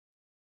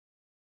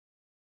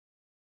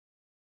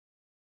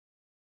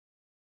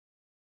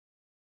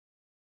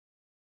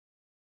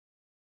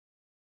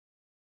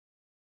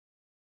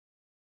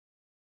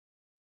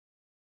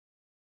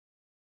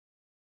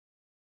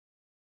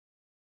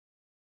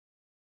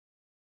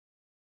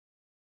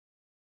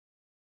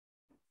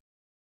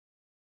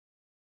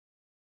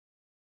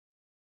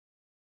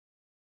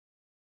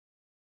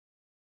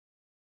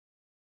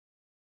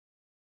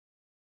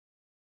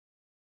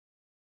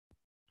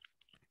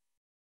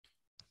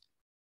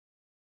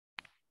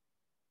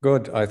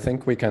Good, I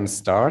think we can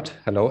start.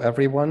 Hello,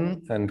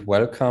 everyone, and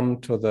welcome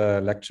to the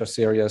lecture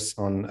series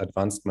on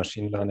advanced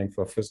machine learning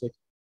for physics,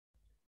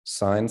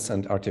 science,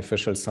 and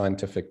artificial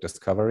scientific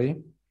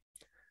discovery.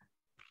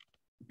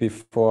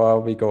 Before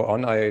we go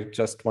on, I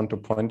just want to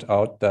point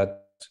out that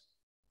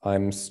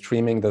I'm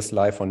streaming this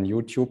live on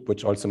YouTube,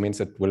 which also means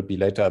it will be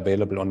later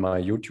available on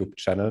my YouTube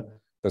channel.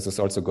 This is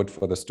also good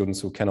for the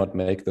students who cannot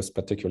make this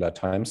particular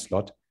time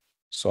slot.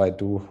 So I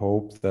do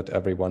hope that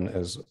everyone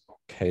is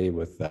okay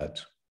with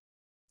that.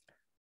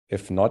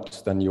 If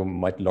not, then you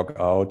might log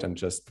out and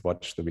just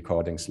watch the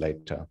recordings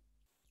later.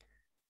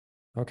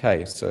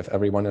 Okay, so if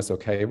everyone is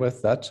okay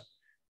with that,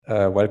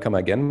 welcome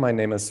again. My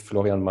name is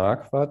Florian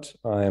Marquardt.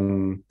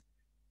 I'm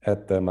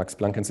at the Max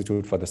Planck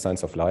Institute for the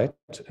Science of Light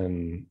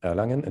in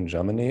Erlangen in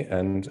Germany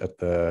and at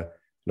the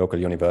local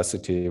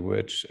university,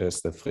 which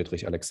is the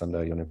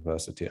Friedrich-Alexander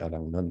University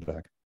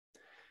Erlangen-Nürnberg.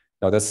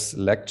 Now, this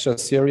lecture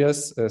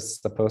series is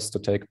supposed to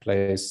take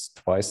place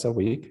twice a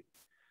week.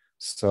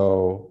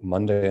 So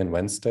Monday and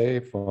Wednesday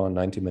for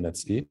 90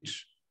 minutes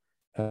each,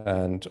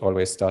 and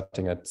always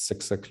starting at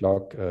 6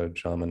 o'clock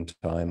German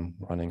time,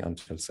 running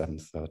until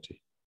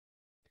 7:30.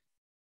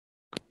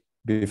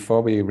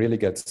 Before we really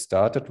get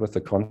started with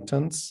the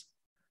contents,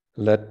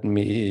 let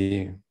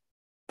me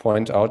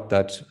point out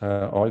that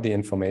all the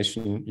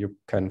information you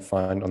can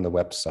find on the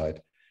website.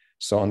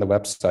 So on the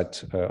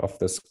website of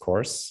this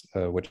course,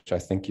 which I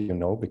think you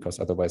know, because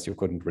otherwise you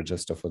couldn't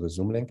register for the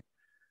Zoom link,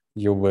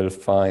 you will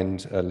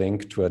find a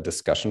link to a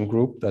discussion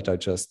group that I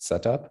just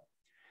set up,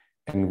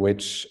 in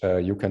which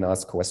you can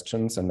ask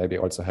questions and maybe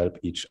also help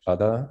each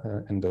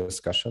other in the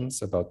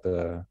discussions about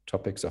the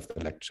topics of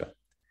the lecture.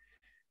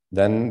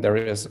 Then there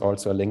is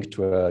also a link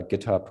to a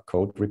GitHub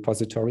code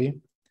repository.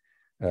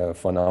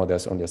 For now,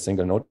 there's only a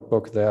single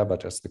notebook there,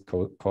 but as the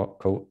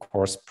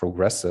course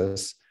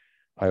progresses,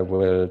 I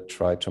will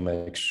try to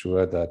make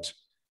sure that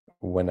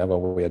whenever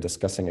we are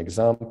discussing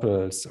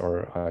examples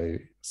or I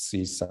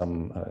see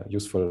some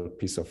useful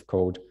piece of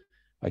code,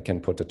 I can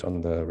put it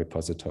on the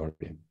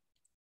repository.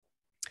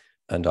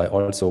 And I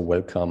also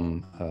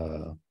welcome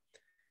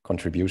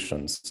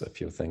contributions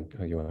if you think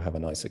you have a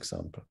nice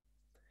example.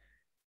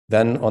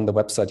 Then on the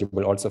website, you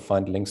will also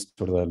find links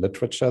to the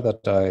literature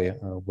that I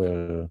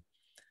will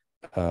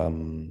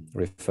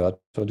refer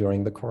to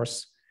during the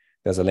course.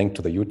 There's a link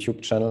to the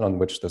YouTube channel on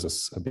which this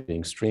is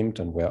being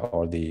streamed and where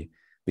all the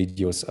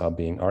videos are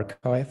being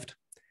archived.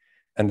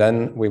 And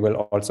then we will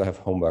also have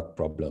homework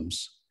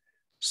problems.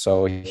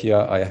 So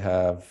here I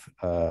have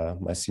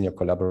my senior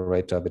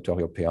collaborator,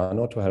 Vittorio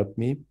Piano, to help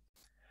me.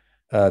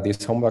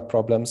 These homework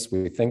problems,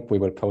 we think we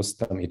will post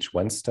them each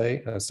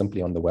Wednesday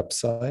simply on the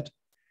website.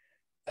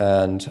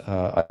 And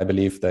I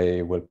believe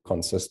they will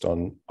consist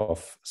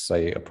of,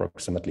 say,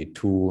 approximately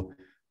 2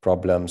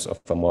 problems of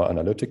a more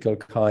analytical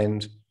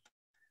kind,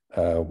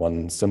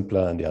 one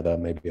simpler and the other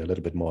maybe a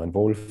little bit more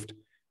involved,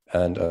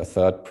 and a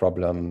third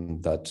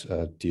problem that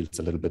deals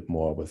a little bit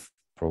more with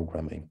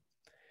programming.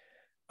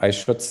 I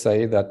should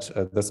say that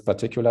this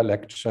particular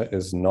lecture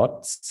is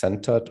not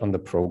centered on the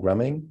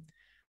programming.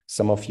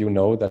 Some of you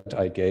know that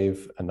I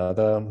gave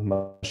another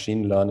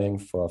machine learning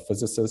for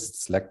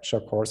physicists lecture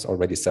course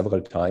already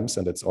several times,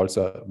 and it's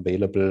also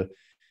available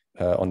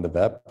on the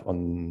web,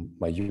 on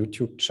my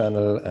YouTube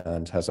channel,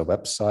 and has a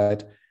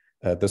website.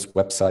 This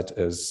website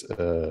is,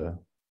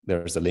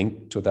 there's a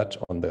link to that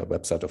on the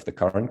website of the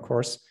current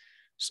course.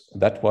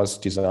 That was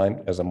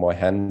designed as a more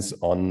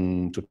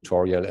hands-on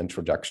tutorial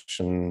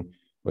introduction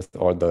with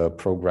all the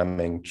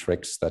programming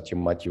tricks that you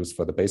might use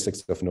for the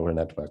basics of neural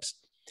networks.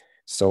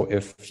 So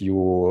if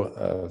you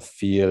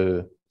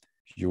feel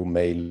you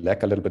may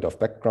lack a little bit of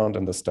background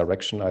in this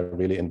direction, I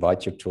really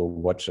invite you to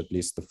watch at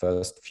least the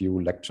first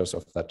few lectures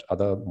of that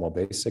other more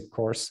basic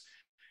course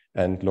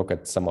and look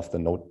at some of the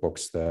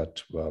notebooks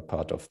that were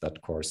part of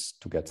that course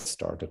to get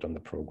started on the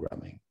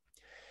programming.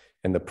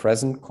 In the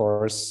present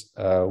course,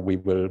 we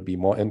will be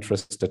more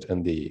interested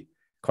in the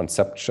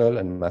conceptual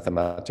and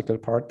mathematical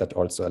part that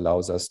also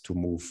allows us to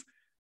move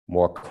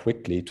more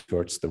quickly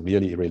towards the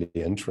really, really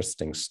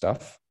interesting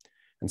stuff.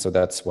 And so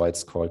that's why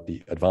it's called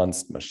the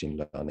Advanced Machine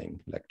Learning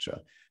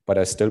lecture. But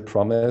I still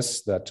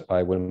promise that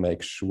I will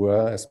make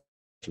sure,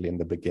 especially in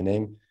the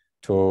beginning,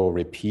 to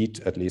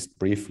repeat at least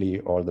briefly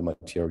all the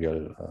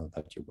material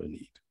that you will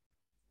need.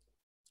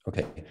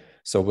 Okay,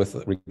 so with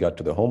regard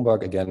to the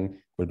homework,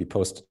 again, will be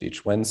posted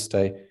each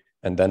Wednesday,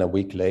 and then a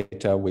week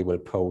later we will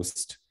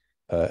post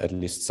at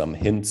least some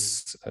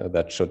hints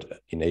that should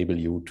enable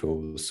you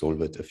to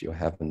solve it if you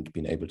haven't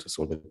been able to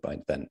solve it by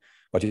then.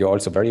 But you're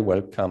also very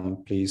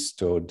welcome, please,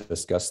 to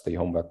discuss the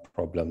homework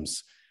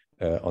problems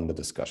on the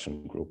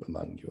discussion group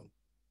among you.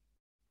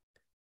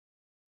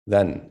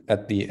 Then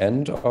at the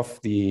end of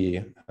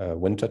the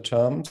winter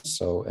term,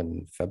 so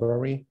in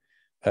February,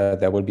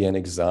 there will be an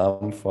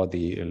exam for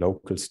the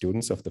local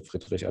students of the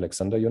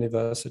Friedrich-Alexander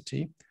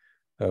University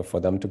for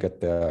them to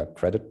get their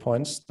credit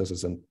points. This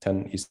is a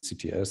 10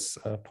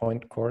 ECTS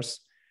point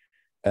course.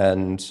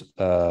 And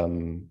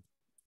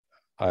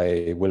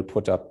I will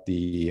put up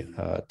the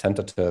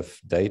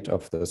tentative date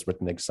of this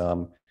written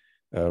exam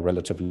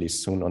relatively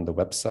soon on the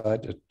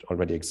website. It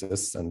already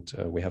exists, and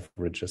we have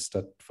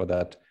registered for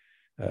that.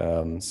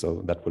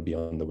 So that will be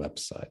on the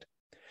website.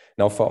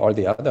 Now, for all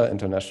the other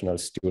international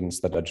students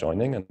that are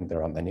joining, and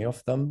there are many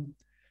of them,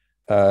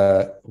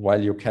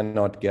 while you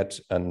cannot get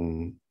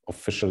an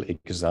official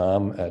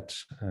exam at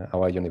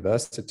our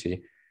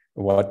university,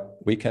 what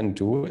we can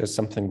do is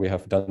something we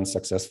have done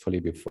successfully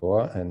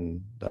before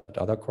in that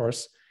other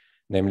course.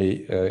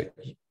 Namely,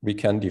 we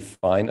can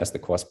define, as the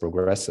course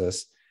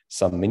progresses,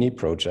 some mini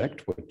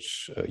project,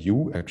 which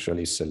you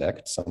actually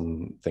select,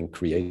 something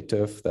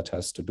creative that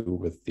has to do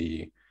with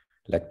the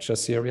lecture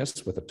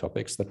series, with the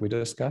topics that we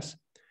discuss.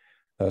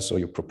 So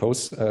you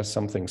propose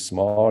something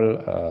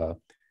small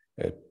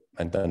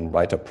and then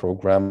write a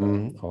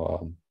program,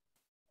 or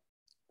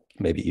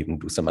maybe even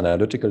do some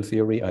analytical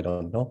theory, I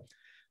don't know.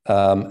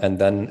 And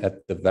then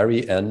at the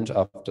very end,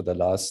 after the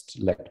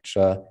last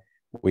lecture,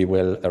 we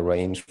will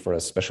arrange for a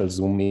special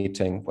Zoom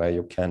meeting where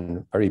you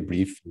can very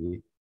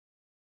briefly,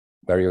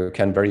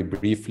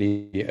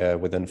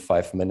 within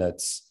 5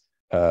 minutes,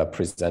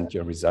 present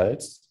your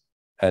results.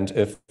 And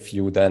if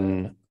you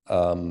then,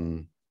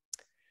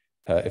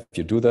 if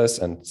you do this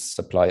and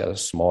supply a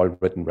small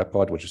written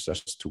report, which is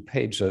just 2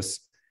 pages,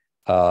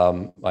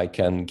 I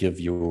can give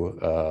you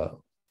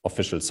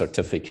official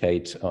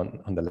certificate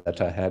on the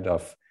letterhead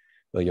of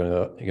the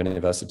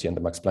university and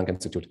the Max Planck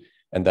Institute.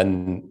 And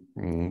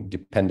then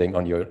depending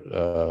on your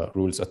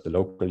rules at the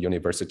local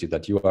university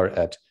that you are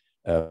at,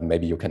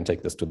 maybe you can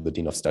take this to the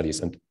Dean of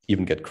Studies and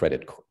even get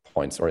credit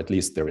points, or at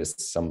least there is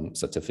some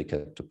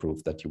certificate to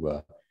prove that you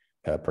were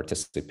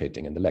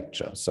participating in the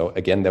lecture. So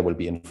again, there will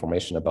be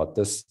information about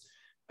this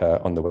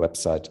on the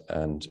website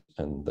and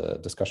in the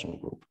discussion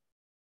group.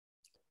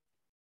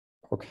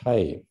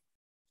 Okay.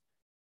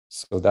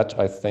 So that,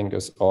 I think,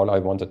 is all I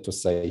wanted to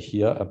say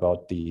here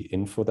about the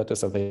info that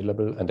is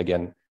available. And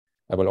again,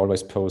 I will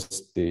always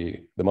post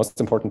the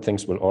most important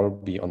things will all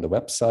be on the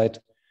website,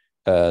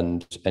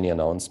 and any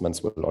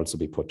announcements will also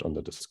be put on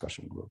the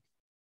discussion group.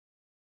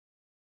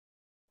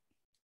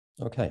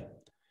 Okay,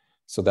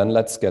 so then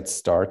let's get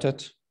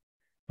started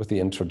with the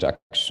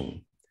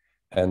introduction.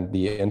 And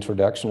the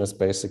introduction is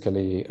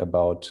basically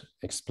about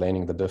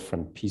explaining the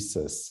different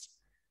pieces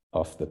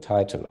of the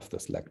title of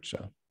this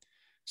lecture.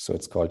 So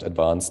it's called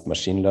Advanced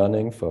Machine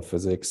Learning for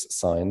Physics,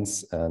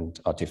 Science, and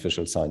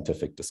Artificial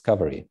Scientific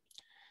Discovery.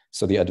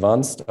 So the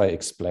advanced I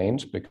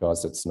explained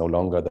because it's no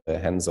longer the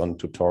hands-on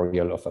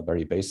tutorial of a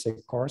very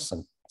basic course,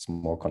 and it's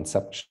more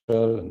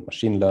conceptual and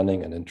machine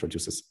learning and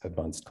introduces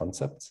advanced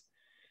concepts.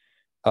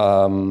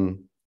 But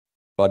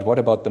what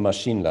about the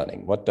machine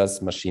learning? What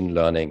does machine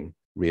learning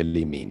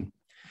really mean?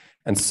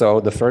 And so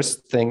the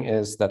first thing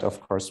is that,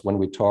 of course, when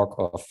we talk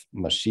of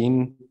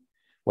machine,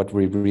 what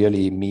we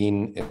really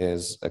mean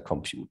is a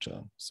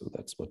computer. So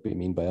that's what we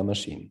mean by a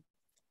machine.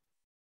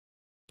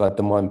 But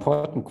the more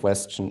important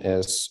question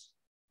is,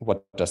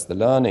 what does the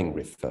learning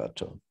refer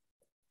to?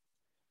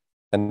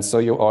 And so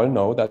you all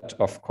know that,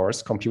 of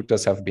course,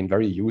 computers have been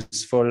very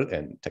useful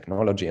in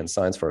technology and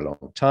science for a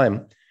long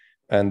time.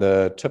 And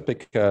the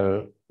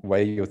typical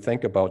way you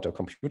think about a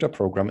computer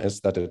program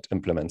is that it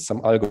implements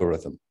some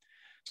algorithm.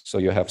 So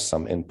you have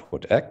some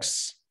input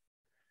X,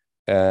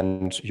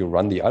 and you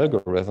run the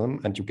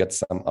algorithm and you get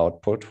some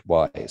output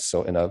Y.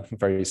 So in a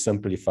very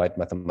simplified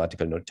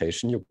mathematical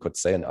notation, you could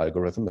say an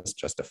algorithm is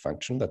just a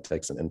function that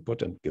takes an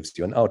input and gives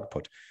you an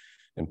output.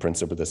 In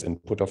principle, this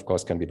input, of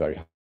course, can be very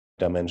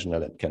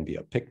dimensional. It can be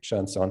a picture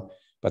and so on,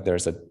 but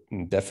there's a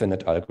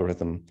definite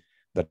algorithm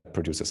that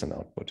produces an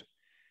output.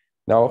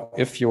 Now,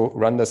 if you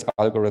run this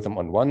algorithm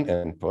on one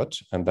input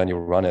and then you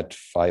run it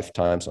 5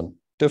 times on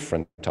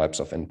different types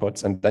of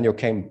inputs, and then you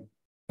came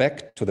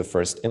back to the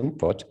first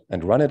input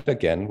and run it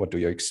again, what do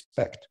you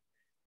expect?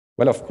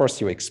 Well, of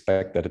course, you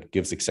expect that it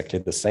gives exactly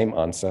the same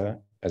answer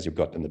as you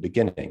got in the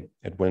beginning.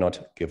 It will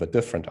not give a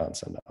different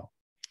answer now.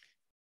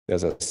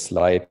 There's a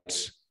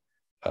slight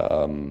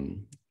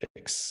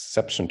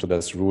exception to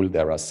this rule.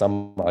 There are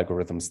some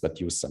algorithms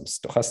that use some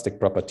stochastic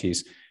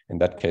properties. In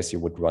that case, you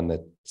would run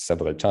it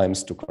several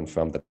times to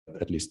confirm that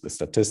at least the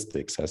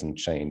statistics hasn't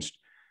changed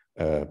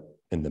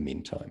in the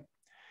meantime.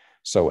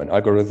 So an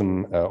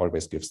algorithm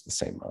always gives the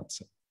same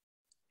answer.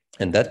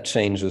 And that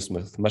changes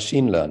with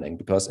machine learning,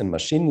 because in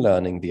machine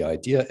learning, the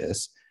idea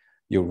is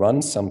you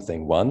run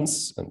something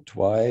once and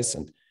twice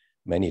and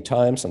many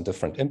times on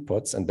different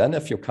inputs. And then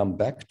if you come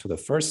back to the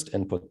first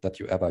input that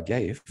you ever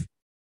gave,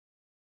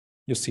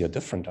 you see a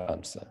different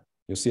answer.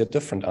 You see a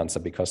different answer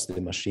because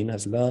the machine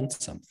has learned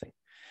something.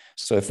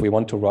 So if we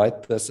want to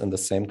write this in the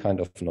same kind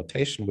of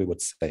notation, we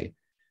would say,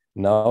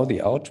 now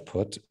the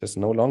output is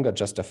no longer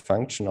just a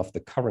function of the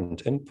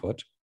current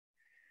input,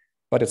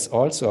 but it's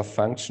also a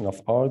function of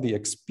all the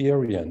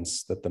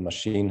experience that the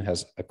machine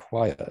has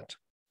acquired.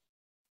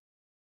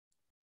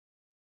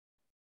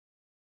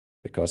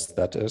 Because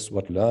that is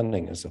what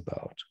learning is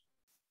about.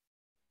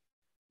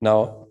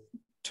 Now,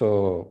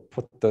 to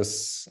put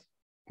this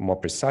more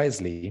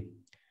precisely,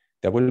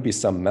 there will be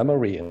some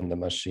memory in the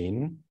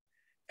machine,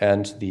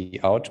 and the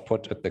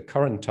output at the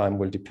current time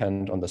will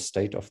depend on the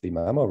state of the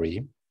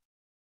memory.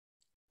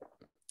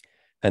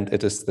 And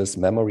it is this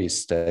memory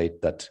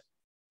state that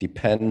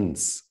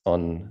depends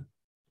on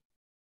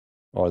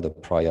all the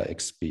prior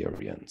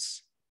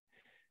experience.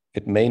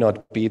 It may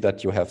not be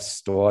that you have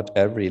stored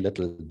every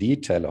little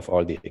detail of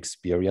all the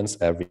experience,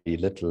 every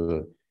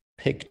little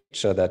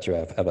picture that you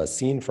have ever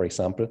seen, for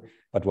example,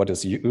 but what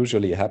is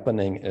usually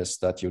happening is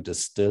that you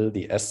distill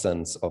the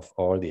essence of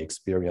all the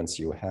experience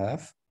you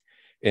have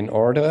in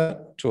order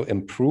to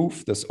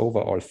improve this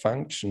overall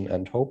function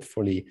and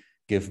hopefully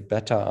give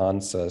better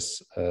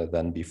answers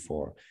than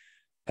before.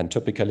 And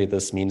typically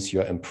this means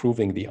you're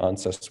improving the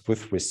answers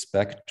with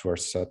respect to a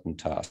certain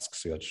task.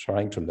 So you're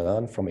trying to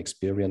learn from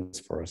experience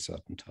for a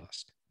certain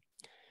task.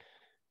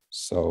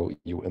 So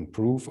you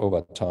improve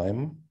over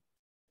time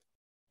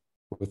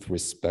with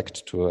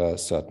respect to a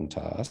certain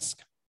task.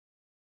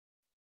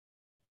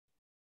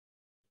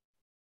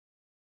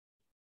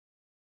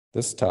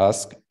 This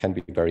task can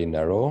be very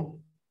narrow,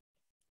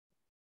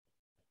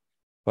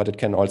 but it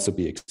can also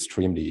be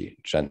extremely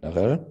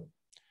general.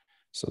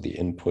 So the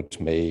input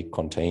may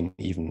contain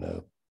even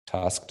a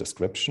task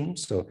description.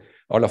 So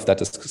all of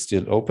that is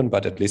still open,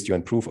 but at least you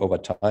improve over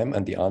time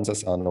and the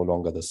answers are no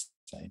longer the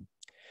same.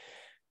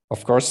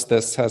 Of course,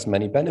 this has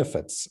many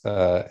benefits.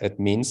 It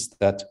means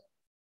that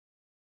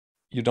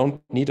you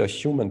don't need a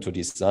human to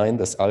design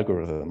this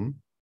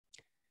algorithm.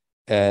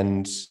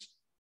 And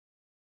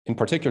in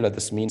particular,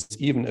 this means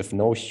even if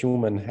no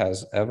human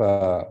has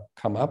ever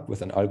come up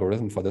with an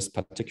algorithm for this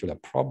particular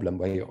problem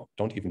where you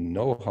don't even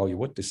know how you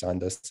would design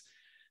this,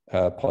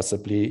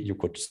 possibly you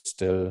could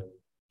still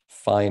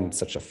find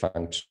such a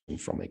function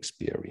from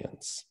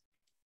experience.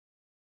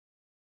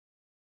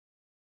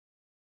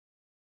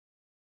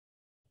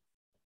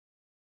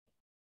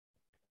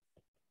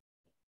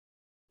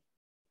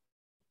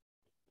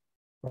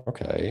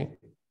 Okay,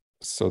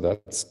 so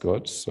that's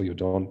good. So you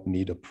don't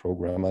need a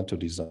programmer to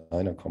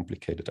design a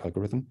complicated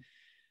algorithm.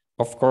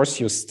 Of course,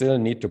 you still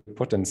need to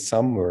put in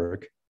some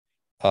work.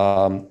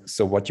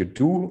 So what you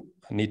do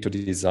need to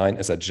design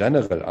is a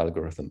general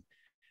algorithm.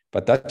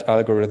 But that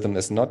algorithm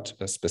is not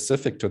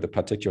specific to the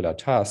particular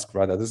task.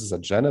 Rather, this is a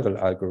general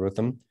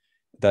algorithm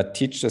that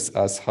teaches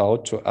us how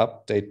to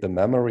update the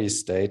memory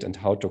state and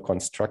how to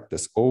construct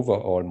this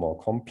overall more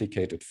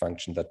complicated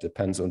function that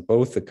depends on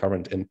both the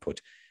current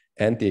input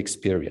and the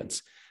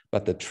experience.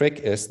 But the trick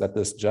is that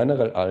this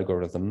general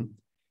algorithm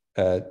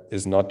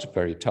is not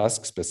very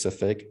task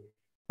specific,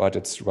 but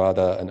it's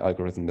rather an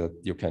algorithm that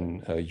you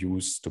can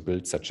use to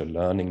build such a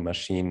learning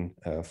machine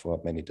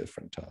for many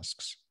different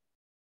tasks.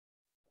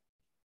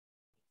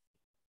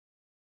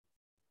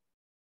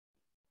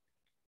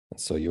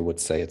 So you would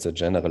say it's a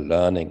general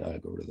learning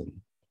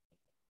algorithm.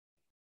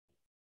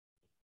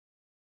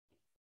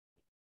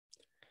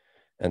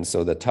 And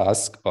so the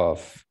task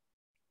of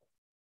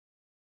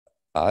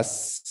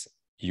us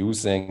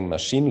using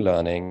machine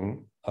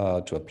learning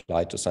to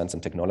apply to science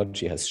and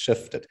technology has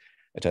shifted.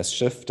 It has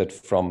shifted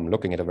from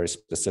looking at a very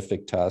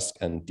specific task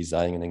and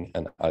designing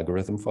an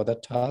algorithm for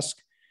that task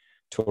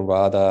to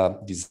rather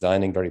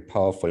designing very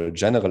powerful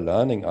general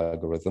learning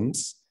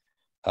algorithms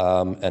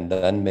and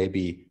then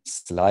maybe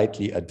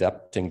slightly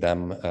adapting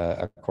them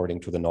according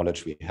to the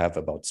knowledge we have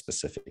about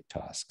specific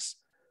tasks.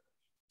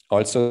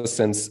 Also,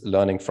 since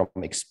learning from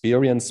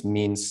experience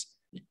means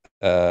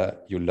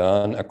you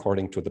learn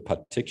according to the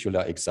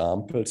particular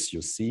examples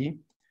you see,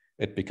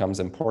 it becomes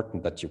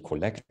important that you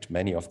collect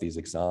many of these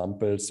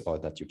examples or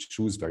that you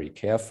choose very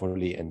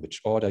carefully in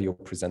which order you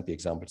present the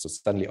examples. So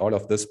suddenly all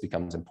of this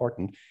becomes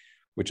important,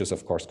 which is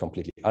of course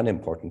completely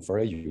unimportant for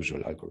a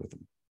usual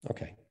algorithm.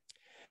 Okay,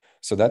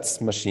 so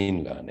that's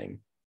machine learning.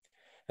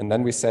 And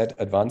then we said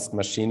advanced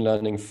machine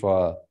learning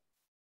for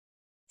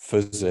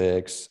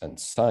physics and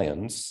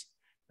science.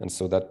 And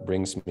so that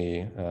brings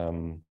me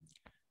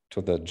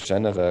to the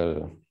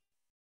general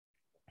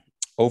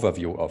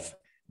overview of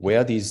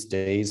where these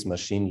days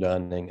machine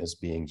learning is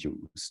being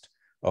used.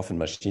 Often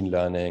machine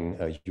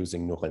learning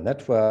using neural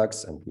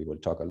networks, and we will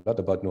talk a lot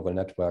about neural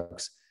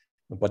networks,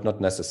 but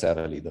not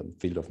necessarily. The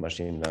field of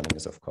machine learning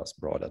is of course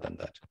broader than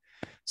that.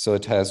 So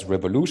it has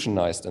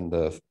revolutionized in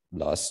the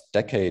last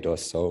decade or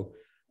so,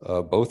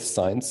 both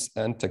science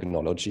and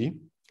technology.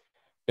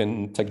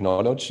 In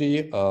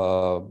technology, there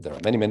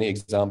are many, many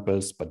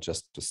examples, but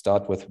just to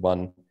start with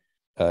one,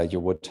 you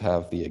would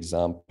have the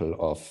example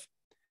of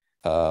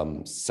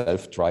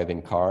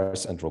self-driving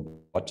cars and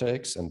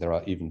robotics, and there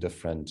are even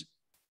different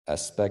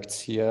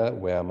aspects here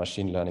where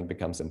machine learning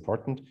becomes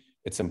important.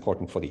 It's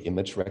important for the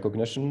image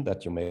recognition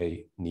that you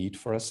may need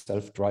for a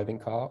self-driving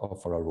car or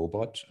for a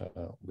robot,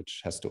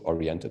 which has to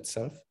orient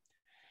itself.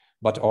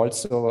 But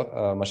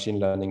also machine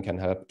learning can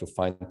help to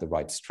find the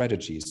right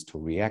strategies to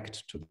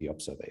react to the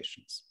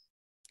observations.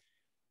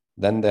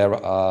 Then there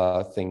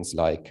are things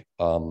like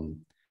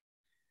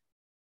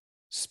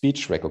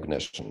speech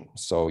recognition.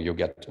 So you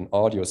get an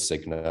audio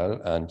signal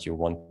and you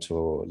want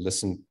to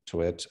listen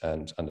to it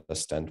and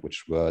understand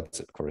which words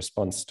it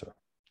corresponds to.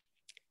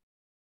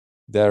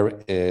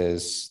 There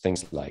is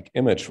things like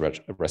image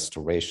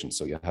restoration.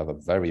 So you have a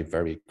very,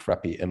 very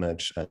crappy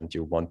image and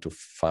you want to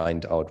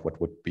find out what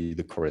would be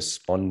the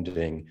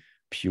corresponding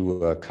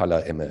pure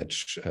color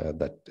image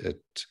that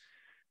it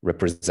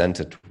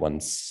represented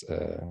once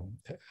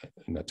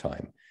in a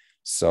time.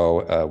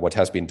 So what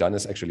has been done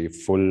is actually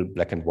full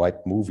black and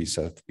white movies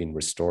have been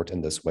restored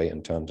in this way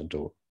and turned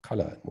into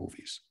color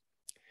movies.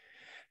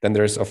 Then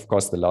there's, of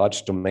course, the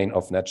large domain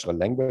of natural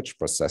language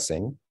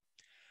processing.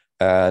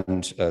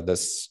 And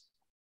this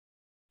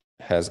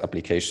has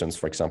applications,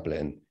 for example,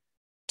 in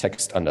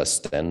text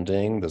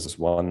understanding. This is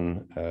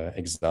one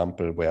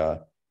example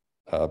where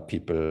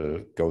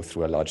people go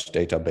through a large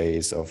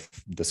database of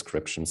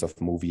descriptions of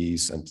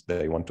movies, and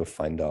they want to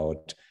find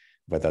out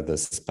whether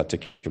this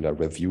particular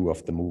review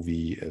of the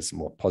movie is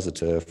more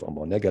positive or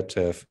more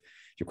negative.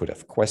 You could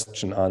have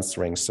question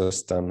answering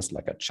systems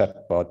like a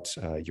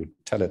chatbot. You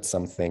tell it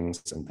some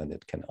things and then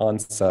it can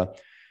answer.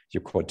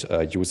 You could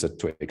use it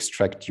to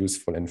extract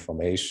useful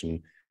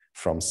information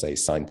from, say,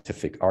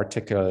 scientific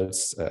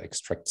articles,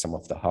 extract some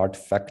of the hard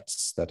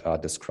facts that are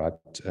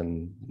described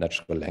in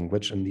natural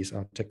language in these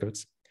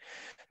articles.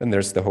 Then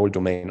there's the whole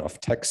domain of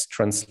text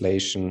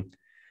translation.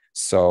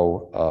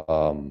 So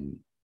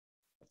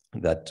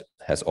that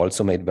has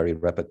also made very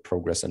rapid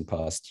progress in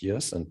past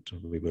years, and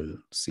we will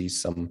see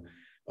some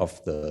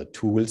of the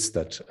tools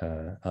that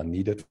are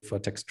needed for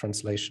text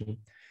translation.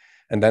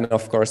 And then,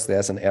 of course,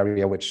 there's an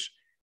area which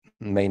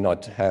may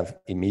not have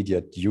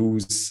immediate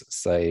use,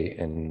 say,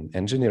 in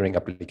engineering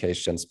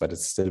applications, but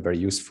it's still very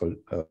useful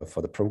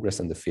for the progress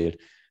in the field.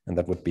 And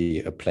that would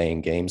be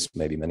playing games.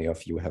 Maybe many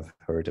of you have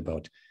heard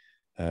about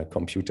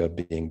computer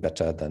being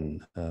better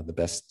than the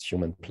best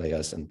human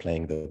players and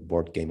playing the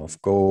board game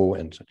of Go,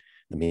 and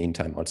in the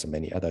meantime, also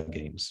many other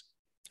games.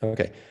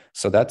 Okay,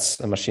 so that's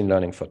a machine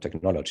learning for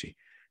technology.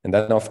 And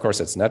then, of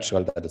course, it's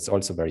natural that it's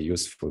also very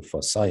useful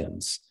for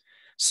science.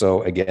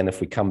 So again,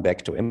 if we come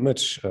back to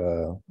image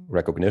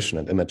recognition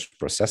and image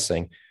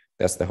processing,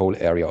 there's the whole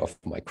area of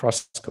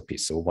microscopy.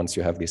 So once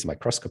you have these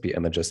microscopy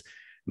images,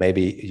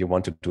 maybe you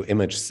want to do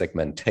image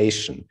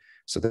segmentation.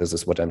 So this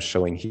is what I'm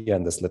showing here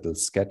in this little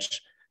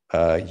sketch.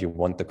 You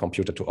want the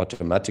computer to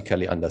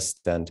automatically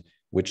understand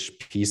which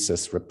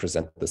pieces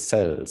represent the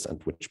cells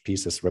and which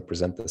pieces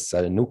represent the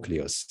cell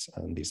nucleus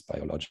in these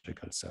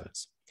biological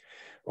cells.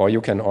 Or you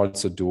can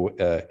also do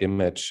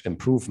image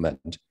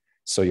improvement.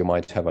 So you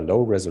might have a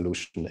low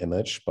resolution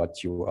image,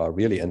 but you are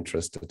really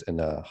interested in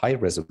a high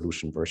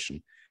resolution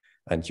version.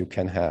 And you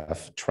can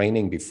have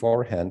training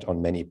beforehand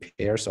on many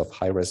pairs of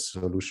high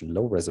resolution,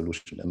 low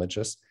resolution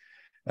images.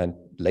 And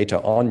later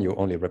on, you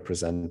only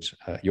present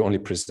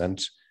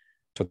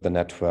to the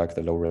network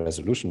the low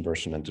resolution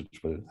version, and it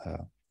will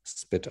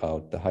spit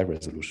out the high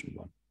resolution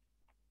one.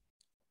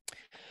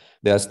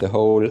 There's the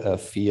whole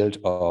field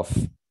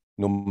of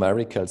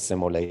numerical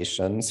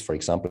simulations, for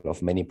example,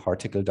 of many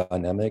particle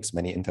dynamics,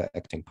 many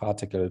interacting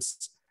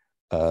particles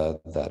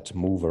that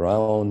move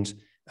around,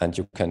 and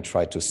you can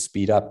try to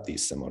speed up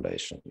these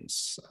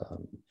simulations.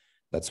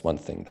 That's one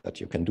thing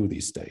that you can do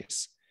these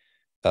days.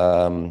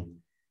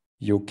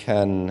 You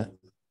can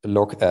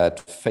look at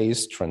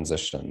phase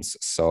transitions.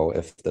 So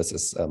if this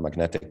is a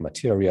magnetic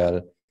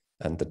material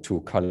and the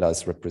two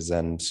colors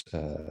represent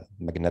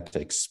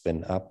magnetic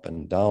spin up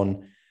and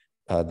down,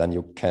 then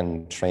you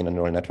can train a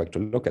neural network to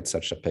look at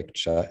such a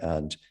picture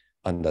and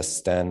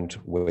understand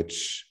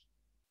which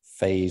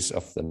phase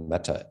of the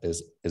matter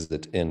is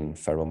it in,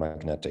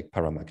 ferromagnetic,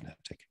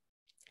 paramagnetic.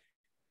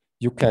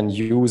 You can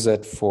use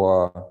it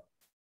for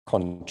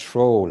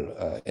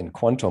control in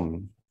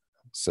quantum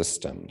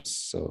systems.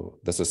 So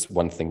this is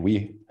one thing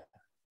we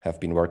have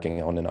been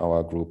working on in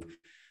our group.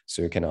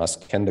 So you can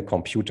ask, can the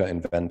computer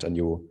invent a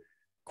new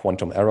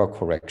quantum error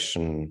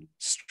correction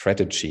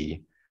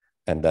strategy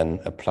and then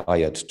apply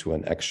it to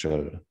an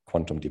actual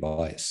quantum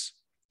device?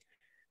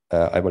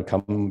 I will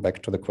come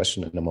back to the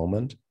question in a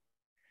moment.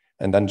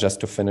 And then just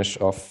to finish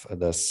off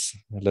this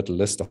little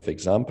list of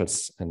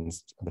examples in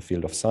the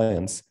field of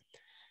science,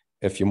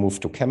 if you move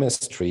to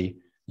chemistry,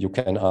 you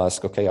can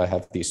ask, okay, I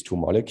have these two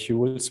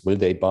molecules. Will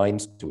they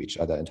bind to each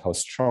other, and how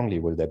strongly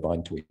will they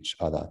bind to each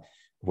other?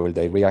 Will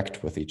they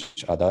react with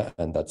each other?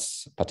 And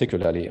that's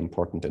particularly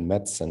important in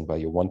medicine, where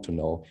you want to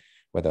know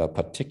whether a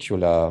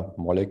particular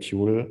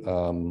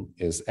molecule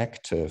is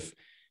active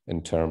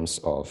in terms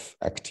of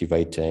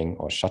activating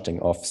or shutting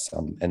off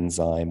some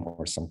enzyme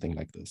or something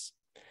like this.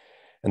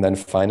 And then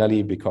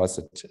finally, because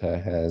it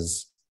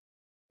has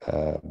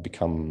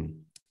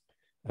become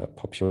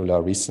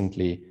popular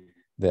recently,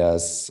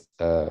 there's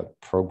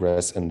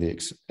progress in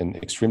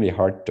extremely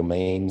hard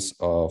domains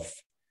of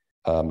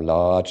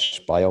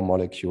large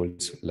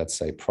biomolecules, let's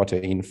say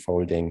protein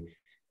folding,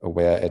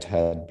 where it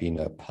had been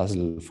a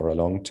puzzle for a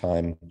long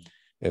time.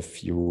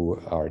 If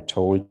you are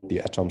told the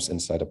atoms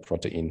inside a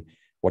protein,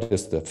 what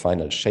is the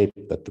final shape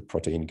that the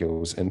protein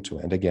goes into?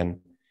 And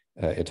again,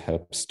 it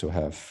helps to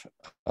have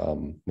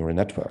neural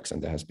networks,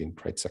 and there has been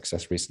great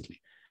success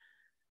recently.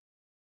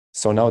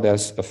 So now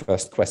there's a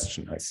first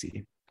question, I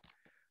see.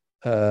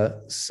 By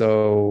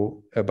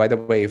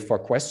the way, for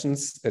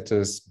questions, it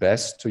is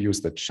best to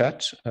use the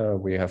chat.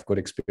 We have good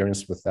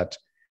experience with that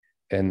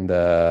in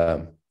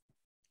the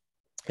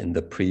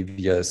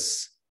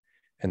previous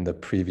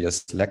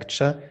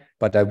lecture.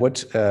 but I would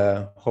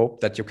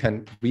hope that you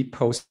can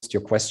repost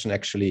your question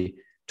actually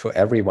to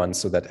everyone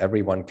so that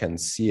everyone can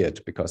see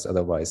it, because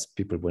otherwise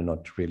people will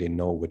not really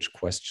know which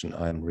question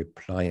I'm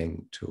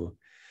replying to.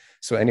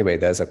 So anyway,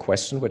 there's a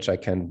question which I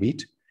can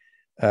read.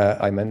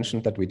 I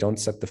mentioned that we don't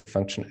set the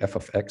function f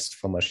of x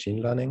for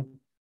machine learning.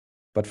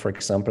 But for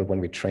example, when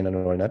we train a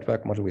neural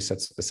network model, we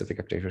set specific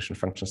activation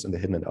functions in the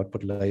hidden and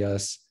output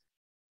layers.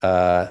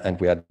 And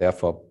we are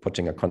therefore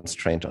putting a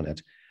constraint on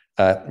it.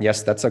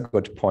 Yes, that's a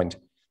good point.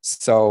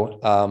 So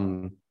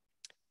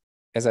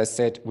as I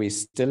said, we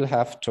still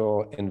have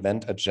to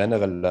invent a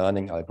general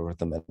learning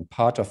algorithm. And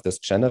part of this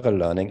general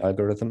learning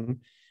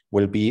algorithm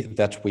will be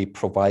that we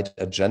provide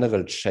a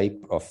general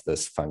shape of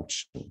this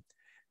function,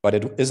 but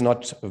it is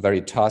not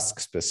very task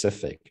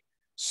specific.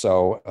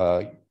 So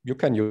you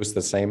can use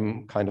the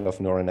same kind of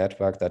neural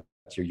network that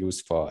you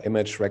use for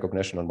image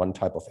recognition on one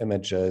type of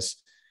images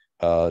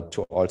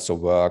to also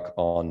work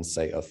on,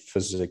 say, a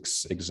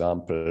physics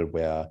example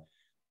where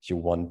you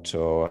want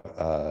to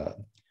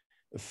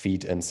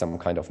feed in some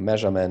kind of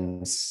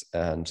measurements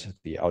and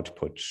the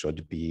output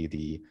should be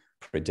the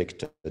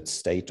predicted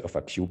state of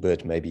a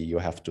qubit. Maybe you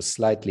have to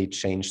slightly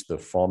change the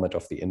format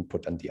of the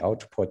input and the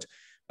output,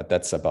 but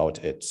that's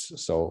about it.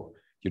 So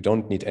you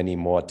don't need any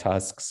more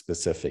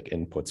task-specific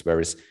inputs.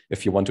 Whereas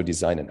if you want to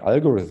design an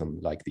algorithm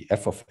like the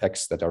f of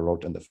x that I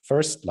wrote in the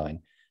first line,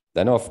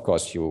 then of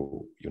course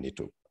you need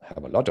to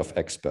have a lot of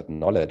expert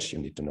knowledge. You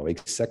need to know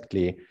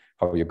exactly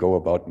how you go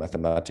about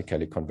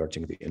mathematically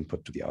converting the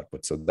input to the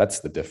output. So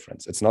that's the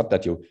difference. It's not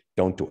that you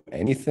don't do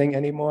anything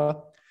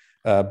anymore,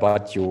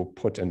 but you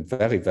put in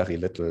very, very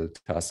little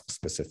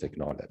task-specific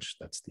knowledge.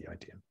 That's the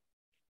idea.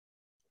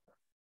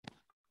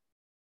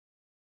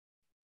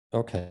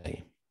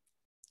 Okay.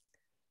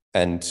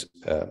 And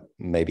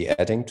maybe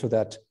adding to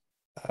that,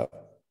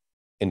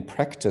 in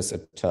practice,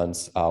 it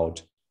turns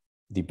out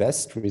the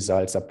best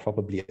results are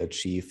probably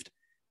achieved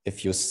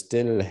if you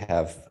still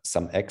have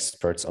some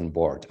experts on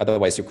board.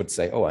 Otherwise, you could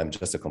say, oh, I'm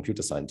just a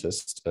computer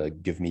scientist,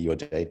 give me your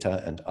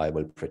data and I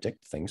will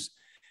predict things.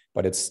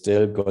 But it's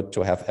still good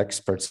to have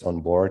experts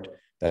on board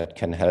that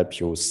can help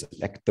you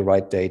select the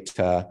right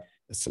data,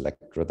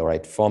 select the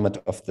right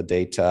format of the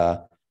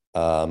data,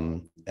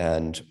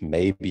 and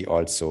maybe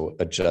also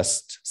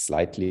adjust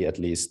slightly, at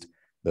least,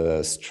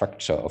 the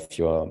structure of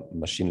your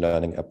machine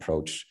learning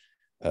approach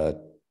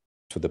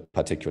to the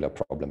particular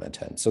problem at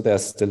hand. So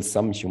there's still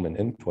some human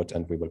input,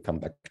 and we will come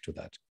back to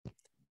that.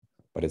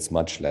 But it's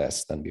much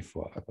less than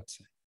before, I would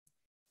say.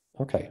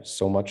 Okay,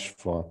 so much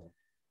for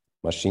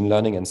machine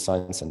learning and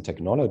science and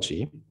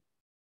technology.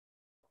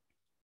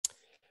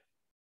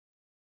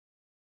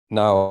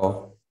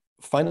 Now,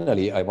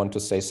 finally, I want to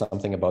say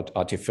something about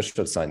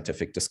artificial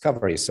scientific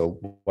discovery.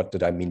 So what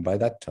did I mean by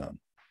that term?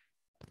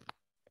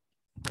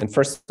 And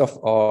first of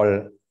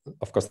all,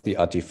 of course, the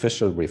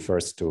artificial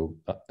refers to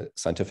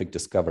scientific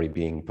discovery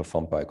being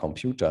performed by a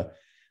computer.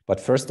 But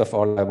first of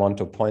all, I want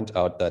to point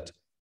out that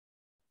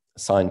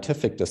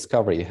scientific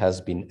discovery has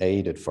been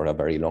aided for a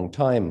very long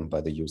time by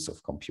the use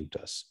of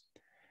computers.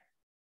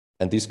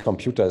 And these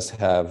computers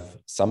have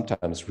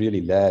sometimes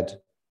really led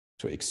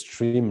to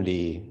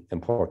extremely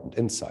important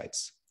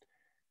insights.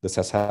 This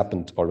has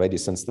happened already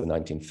since the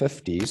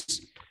 1950s.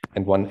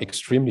 And one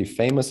extremely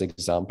famous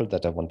example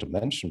that I want to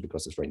mention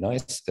because it's very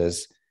nice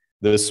is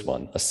this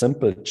one, a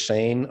simple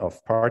chain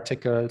of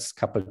particles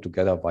coupled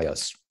together via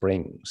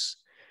springs.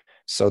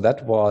 So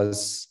that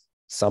was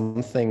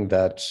something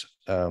that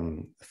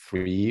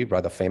three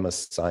rather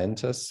famous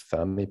scientists,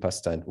 Fermi,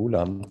 Pasteur, and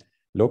Ulam,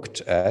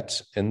 looked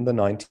at in the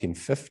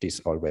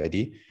 1950s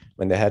already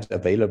when they had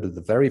available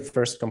the very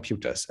first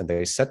computers. And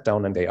they sat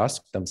down and they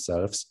asked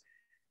themselves,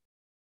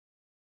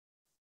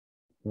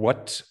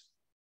 what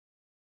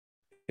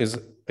is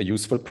a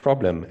useful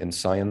problem in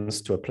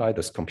science to apply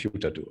this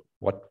computer to?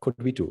 What could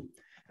we do?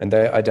 And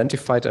they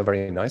identified a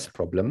very nice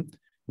problem,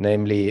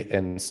 namely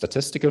in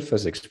statistical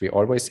physics, we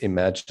always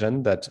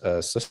imagine that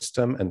a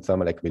system in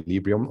thermal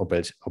equilibrium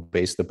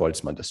obeys the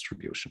Boltzmann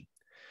distribution.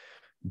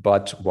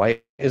 But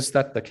why is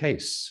that the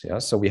case? Yeah,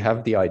 so we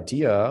have the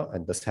idea,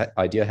 and this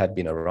idea had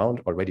been around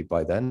already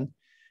by then,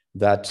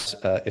 that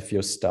if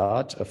you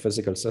start a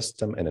physical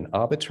system in an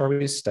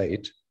arbitrary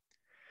state,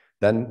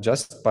 then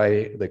just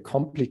by the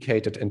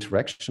complicated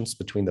interactions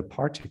between the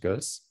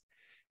particles,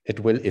 it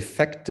will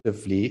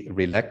effectively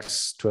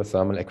relax to a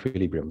thermal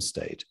equilibrium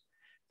state.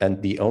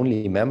 And the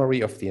only memory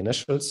of the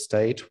initial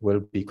state will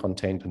be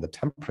contained in the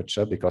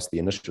temperature because the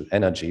initial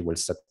energy will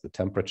set the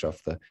temperature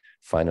of the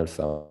final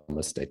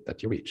thermal state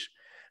that you reach.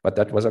 But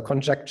that was a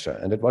conjecture.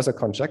 And it was a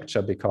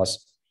conjecture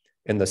because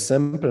in the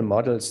simple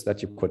models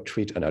that you could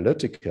treat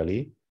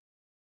analytically,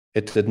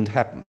 it didn't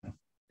happen.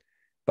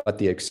 But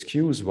the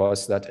excuse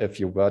was that if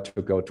you were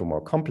to go to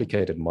more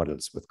complicated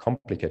models with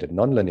complicated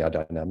nonlinear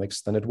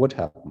dynamics, then it would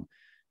happen.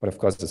 But of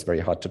course, it's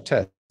very hard to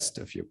test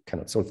if you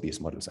cannot solve these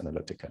models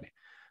analytically.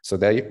 So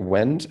they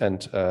went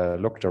and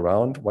looked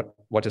around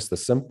what is the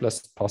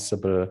simplest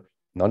possible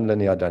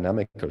nonlinear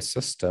dynamical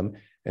system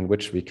in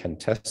which we can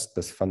test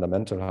this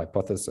fundamental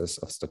hypothesis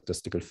of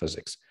statistical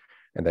physics.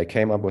 And they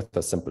came up with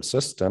a simple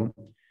system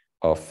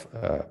of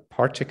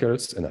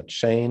particles in a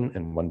chain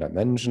in one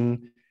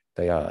dimension.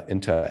 They are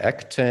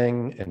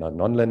interacting in a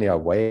nonlinear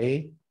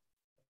way.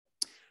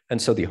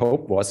 And so the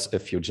hope was,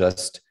 if you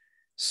just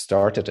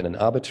started in an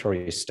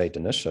arbitrary state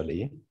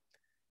initially,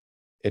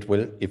 it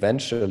will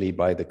eventually,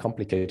 by the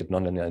complicated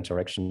nonlinear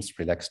interactions,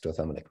 relax to a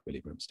thermal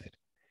equilibrium state.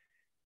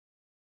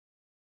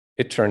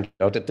 It turned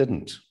out it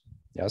didn't.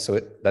 Yeah, so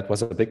that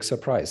was a big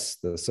surprise.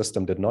 The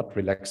system did not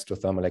relax to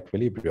thermal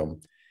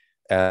equilibrium.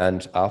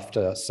 And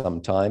after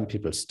some time,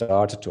 people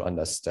started to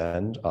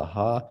understand,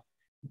 aha,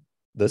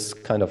 this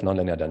kind of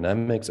nonlinear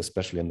dynamics,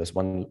 especially in this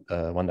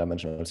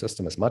one-dimensional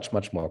system, is much,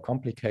 much more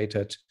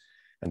complicated.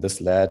 And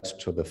this led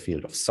to the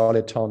field of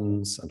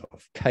solitons and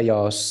of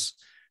chaos.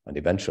 And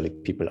eventually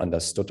people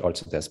understood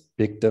also there's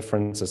big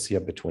differences here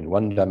between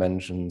one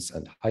dimensions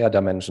and higher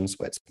dimensions,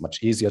 where it's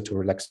much easier to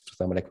relax to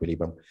thermal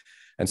equilibrium.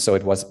 And so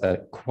it was a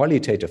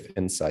qualitative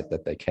insight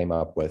that they came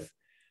up with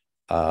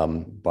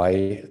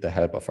by the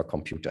help of a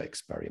computer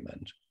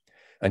experiment.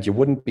 And you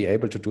wouldn't be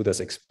able to do this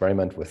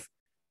experiment with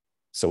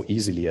so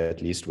easily,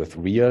 at least with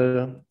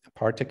real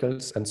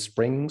particles and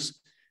springs,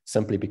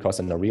 simply because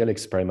in a real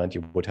experiment,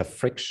 you would have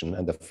friction,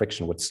 and the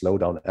friction would slow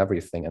down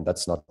everything. And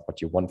that's not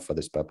what you want for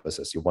these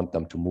purposes. You want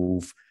them to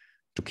move,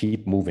 to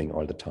keep moving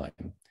all the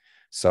time.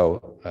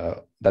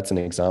 So that's an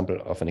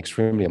example of an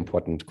extremely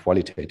important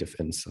qualitative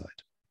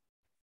insight.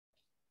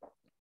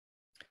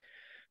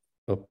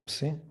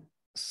 Oopsie.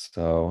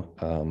 So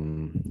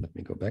let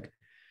me go back.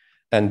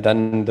 And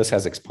then this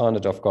has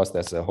expanded. Of course,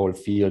 there's a whole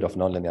field of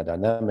nonlinear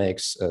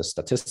dynamics,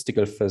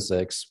 statistical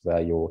physics,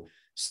 where you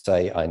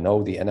say, I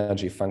know the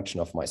energy function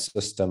of my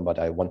system, but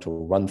I want to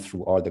run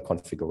through all the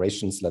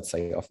configurations, let's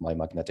say, of my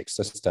magnetic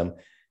system,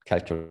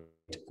 calculate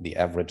the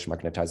average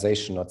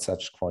magnetization of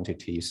such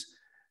quantities.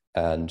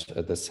 And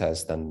this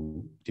has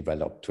then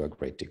developed to a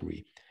great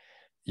degree.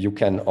 You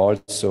can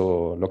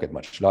also look at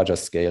much larger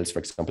scales. For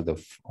example,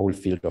 the whole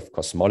field of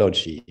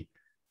cosmology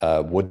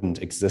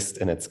wouldn't exist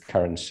in its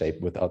current shape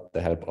without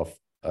the help of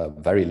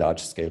very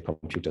large-scale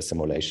computer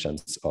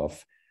simulations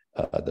of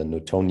the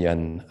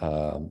Newtonian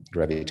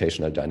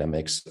gravitational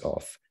dynamics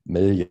of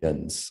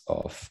millions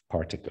of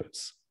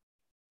particles.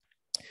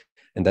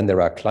 And then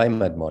there are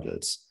climate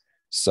models.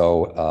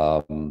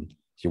 So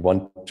you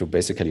want to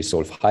basically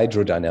solve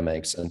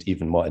hydrodynamics and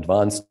even more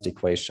advanced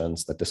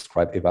equations that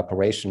describe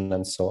evaporation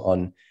and so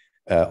on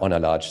a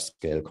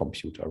large-scale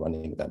computer,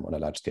 running them on a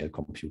large-scale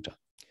computer.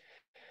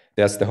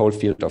 There's the whole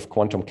field of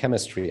quantum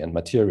chemistry and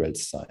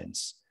materials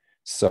science.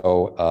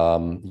 So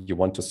you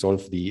want to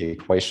solve the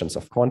equations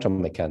of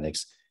quantum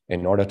mechanics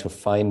in order to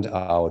find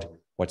out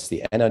what's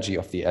the energy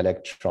of the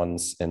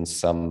electrons in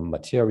some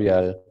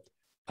material,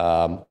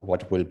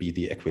 what will be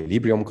the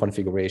equilibrium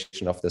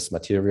configuration of this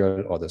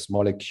material or this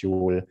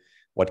molecule,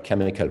 what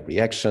chemical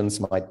reactions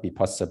might be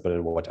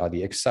possible, what are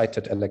the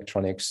excited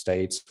electronic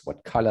states,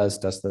 what colors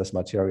does this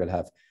material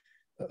have.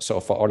 So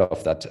for all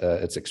of that,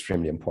 it's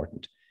extremely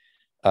important.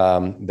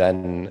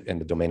 Then in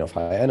the domain of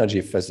high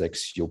energy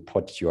physics, you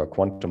put your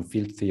quantum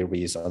field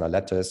theories on a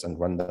lattice and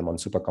run them on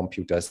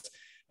supercomputers.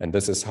 And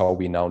this is how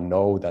we now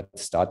know that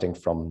starting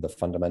from the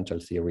fundamental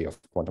theory of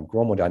quantum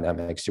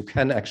chromodynamics, you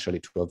can actually,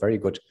 to a very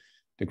good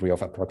degree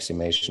of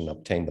approximation,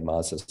 obtain the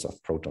masses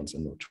of protons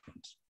and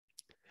neutrons.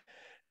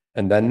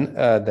 And then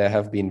there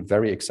have been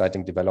very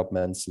exciting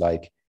developments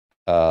like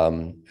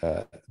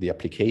the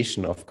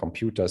application of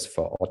computers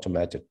for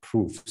automated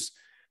proofs.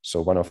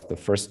 So one of the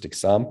first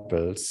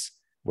examples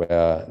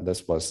where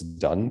this was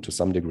done to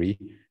some degree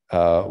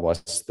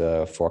was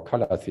the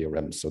four-color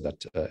theorem. So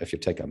that if you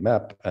take a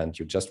map and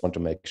you just want to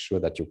make sure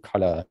that you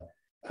color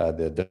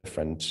the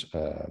different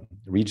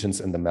regions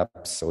in the map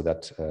so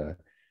that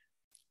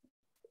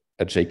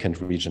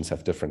adjacent regions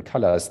have different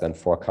colors, then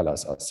four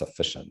colors are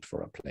sufficient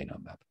for a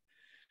planar map.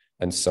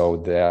 And so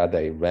there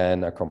they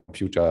ran a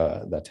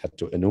computer that had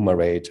to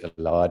enumerate a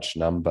large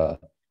number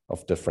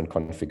of different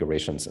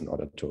configurations in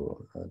order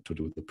to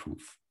do the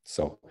proof.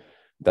 So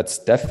that's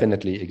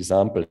definitely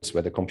examples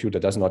where the computer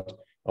does not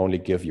only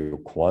give you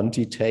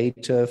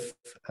quantitative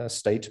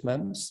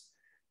statements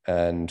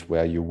and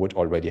where you would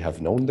already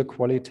have known the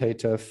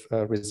qualitative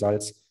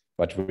results,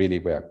 but really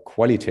where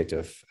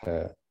qualitative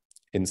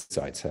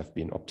insights have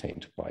been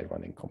obtained by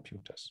running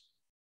computers.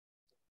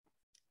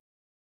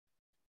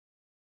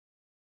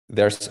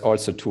 There's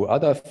also two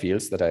other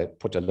fields that I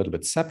put a little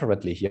bit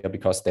separately here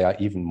because they are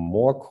even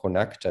more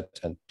connected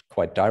and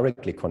quite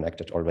directly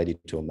connected already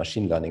to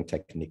machine learning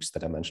techniques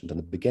that I mentioned in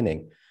the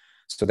beginning.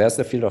 So there's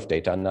the field of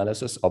data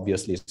analysis.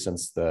 Obviously,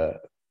 since the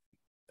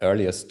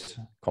earliest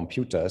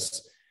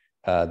computers,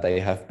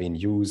 they have been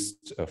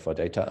used for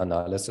data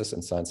analysis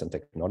in science and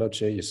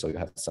technology. So you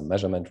have some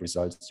measurement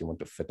results, you want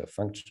to fit a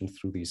function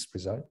through these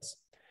results.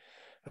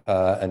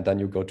 And then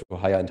you go to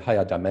higher and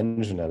higher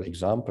dimensional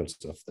examples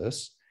of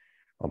this.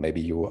 Or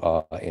maybe you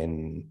are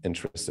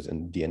interested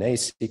in DNA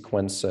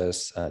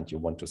sequences and you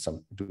want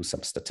to do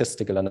some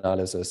statistical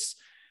analysis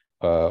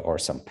or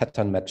some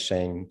pattern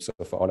matching. So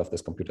for all of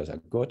this, computers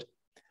are good.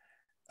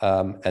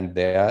 And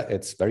there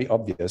it's very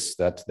obvious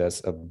that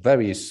there's a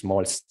very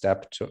small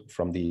step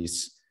from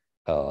these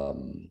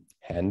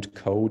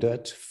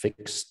hand-coded,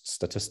 fixed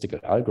statistical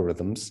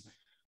algorithms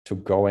to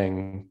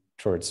going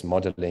towards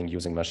modeling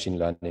using machine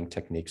learning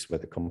techniques where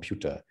the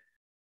computer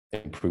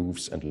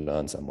improves and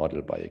learns a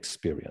model by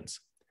experience.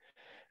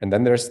 And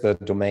then there's the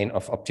domain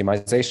of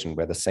optimization,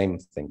 where the same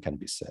thing can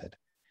be said.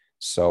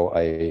 So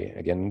I,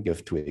 again,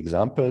 give two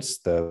examples.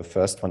 The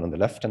first one on the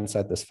left-hand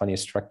side, this funny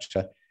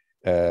structure,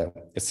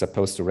 is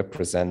supposed to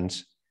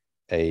represent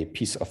a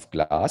piece of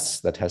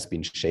glass that has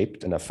been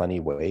shaped in a funny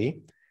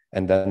way.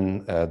 And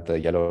then the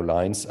yellow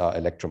lines are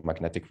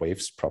electromagnetic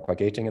waves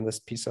propagating in this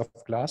piece of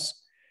glass.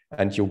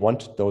 And you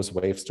want those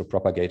waves to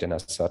propagate in a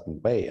certain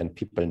way. And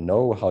people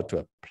know how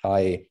to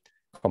apply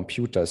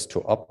computers to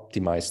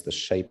optimize the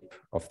shape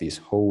of these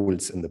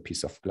holes in the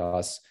piece of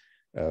glass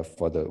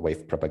for the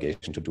wave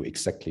propagation to do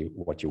exactly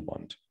what you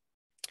want.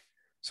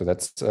 So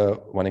that's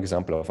one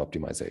example of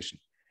optimization.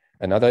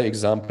 Another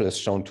example is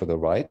shown to the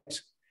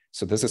right.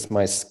 So this is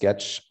my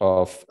sketch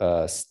of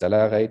a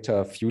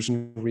stellarator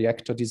fusion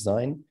reactor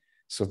design.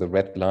 So the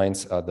red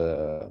lines are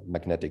the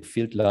magnetic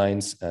field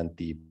lines and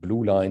the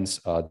blue lines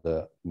are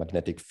the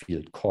magnetic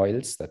field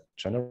coils that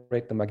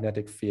generate the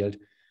magnetic field.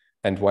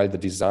 And while the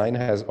design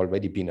has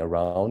already been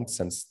around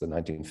since the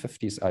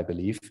 1950s, I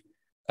believe,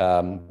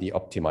 the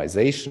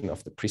optimization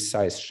of the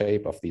precise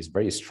shape of these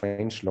very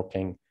strange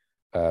looking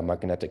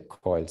magnetic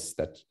coils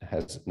that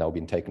has now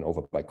been taken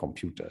over by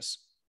computers.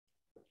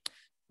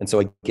 And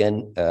so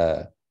again,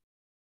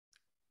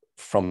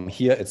 from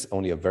here, it's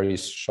only a very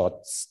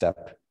short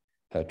step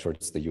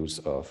towards the use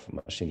of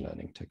machine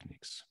learning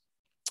techniques.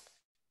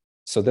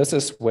 So this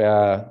is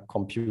where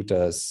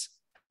computers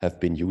have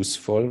been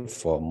useful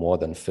for more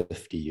than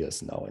 50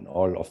 years now in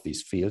all of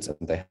these fields, and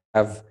they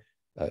have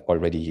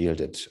already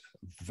yielded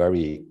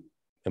very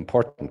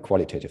important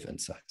qualitative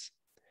insights.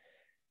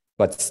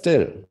 But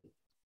still,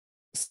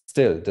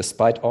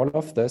 despite all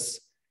of this,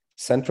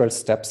 central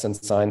steps in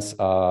science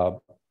are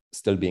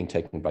still being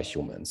taken by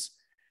humans.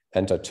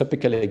 And a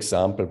typical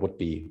example would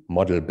be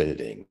model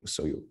building.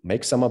 So you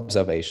make some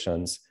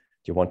observations,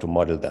 you want to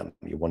model them,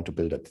 you want to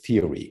build a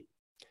theory.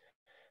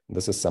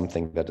 This is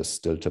something that is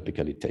still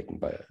typically taken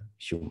by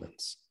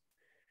humans.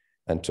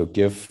 And to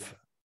give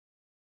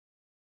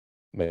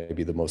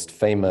maybe the most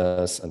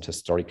famous and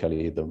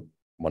historically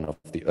one of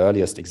the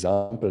earliest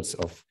examples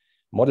of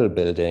model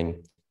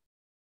building,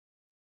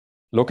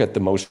 look at the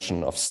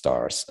motion of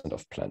stars and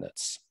of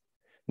planets.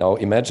 Now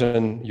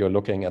imagine you're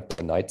looking at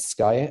the night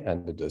sky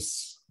and it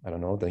is, I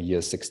don't know, the year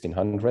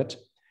 1600.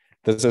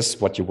 This is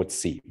what you would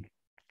see.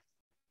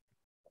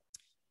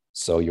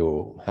 So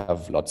you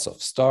have lots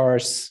of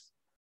stars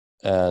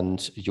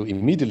and you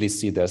immediately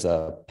see there's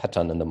a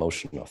pattern in the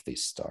motion of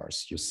these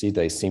stars. You see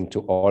they seem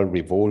to all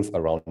revolve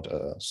around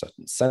a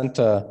certain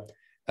center.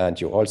 And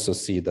you also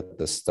see that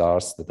the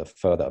stars that are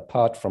further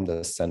apart from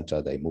the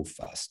center, they move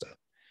faster.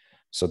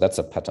 So that's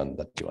a pattern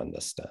that you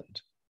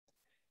understand.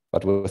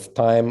 But with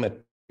time,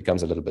 it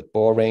becomes a little bit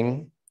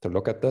boring to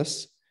look at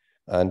this.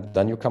 And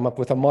then you come up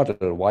with a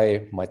model.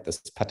 Why might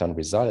this pattern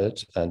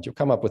result? And you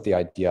come up with the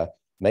idea,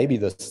 maybe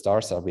the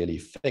stars are really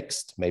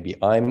fixed. Maybe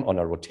I'm on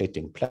a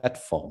rotating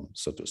platform,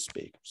 so to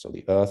speak. So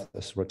the Earth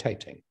is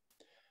rotating.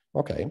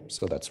 Okay,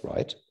 so that's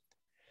right.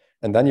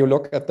 And then you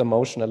look at the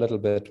motion a little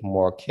bit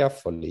more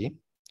carefully.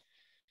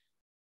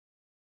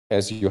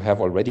 As you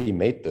have already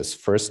made this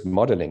first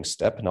modeling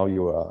step, now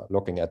you are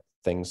looking at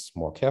things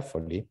more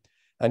carefully.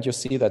 And you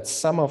see that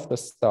some of the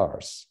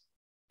stars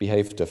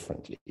behave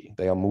differently.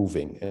 They are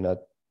moving in a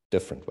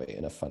different way,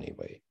 in a funny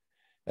way.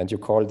 And you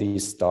call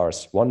these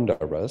stars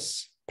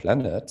wanderers,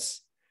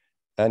 planets,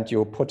 and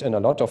you put in a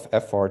lot of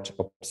effort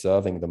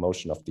observing the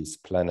motion of these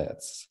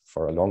planets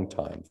for a long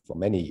time, for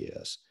many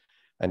years.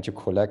 And you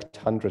collect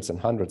hundreds and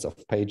hundreds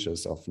of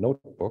pages of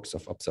notebooks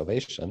of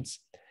observations.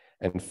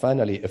 And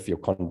finally, if you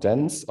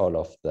condense all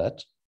of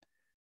that,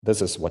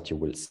 this is what you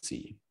will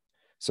see.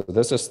 So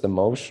this is the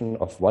motion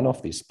of one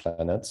of these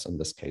planets, in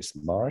this case,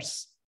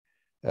 Mars,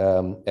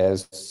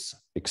 as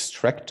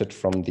extracted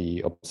from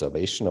the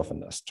observation of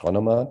an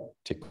astronomer,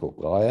 Tycho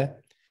Brahe,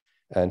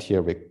 and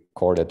here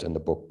recorded in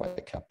the book by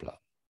Kepler.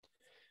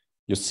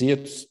 You see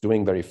it's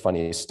doing very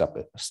funny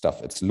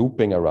stuff. It's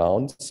looping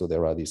around, so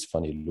there are these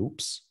funny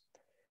loops.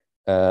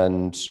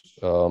 And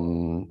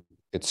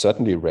it's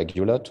certainly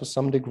regular to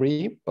some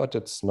degree, but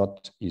it's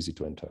not easy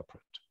to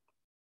interpret.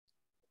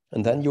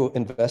 And then you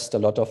invest a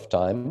lot of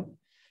time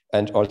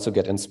and also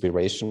get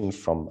inspiration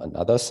from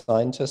another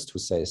scientist who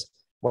says,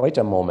 wait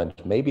a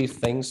moment, maybe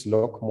things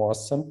look more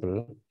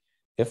simple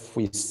if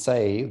we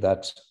say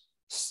that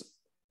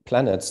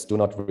planets do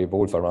not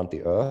revolve around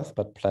the Earth,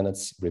 but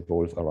planets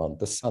revolve around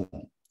the sun.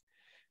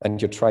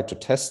 And you try to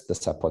test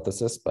this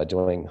hypothesis by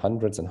doing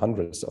hundreds and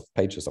hundreds of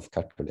pages of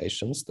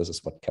calculations. This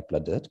is what Kepler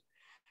did.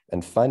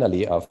 And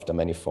finally, after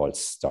many false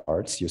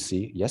starts, you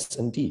see, yes,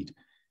 indeed,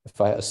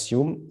 if I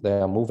assume they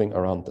are moving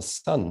around the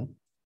sun,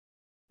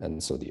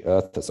 and so the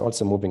Earth is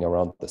also moving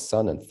around the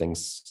sun, and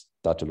things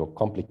start to look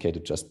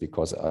complicated just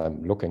because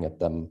I'm looking at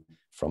them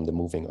from the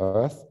moving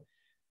Earth.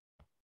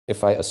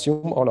 If I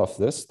assume all of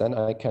this, then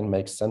I can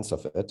make sense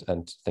of it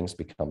and things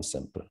become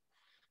simple.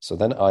 So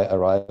then I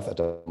arrive at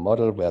a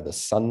model where the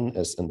sun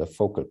is in the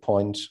focal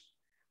point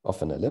of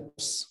an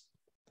ellipse,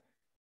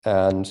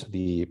 and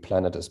the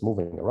planet is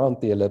moving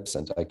around the ellipse,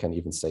 and I can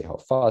even say how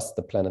fast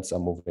the planets are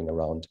moving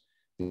around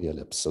the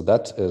ellipse. So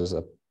that is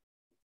a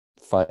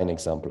fine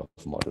example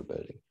of model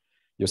building.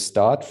 You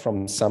start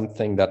from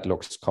something that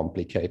looks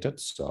complicated,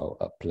 so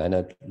a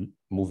planet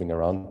moving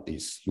around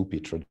these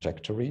loopy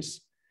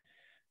trajectories.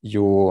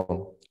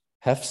 You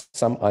have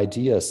some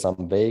idea,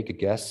 some vague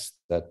guess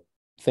that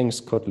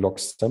things could look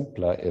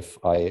simpler if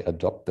I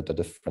adopted a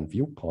different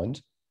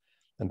viewpoint.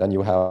 And then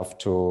you have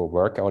to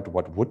work out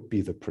what would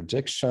be the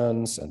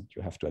predictions, and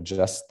you have to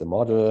adjust the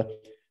model.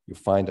 You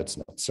find it's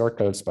not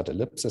circles, but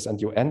ellipses,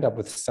 and you end up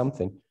with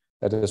something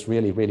that is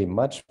really, really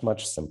much,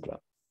 much simpler.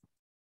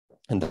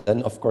 And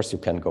then, of course, you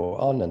can go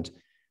on and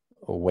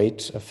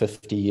wait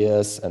 50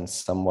 years and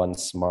someone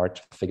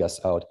smart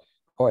figures out,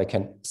 oh, I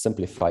can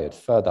simplify it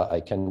further. I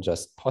can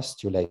just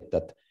postulate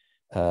that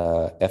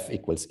F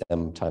equals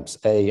m times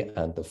a,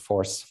 and the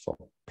force for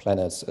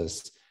planets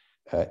is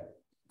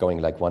going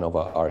like 1 over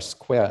r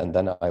squared, and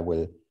then I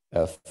will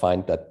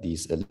find that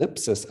these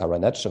ellipses are a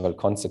natural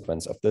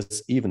consequence of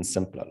this even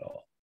simpler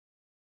law.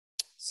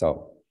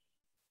 So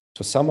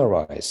to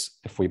summarize,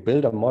 if we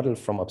build a model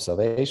from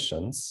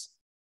observations,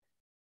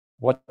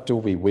 what do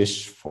we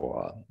wish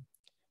for?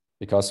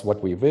 Because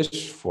what we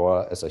wish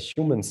for as a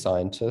human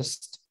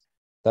scientist,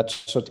 that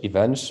should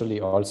eventually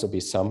also be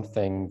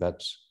something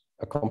that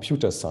a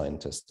computer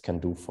scientist can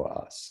do for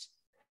us.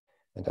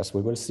 And as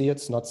we will see,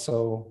 it's not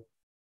so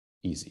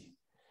easy.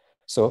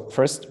 So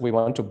first, we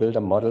want to build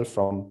a model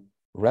from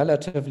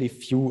relatively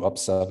few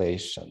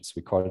observations.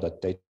 We call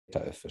that data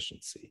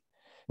efficiency.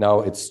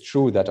 Now, it's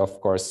true that,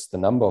 of course, the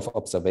number of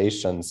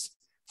observations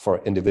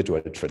for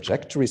individual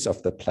trajectories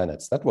of the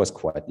planets, that was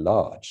quite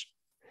large.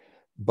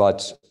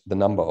 But the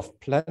number of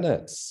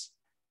planets,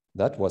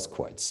 that was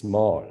quite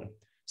small.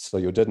 So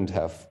you didn't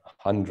have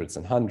hundreds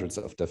and hundreds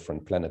of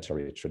different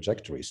planetary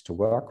trajectories to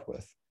work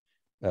with.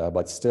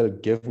 But still,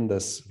 given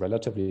this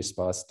relatively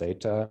sparse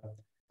data,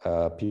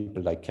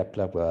 people like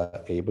Kepler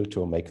were able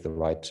to make the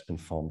right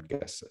informed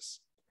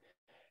guesses.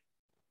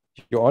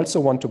 You also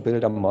want to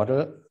build a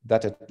model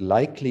that it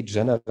likely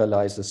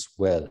generalizes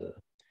well.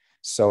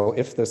 So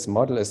if this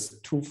model is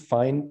too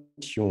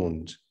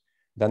fine-tuned,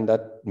 then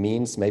that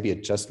means maybe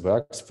it just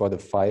works for the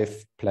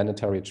 5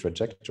 planetary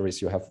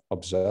trajectories you have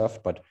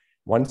observed, but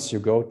once you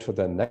go to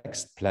the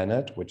next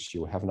planet, which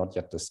you have not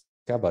yet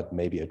discovered,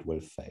 maybe it will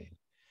fail.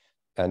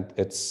 And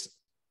it's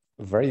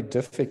a very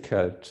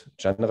difficult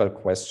general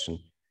question.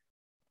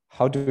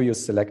 How do you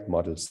select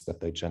models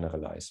that they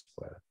generalize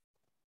well?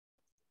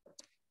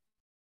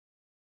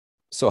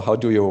 So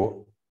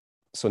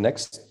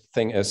next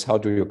thing is, how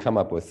do you come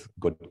up with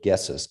good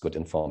guesses, good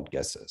informed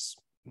guesses?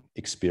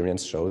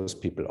 Experience shows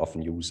people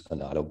often use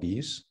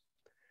analogies.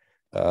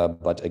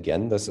 But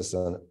again, this is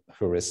a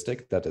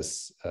heuristic that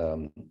is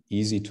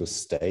easy to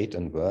state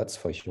in words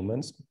for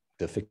humans,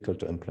 difficult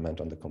to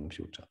implement on the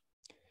computer.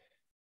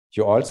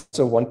 You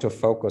also want to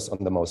focus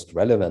on the most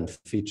relevant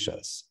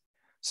features.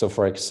 So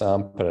for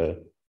example,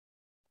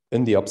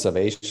 in the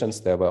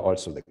observations, there were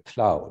also the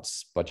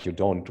clouds, but you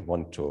don't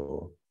want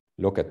to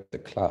look at the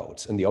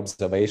clouds. In the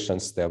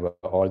observations, there were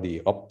all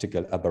the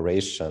optical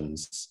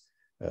aberrations,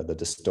 the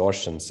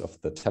distortions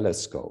of the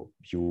telescope.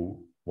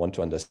 You want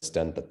to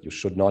understand that you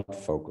should not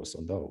focus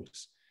on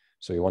those.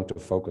 So you want to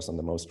focus on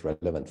the most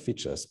relevant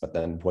features, but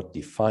then what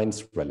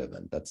defines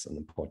relevant? That's an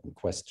important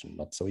question,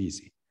 not so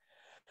easy.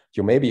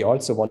 You maybe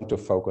also want to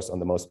focus on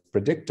the most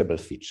predictable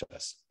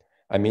features.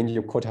 I mean,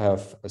 you could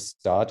have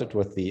started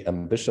with the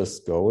ambitious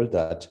goal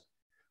that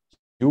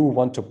you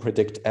want to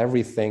predict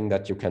everything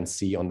that you can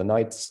see on the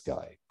night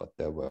sky. But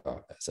there were,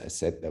 as I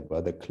said, there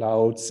were the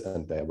clouds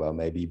and there were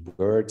maybe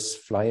birds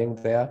flying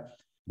there.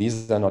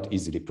 These are not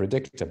easily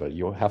predictable.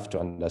 You have to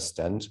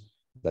understand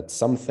that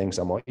some things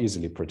are more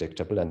easily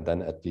predictable, and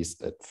then at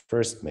least at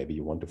first, maybe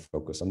you want to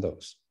focus on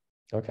those.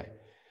 Okay,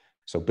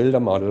 so build a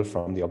model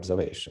from the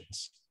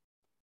observations.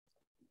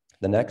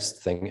 The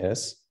next thing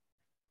is,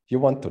 you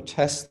want to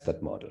test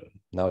that model.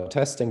 Now,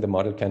 testing the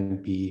model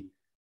can be,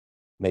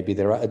 maybe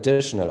there are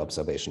additional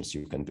observations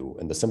you can do.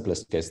 In the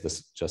simplest case,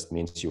 this just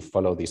means you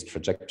follow these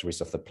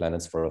trajectories of the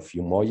planets for a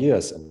few more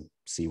years and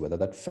see whether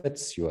that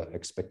fits your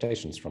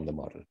expectations from the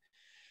model.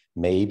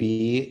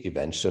 Maybe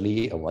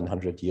eventually,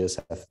 100 years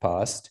have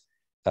passed,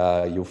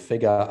 you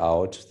figure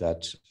out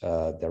that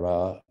there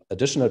are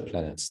additional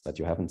planets that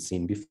you haven't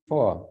seen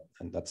before,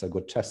 and that's a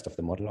good test of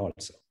the model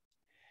also.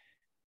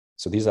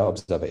 So these are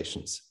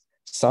observations.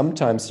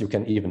 Sometimes you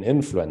can even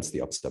influence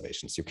the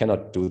observations. You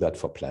cannot do that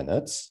for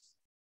planets.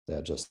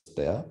 They're just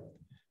there.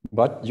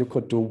 But you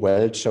could do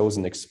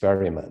well-chosen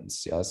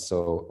experiments. Yeah?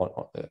 So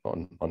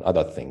on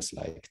other things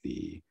like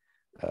the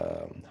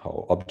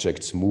how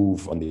objects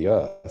move on the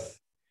Earth.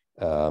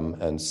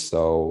 And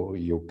so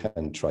you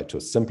can try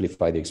to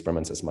simplify the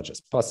experiments as much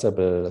as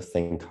possible,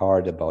 think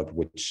hard about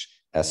which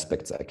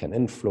aspects I can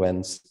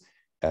influence,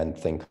 and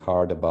think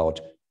hard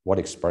about what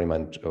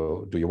experiment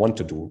do you want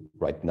to do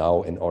right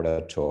now in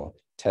order to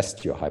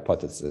test your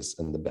hypothesis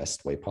in the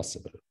best way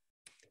possible.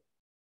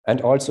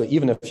 And also,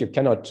 even if you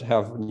cannot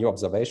have new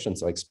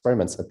observations or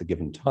experiments at the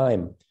given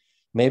time,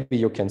 maybe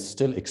you can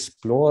still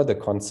explore the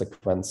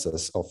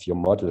consequences of your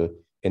model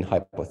in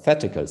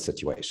hypothetical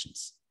situations.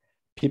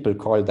 People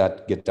call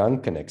that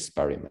Gedanken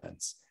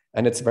experiments.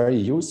 And it's very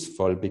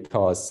useful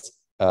because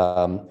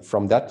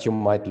from that you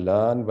might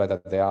learn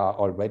whether there are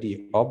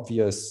already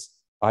obvious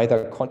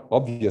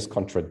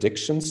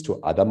contradictions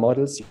to other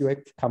models you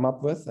have come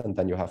up with, and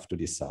then you have to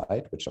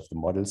decide which of the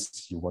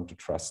models you want to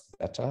trust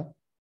better.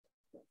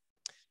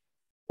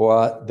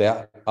 Or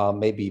there are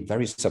maybe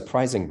very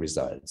surprising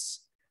results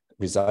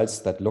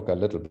that look a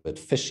little bit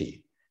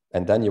fishy.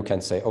 And then you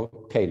can say,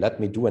 okay, let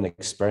me do an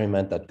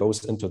experiment that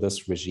goes into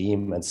this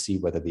regime and see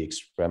whether the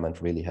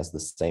experiment really has the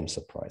same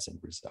surprising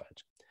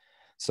result.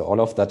 So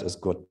all of that is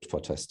good for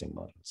testing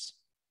models.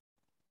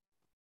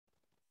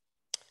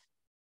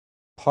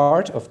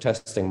 Part of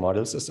testing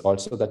models is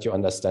also that you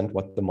understand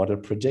what the model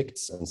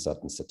predicts in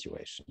certain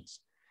situations.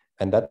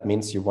 And that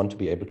means you want to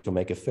be able to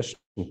make efficient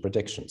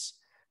predictions.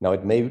 Now,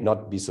 it may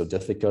not be so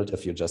difficult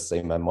if you just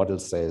say, my model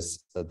says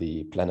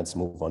the planets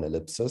move on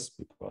ellipses,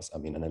 because I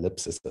mean, an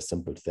ellipse is a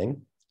simple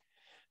thing.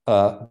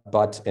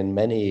 But in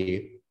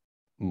many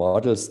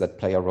models that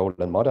play a role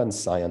in modern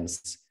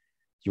science,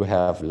 you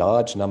have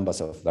large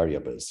numbers of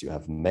variables. You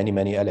have many,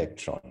 many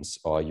electrons,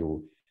 or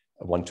you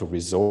want to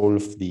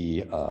resolve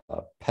the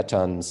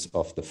patterns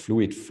of the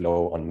fluid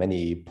flow on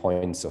many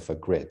points of a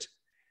grid.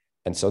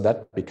 And so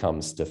that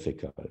becomes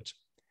difficult.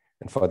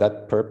 And for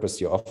that purpose,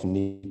 you often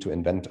need to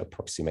invent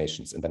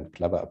approximations, invent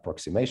clever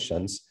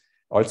approximations,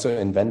 also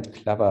invent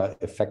clever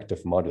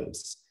effective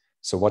models.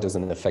 So what is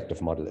an effective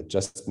model? It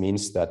just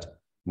means that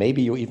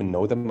maybe you even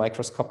know the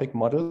microscopic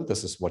model.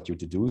 This is what you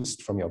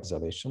deduced from your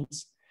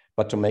observations.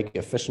 But to make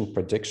efficient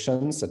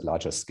predictions at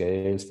larger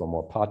scales for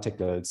more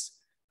particles,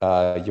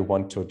 you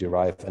want to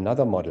derive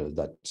another model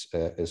that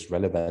is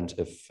relevant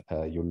if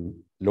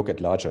you look at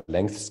larger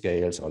length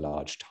scales or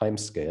large time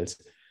scales.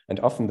 And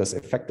often this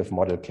effective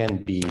model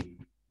can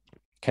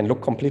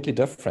look completely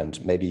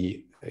different.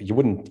 Maybe you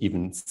wouldn't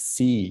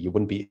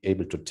be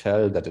able to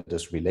tell that it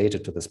is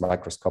related to this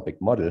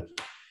microscopic model.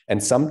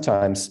 And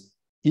sometimes,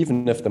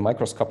 even if the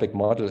microscopic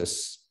model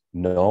is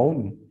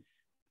known,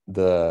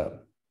 the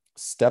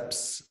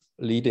steps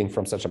leading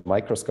from such a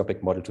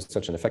microscopic model to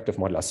such an effective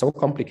model are so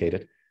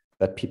complicated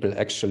that people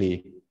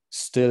actually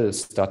still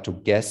start to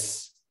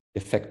guess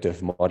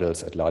effective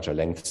models at larger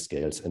length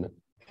scales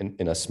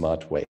in a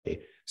smart way.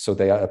 So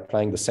they are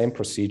applying the same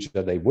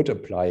procedure they would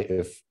apply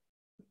if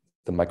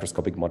the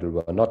microscopic model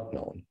were not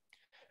known.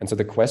 And so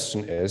the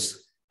question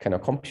is, can a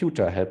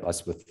computer help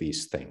us with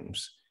these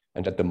things?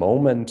 And at the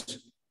moment,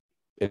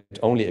 it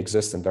only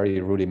exists in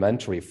very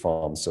rudimentary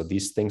form. So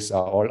these things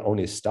are all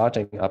only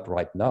starting up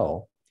right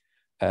now,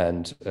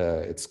 and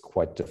it's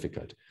quite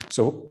difficult.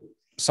 So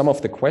some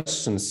of the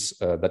questions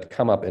that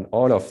come up in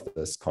all of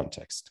this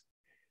context.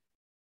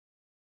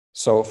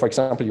 So for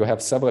example, you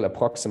have several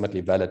approximately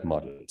valid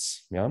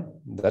models,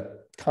 that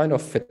kind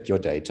of fit your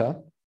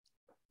data.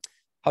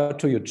 How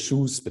do you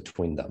choose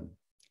between them?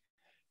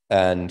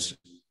 And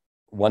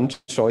one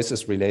choice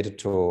is related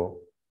to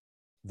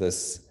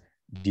this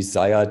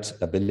desired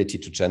ability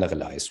to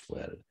generalize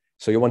well.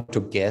 So you want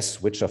to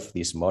guess which of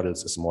these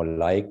models is more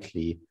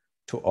likely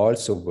to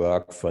also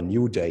work for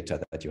new data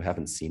that you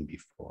haven't seen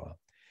before.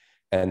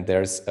 And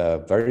there's a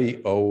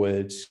very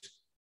old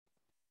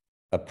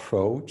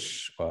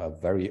approach, or a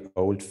very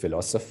old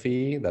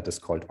philosophy that is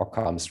called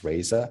Occam's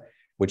razor,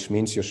 which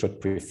means you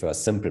should prefer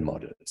simple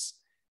models.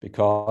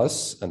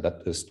 Because, and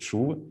that is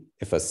true,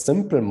 if a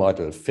simple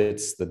model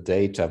fits the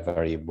data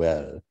very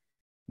well,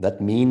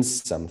 that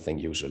means something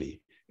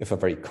usually. If a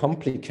very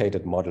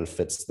complicated model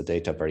fits the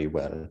data very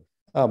well,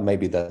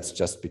 maybe that's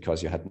just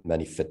because you had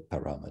many fit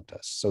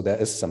parameters. So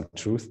there is some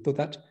truth to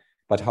that,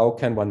 but how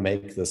can one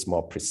make this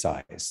more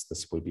precise?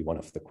 This will be one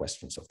of the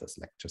questions of this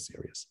lecture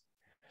series.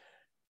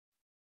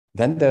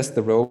 Then there's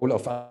the role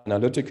of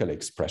analytical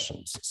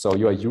expressions. So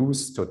you are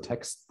used to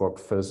textbook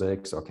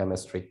physics or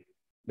chemistry.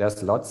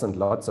 There's lots and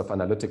lots of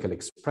analytical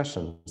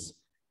expressions,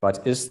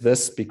 but is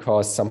this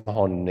because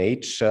somehow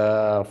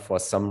nature, for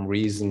some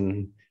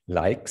reason,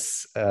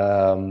 likes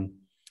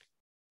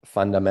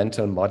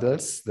fundamental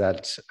models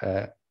that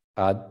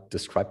are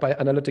described by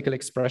analytical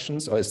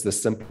expressions? Or is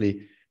this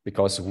simply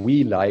because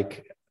we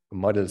like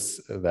models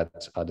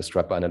that are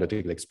described by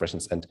analytical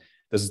expressions, and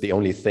this is the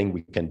only thing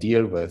we can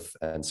deal with,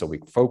 and so we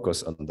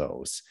focus on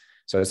those?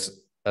 So it's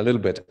a little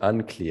bit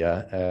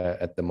unclear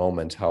at the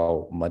moment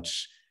how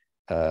much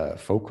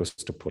focus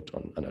to put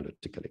on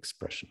analytical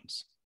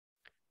expressions.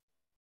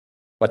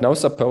 But now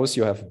suppose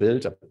you have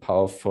built a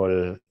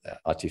powerful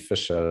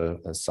artificial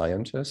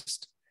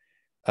scientist.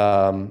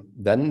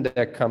 Then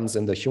there comes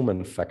in the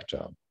human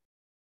factor,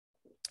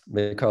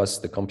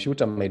 because the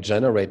computer may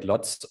generate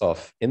lots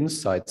of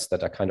insights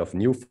that are kind of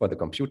new for the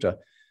computer,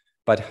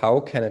 but how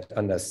can it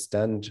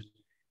understand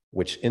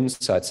which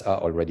insights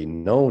are already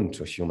known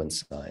to human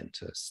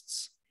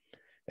scientists?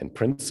 In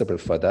principle,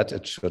 for that,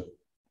 it should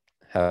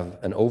have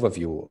an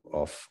overview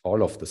of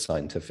all of the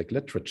scientific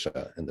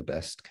literature in the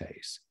best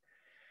case.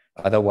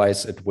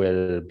 Otherwise, it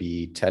will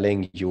be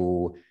telling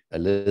you a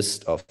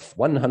list of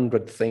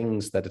 100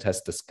 things that it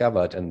has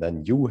discovered, and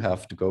then you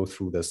have to go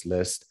through this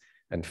list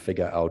and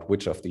figure out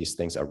which of these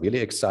things are really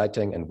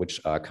exciting and which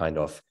are kind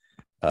of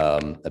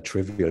a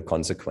trivial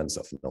consequence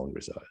of known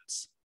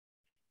results.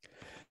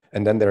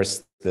 And then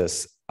there's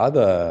this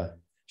other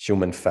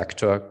human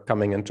factor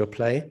coming into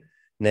play,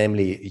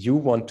 namely, you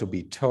want to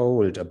be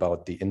told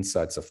about the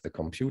insights of the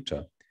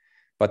computer.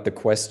 But the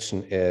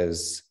question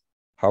is,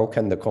 how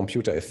can the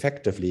computer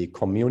effectively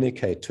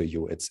communicate to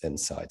you its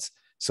insights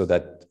so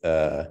that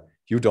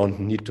you don't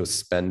need to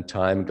spend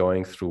time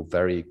going through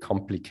very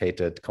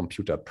complicated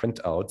computer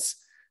printouts,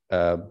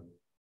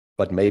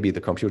 but maybe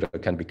the computer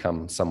can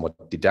become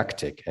somewhat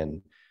didactic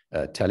in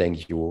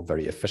telling you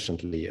very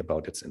efficiently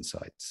about its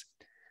insights.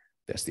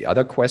 There's the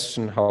other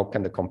question, how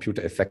can the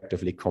computer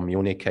effectively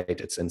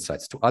communicate its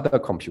insights to other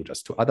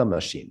computers, to other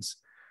machines?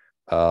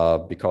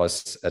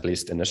 Because at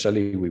least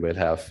initially we will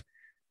have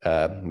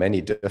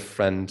many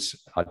different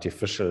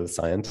artificial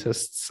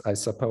scientists, I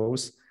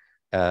suppose.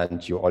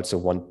 And you also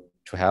want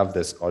to have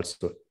this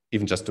also,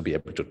 even just to be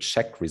able to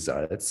check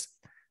results.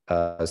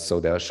 So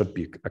there should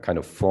be a kind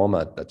of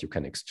format that you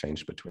can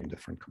exchange between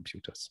different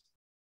computers.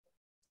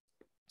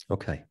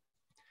 Okay.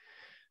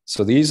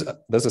 So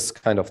this is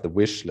kind of the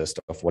wish list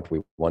of what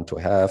we want to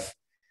have: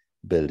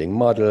 building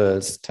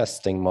models,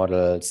 testing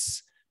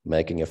models,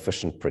 making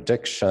efficient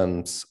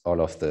predictions.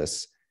 All of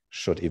this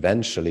should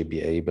eventually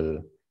be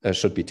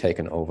should be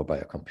taken over by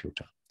a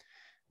computer.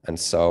 And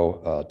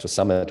so to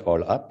sum it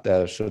all up,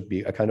 there should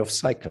be a kind of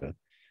cycle.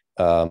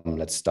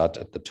 Let's start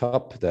at the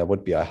top. There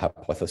would be a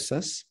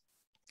hypothesis.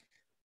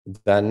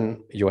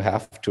 Then you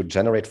have to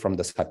generate from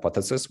this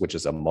hypothesis, which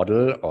is a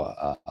model, or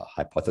a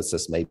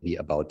hypothesis maybe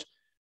about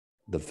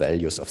the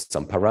values of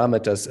some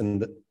parameters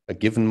in a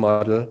given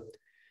model.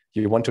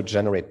 You want to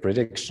generate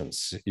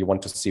predictions. You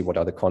want to see what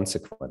are the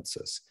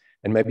consequences.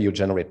 And maybe you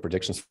generate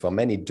predictions for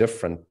many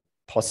different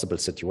possible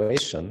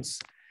situations.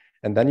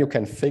 And then you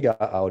can figure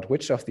out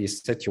which of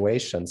these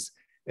situations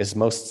is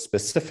most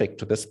specific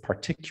to this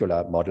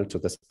particular model, to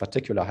this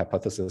particular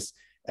hypothesis,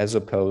 as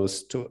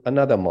opposed to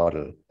another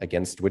model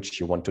against which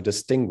you want to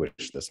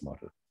distinguish this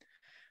model.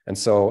 And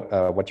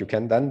so what you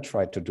can then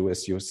try to do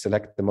is you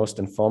select the most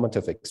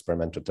informative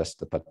experiment to test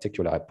the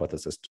particular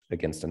hypothesis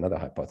against another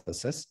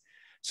hypothesis,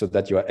 so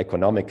that you are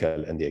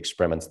economical in the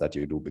experiments that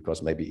you do,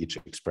 because maybe each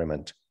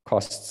experiment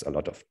costs a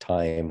lot of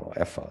time or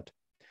effort.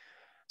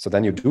 So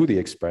then you do the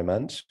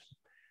experiment,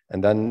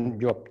 and then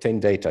you obtain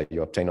data,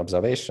 you obtain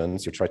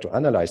observations, you try to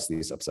analyze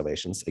these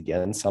observations,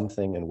 again,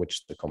 something in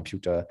which the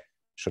computer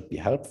should be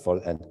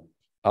helpful. And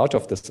out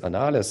of this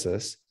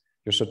analysis,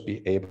 you should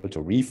be able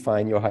to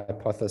refine your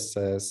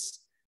hypothesis,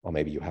 or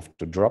maybe you have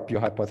to drop your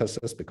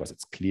hypothesis because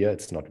it's clear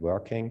it's not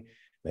working.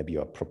 Maybe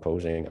you're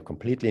proposing a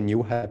completely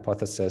new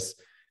hypothesis,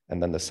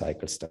 and then the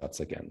cycle starts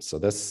again. So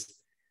this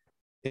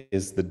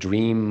is the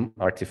dream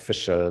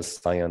artificial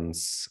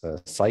science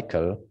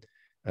cycle,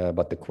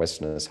 but the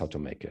question is how to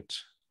make it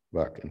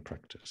work in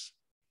practice.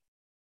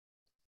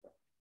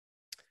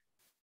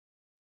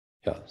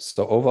 Yeah,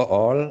 so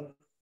overall,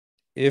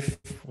 if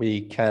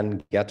we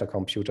can get a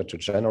computer to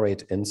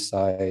generate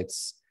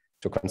insights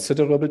to a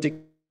considerable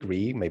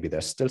degree, maybe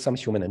there's still some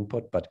human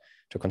input, but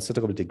to a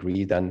considerable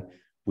degree, then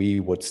we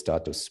would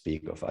start to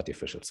speak of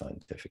artificial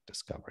scientific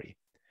discovery.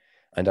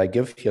 And I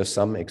give here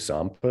some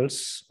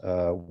examples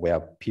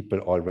where people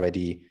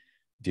already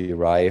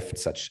derived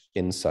such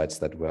insights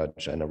that were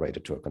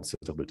generated to a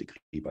considerable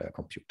degree by a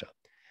computer.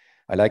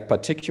 I like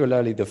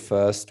particularly the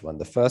first one.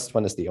 The first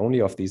one is the only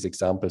of these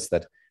examples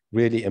that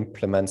really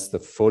implements the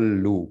full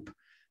loop.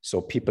 So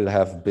people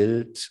have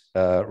built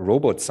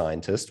Robot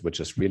Scientist,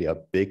 which is really a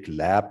big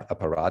lab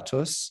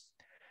apparatus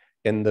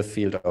in the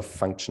field of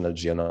functional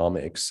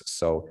genomics.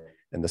 So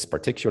in this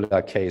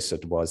particular case,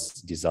 it was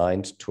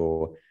designed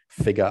to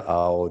figure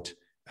out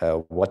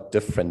what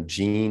different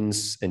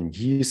genes in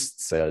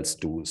yeast cells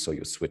do. So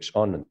you switch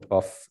on and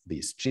off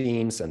these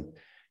genes and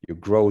you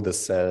grow the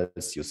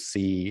cells, you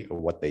see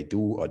what they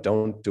do or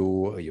don't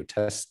do, you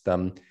test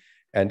them.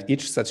 And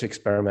each such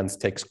experiment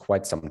takes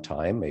quite some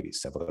time, maybe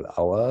several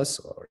hours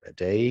or a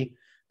day.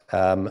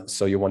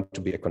 So you want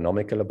to be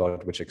economical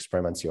about which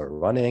experiments you're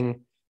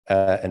running.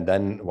 And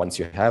then once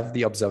you have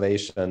the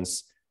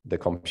observations, the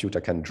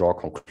computer can draw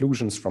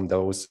conclusions from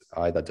those,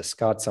 either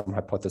discard some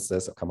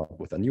hypothesis or come up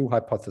with a new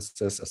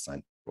hypothesis,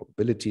 assign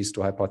probabilities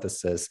to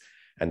hypothesis,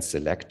 and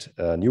select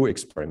a new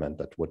experiment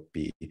that would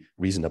be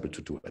reasonable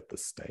to do at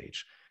this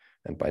stage.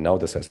 And by now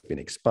this has been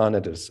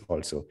expanded. It's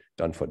also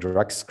done for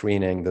drug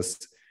screening. This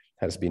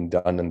has been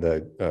done in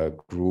the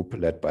group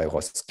led by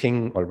Ross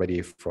King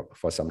already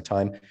for some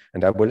time.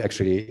 And I will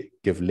actually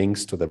give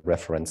links to the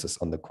references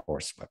on the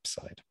course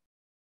website.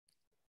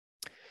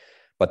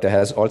 But there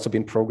has also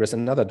been progress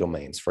in other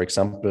domains. For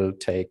example,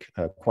 take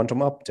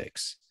quantum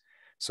optics.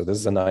 So this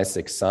is a nice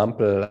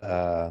example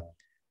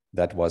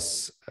that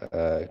was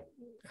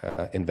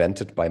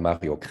invented by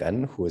Mario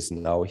Krenn, who is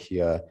now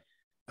here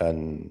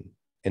an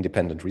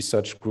independent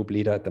research group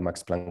leader at the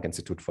Max Planck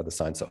Institute for the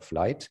Science of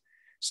Light.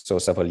 So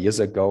several years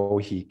ago,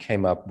 he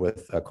came up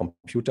with a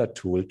computer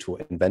tool to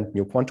invent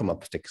new quantum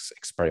optics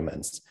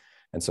experiments.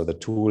 And so the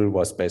tool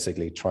was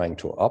basically trying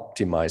to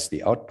optimize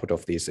the output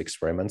of these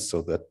experiments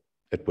so that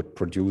it would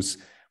produce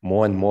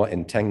more and more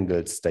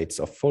entangled states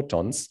of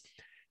photons.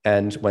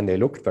 And when they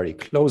looked very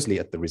closely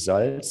at the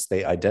results,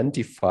 they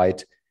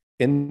identified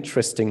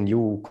interesting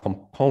new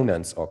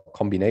components or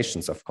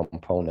combinations of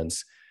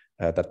components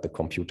that the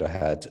computer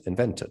had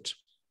invented.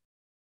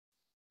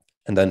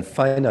 And then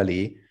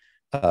finally,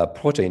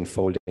 protein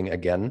folding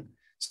again.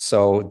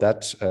 So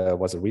that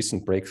was a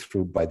recent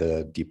breakthrough by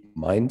the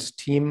DeepMind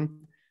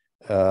team,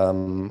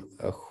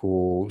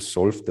 who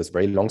solved this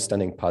very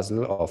long-standing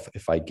puzzle of,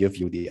 if I give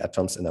you the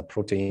atoms in a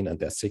protein and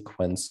their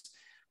sequence,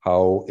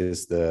 how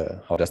does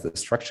the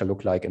structure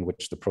look like in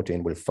which the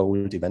protein will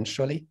fold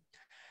eventually?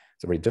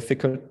 It's a very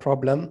difficult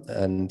problem,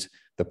 and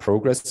the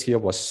progress here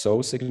was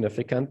so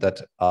significant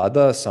that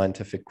other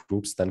scientific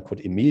groups then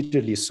could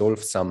immediately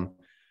solve some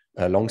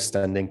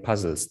long-standing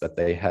puzzles that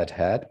they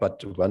had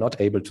but were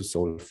not able to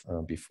solve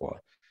before.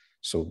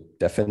 So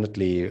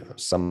definitely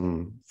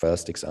some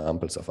first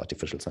examples of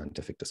artificial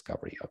scientific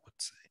discovery, I would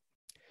say.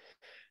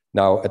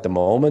 Now, at the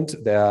moment,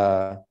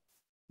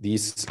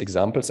 these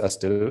examples are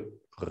still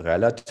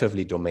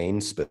relatively domain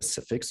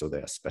specific. So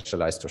they are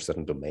specialized to a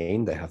certain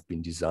domain. They have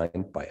been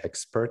designed by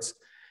experts.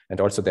 And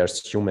also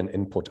there's human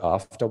input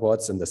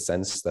afterwards, in the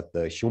sense that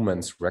the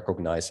humans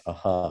recognize,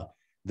 aha,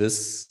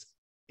 this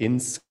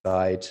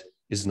insight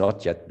is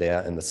not yet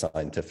there in the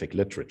scientific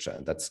literature.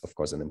 And that's, of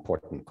course, an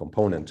important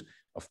component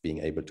of being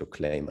able to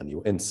claim a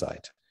new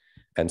insight.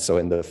 And so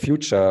in the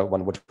future,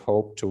 one would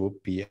hope to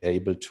be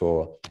able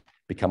to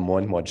become more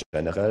and more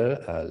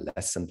general,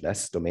 less and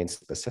less domain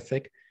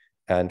specific,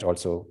 and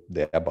also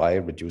thereby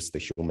reduce the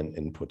human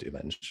input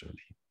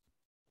eventually.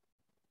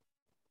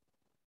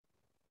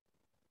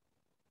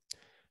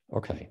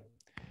 Okay.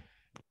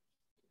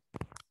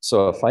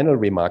 So a final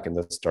remark in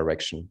this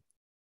direction.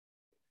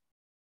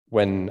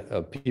 When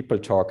people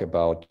talk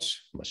about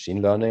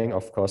machine learning,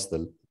 of course,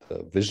 the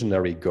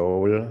visionary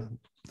goal,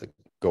 the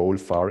goal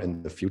far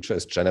in the future,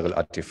 is general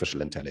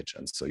artificial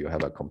intelligence. So you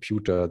have a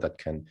computer that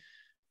can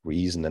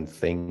reason and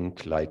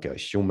think like a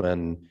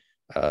human,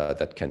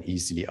 that can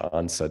easily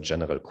answer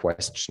general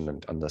questions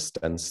and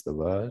understands the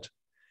world.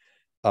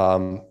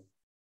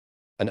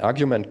 An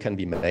argument can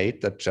be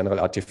made that general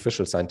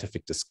artificial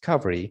scientific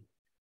discovery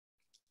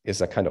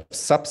is a kind of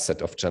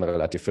subset of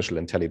general artificial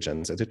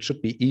intelligence, and it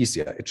should be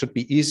easier. It should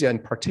be easier in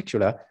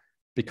particular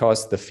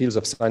because the fields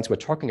of science we're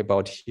talking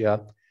about here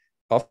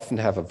often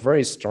have a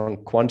very strong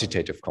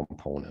quantitative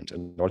component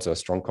and also a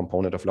strong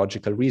component of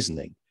logical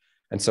reasoning.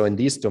 And so in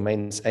these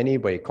domains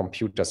anyway,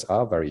 computers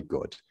are very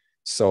good.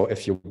 So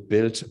if you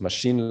build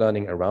machine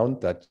learning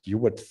around that, you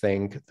would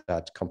think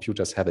that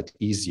computers have it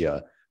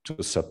easier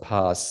to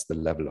surpass the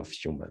level of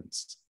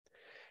humans.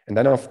 And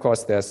then, of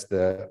course, there's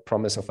the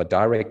promise of a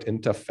direct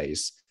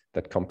interface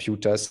that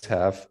computers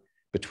have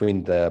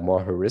between the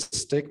more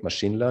heuristic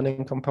machine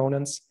learning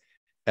components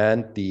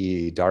and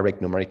the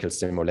direct numerical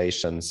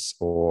simulations,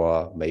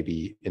 or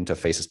maybe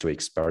interfaces to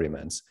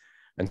experiments.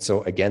 And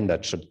so again,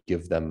 that should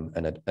give them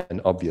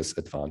an obvious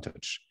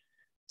advantage.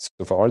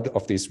 So for all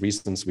of these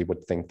reasons, we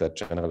would think that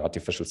general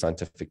artificial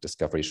scientific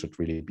discovery should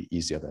really be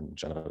easier than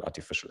general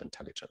artificial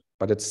intelligence,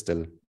 but it's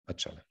still a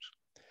challenge.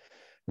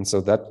 And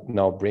so that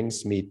now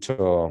brings me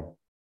to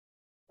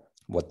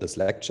what this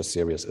lecture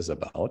series is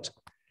about.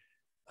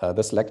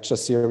 This lecture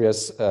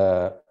series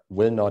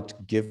will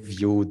not give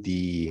you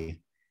the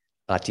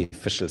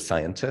artificial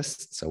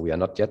scientists. So we are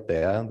not yet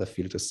there. The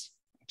field is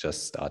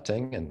just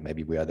starting, and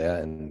maybe we are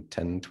there in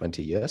 10,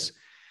 20 years.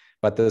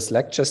 But this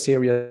lecture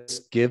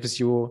series gives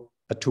you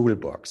a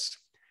toolbox.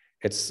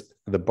 It's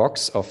the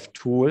box of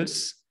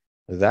tools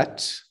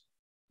that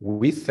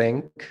we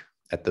think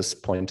at this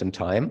point in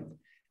time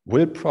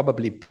will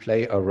probably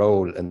play a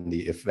role in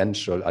the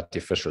eventual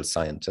artificial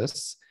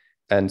scientists.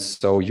 And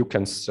so you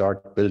can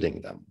start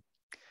building them.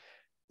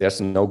 There's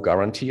no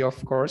guarantee,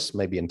 of course.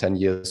 Maybe in 10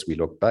 years, we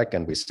look back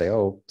and we say,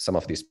 oh, some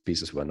of these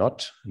pieces were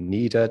not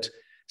needed.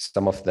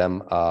 Some of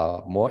them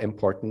are more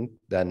important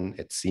than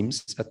it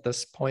seems at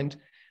this point.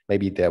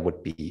 Maybe there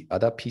would be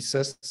other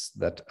pieces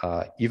that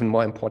are even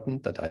more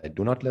important that I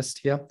do not list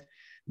here.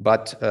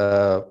 But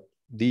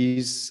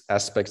these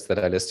aspects that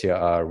I list here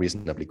are a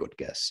reasonably good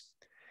guess.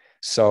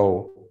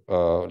 So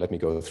let me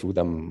go through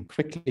them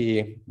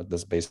quickly, but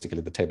this is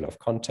basically the table of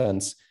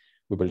contents.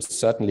 We will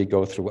certainly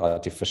go through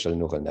artificial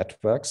neural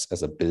networks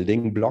as a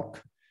building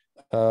block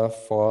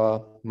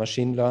for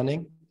machine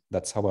learning.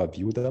 That's how I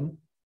view them.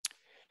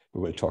 We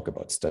will talk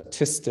about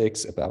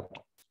statistics, about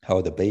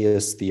how the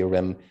Bayes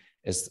theorem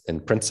is in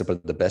principle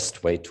the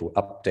best way to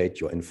update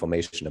your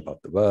information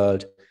about the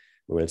world.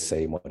 We will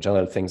say more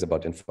general things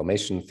about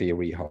information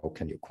theory. How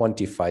can you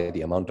quantify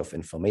the amount of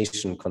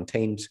information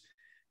contained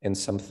in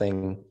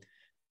something?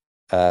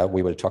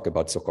 We will talk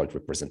about so-called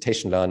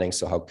representation learning.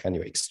 So how can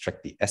you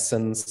extract the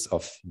essence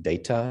of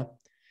data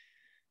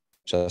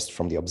just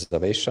from the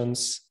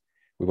observations?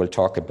 We will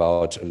talk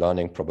about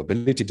learning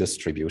probability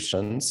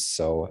distributions.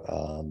 So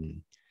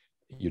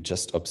you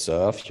just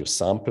observe, you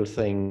sample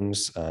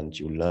things, and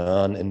you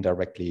learn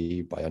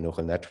indirectly by a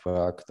neural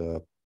network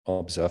the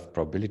observed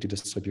probability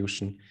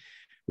distribution.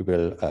 We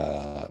will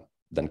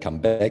then come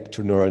back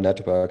to neural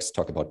networks,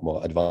 talk about more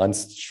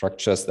advanced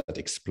structures that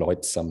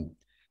exploit some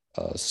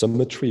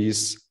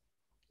symmetries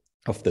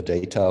of the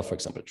data, for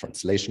example,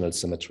 translational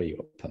symmetry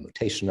or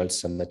permutational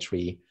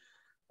symmetry,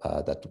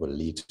 that will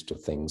lead to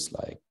things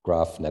like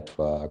graph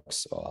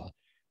networks or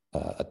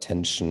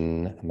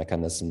attention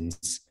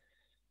mechanisms.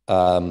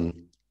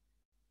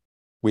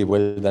 We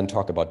will then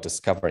talk about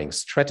discovering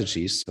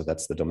strategies. So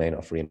that's the domain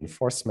of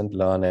reinforcement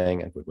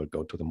learning, and we will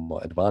go to the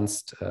more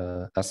advanced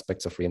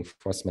aspects of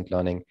reinforcement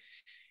learning.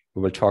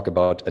 We will talk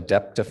about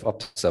adaptive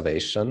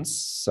observations.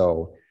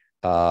 So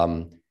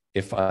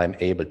if I'm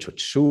able to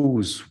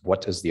choose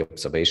what is the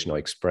observation or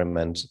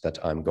experiment that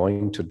I'm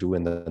going to do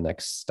in the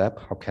next step,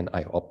 how can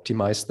I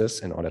optimize this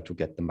in order to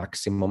get the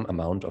maximum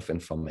amount of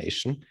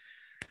information?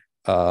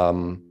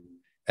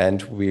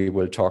 And we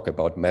will talk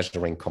about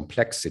measuring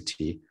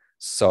complexity.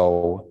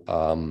 So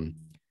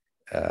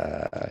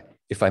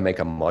if I make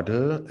a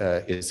model,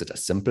 is it a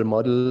simple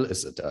model?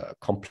 Is it a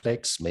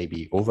complex,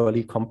 maybe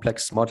overly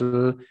complex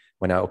model?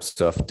 When I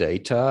observe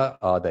data,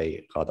 are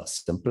they rather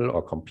simple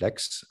or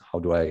complex? How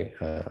do I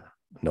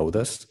know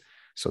this?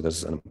 So this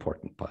is an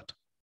important part.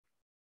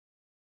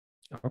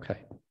 Okay.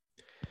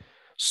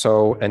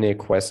 So any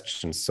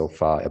questions so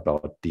far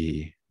about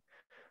the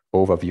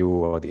overview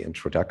or the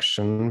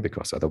introduction?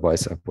 Because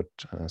otherwise I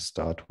would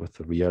start with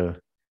the real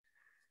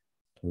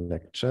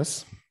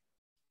lectures.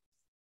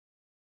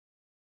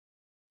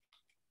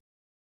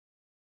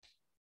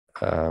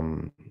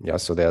 Yeah,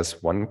 so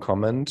there's one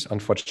comment,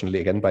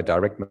 unfortunately, again, by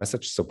direct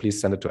message, so please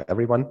send it to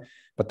everyone.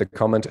 But the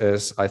comment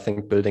is, I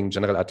think building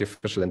general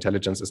artificial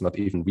intelligence is not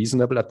even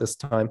reasonable at this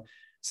time,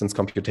 since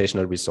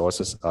computational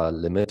resources are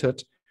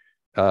limited.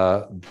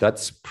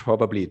 That's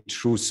probably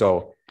true.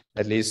 So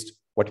at least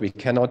what we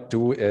cannot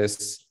do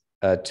is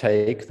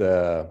take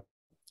the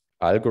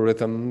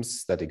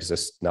algorithms that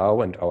exist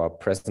now and our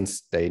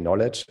present day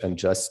knowledge and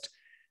just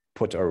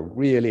put a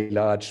really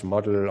large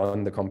model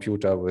on the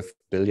computer with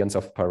billions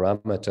of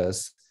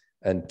parameters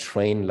and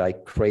train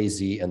like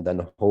crazy and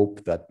then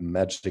hope that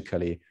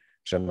magically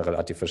general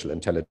artificial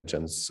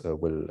intelligence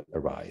will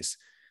arise.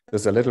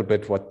 There's a little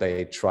bit what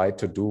they try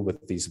to do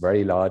with these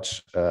very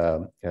large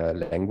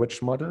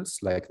language models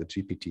like the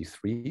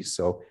GPT-3.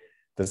 So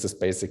this is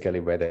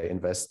basically where they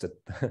invested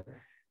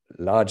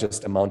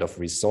largest amount of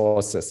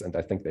resources, and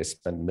I think they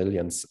spent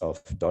millions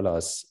of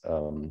dollars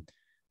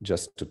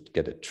just to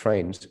get it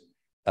trained.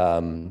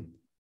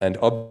 And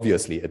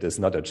obviously, it is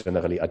not a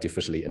generally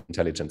artificially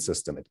intelligent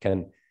system. It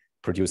can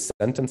produce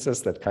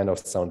sentences that kind of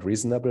sound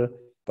reasonable,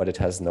 but it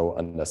has no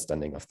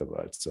understanding of the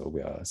world. So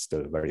we are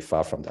still very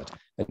far from that.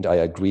 And I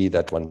agree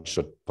that one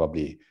should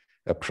probably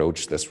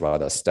approach this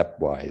rather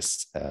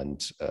stepwise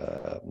and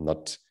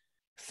not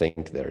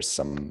think there's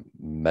some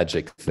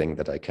magic thing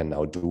that I can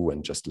now do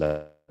and just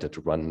let it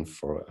run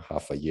for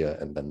half a year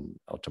and then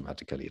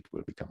automatically it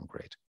will become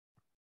great.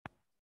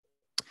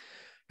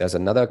 There's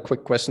another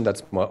quick question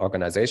that's more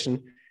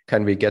organization.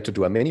 Can we get to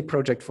do a mini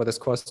project for this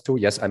course too?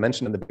 Yes, I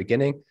mentioned in the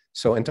beginning.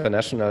 So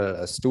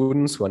international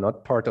students who are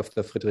not part of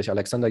the Friedrich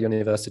Alexander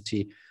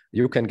University,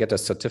 you can get a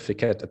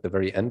certificate at the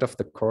very end of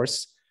the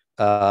course.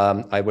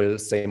 I will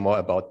say more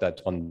about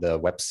that on the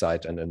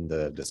website and in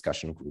the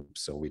discussion group,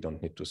 so we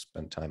don't need to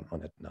spend time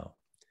on it now.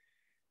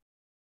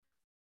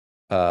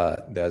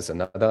 There's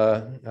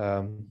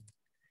another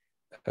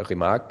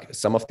remark.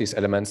 Some of these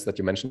elements that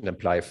you mentioned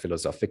imply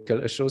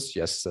philosophical issues.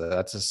 Yes,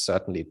 that is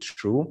certainly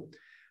true.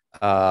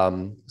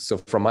 So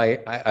from I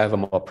have a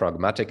more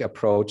pragmatic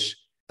approach.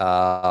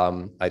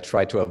 I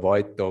try to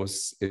avoid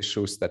those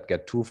issues that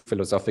get too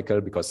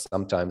philosophical because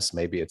sometimes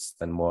maybe it's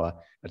then more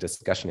a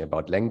discussion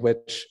about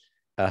language.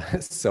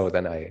 So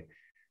then I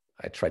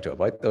try to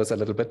avoid those a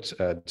little bit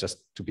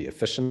just to be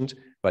efficient.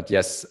 But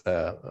yes,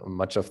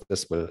 much of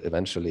this will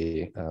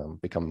eventually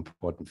become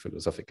important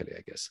philosophically,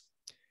 I guess.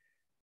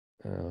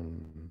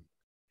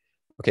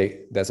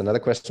 Okay, there's another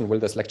question. Will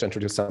this lecture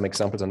introduce some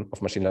examples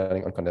of machine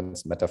learning on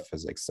condensed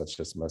metaphysics, such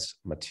as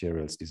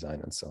materials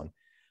design and so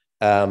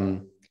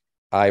on?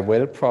 I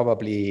will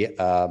probably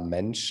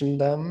mention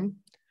them,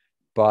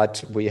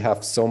 but we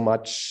have so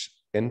much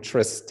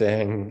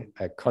interesting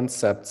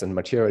concepts and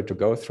material to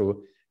go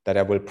through that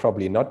I will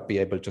probably not be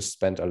able to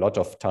spend a lot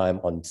of time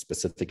on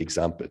specific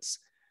examples.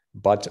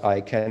 But I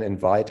can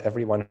invite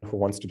everyone who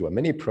wants to do a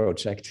mini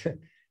project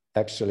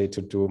actually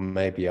to do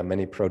maybe a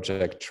mini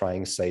project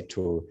trying, say,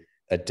 to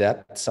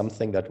adapt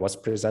something that was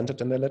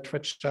presented in the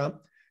literature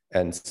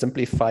and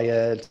simplify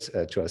it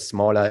to a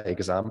smaller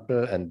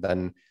example. And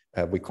then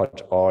we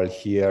could all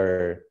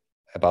hear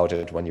about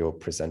it when you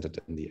present it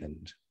in the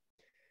end.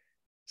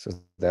 So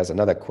there's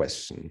another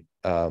question.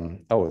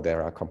 Oh,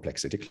 there are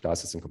complexity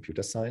classes in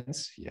computer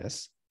science.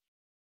 Yes.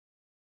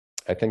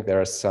 I think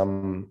there are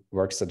some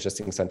work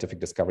suggesting scientific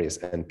discovery is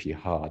NP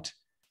hard.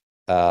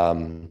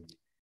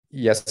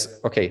 Yes.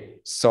 Okay.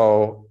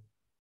 So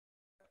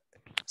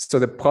So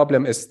the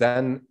problem is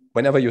then,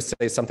 whenever you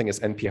say something is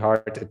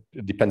NP-hard,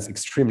 it depends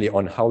extremely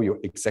on how you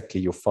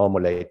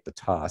formulate the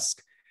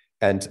task.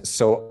 And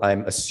so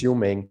I'm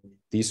assuming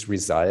these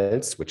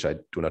results, which I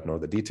do not know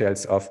the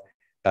details of,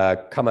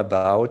 come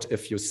about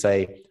if you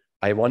say,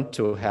 I want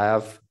to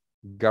have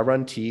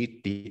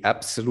guaranteed the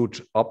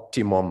absolute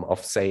optimum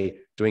of, say,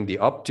 doing the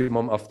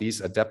optimum of these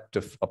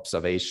adaptive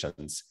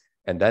observations,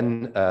 and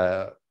then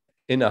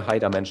in a high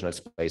dimensional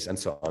space and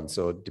so on.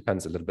 So it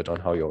depends a little bit on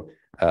how you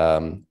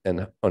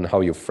and on how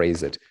you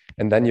phrase it.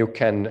 And then you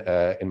can,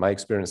 in my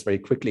experience, very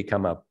quickly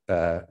come up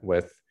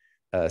with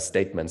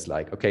statements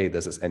like, okay,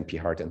 this is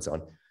NP-hard and so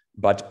on.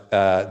 But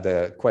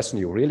the question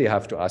you really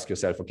have to ask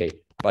yourself, okay,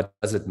 but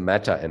does it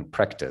matter in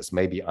practice?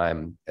 Maybe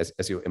I'm,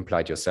 as you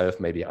implied yourself,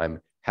 maybe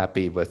I'm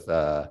happy with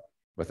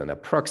an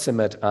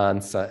approximate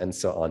answer and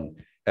so on.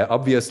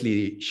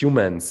 Obviously,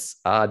 humans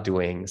are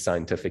doing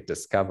scientific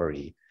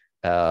discovery.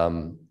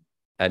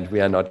 And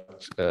we are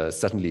not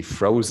suddenly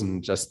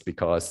frozen just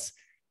because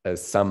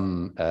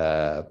some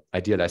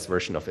idealized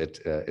version of it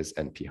is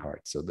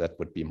NP-hard. So that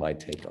would be my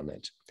take on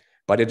it.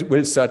 But it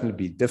will certainly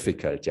be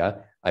difficult, yeah?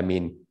 I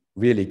mean,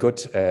 really good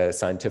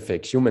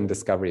scientific human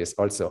discovery is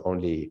also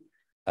only,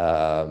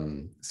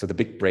 so the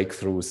big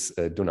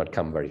breakthroughs do not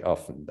come very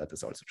often. That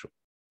is also true.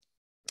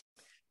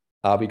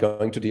 Are we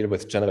going to deal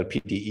with general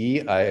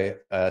PDE? I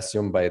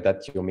assume by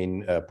that you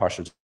mean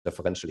partial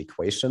differential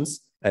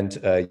equations. And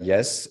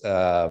yes,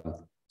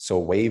 so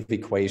wave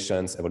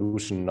equations,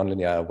 evolution,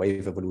 nonlinear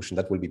wave evolution,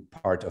 that will be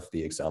part of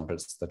the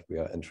examples that we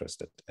are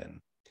interested in.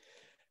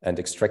 And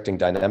extracting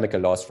dynamical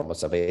laws from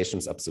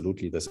observations,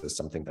 absolutely, this is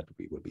something that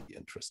we will be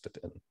interested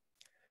in.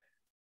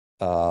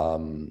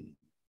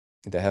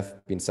 There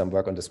have been some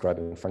work on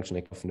describing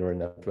functioning of neural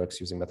networks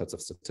using methods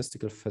of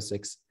statistical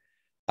physics.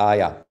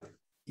 Yeah.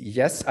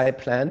 Yes, I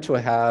plan to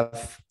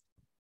have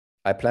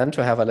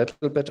a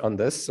little bit on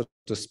this, so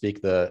to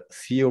speak, the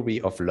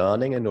theory of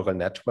learning in neural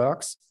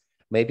networks.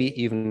 Maybe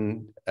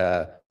even,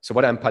 so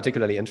what I'm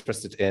particularly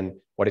interested in,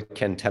 what it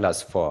can tell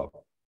us for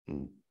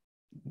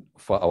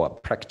our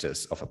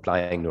practice of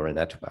applying neural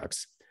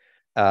networks.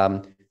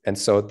 And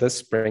so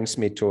this brings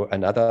me to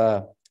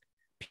another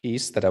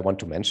piece that I want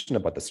to mention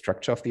about the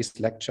structure of these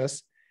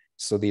lectures.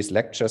 So these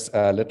lectures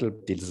are a little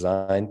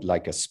designed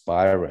like a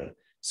spiral.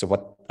 So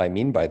what I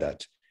mean by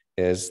that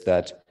is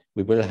that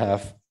we will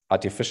have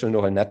artificial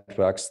neural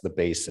networks, the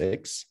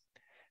basics,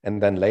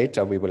 and then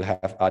later we will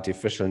have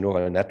artificial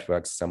neural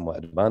networks, some more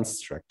advanced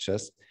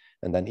structures.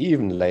 And then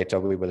even later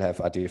we will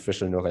have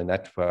artificial neural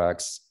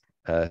networks,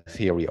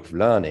 theory of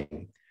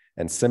learning.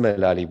 And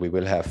similarly, we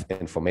will have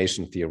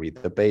information theory,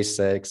 the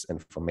basics,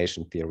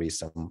 information theory,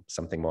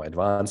 something more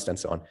advanced and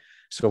so on.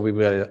 So we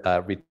will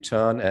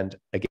return and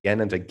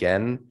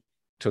again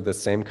to the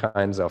same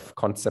kinds of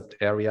concept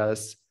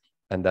areas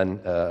and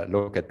then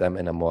look at them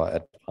in a more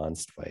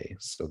advanced way.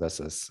 So this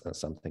is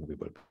something we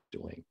will be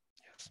doing.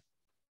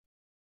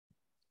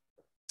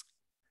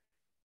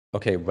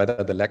 Okay,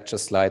 whether the lecture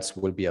slides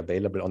will be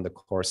available on the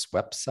course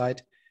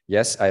website.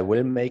 Yes, I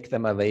will make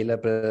them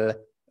available.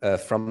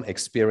 From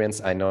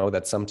experience, I know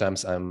that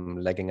sometimes I'm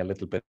lagging a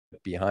little bit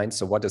behind.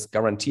 So what is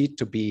guaranteed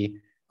to be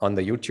on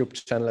the YouTube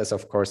channel is,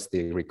 of course,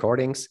 the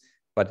recordings,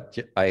 but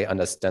I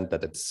understand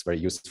that it's very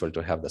useful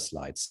to have the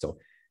slides. So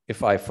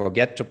if I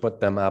forget to put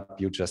them up,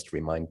 you just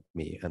remind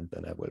me and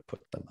then I will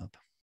put them up.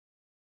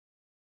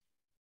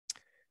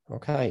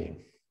 Okay,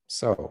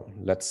 so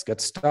let's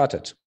get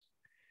started.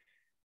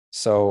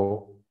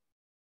 So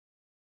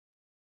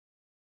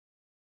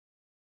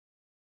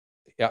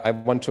yeah, I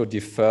want to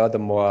defer the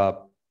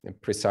more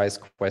precise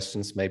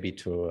questions maybe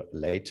to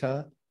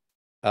later.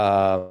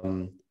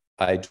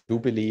 I do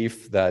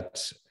believe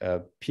that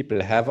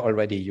people have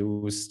already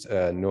used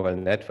neural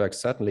networks,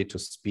 certainly to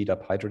speed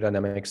up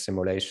hydrodynamic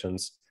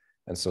simulations.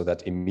 And so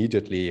that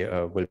immediately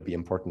will be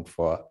important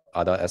for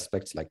other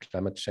aspects like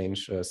climate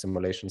change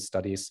simulation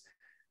studies.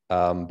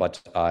 But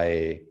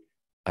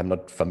I'm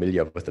not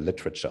familiar with the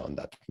literature on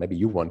that. Maybe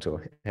you want to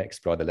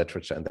explore the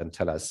literature and then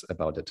tell us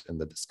about it in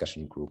the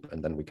discussion group,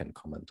 and then we can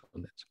comment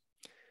on it.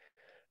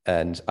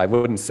 And I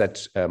wouldn't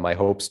set my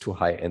hopes too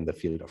high in the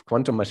field of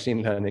quantum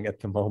machine learning at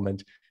the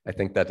moment. I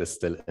think that is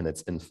still in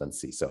its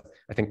infancy. So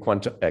I think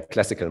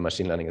classical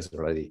machine learning is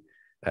already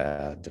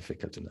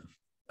difficult enough.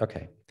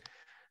 Okay,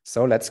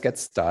 so let's get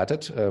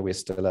started. We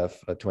still have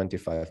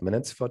 25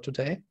 minutes for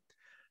today.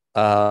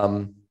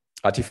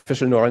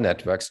 Artificial neural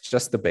networks,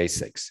 just the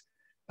basics.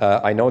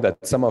 I know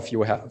that some of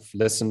you have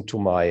listened to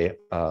my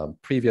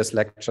previous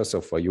lecture,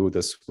 so for you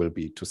this will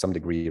be to some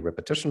degree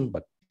repetition,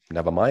 but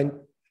never mind.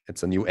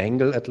 It's a new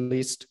angle at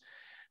least.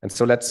 And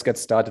so let's get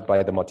started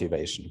by the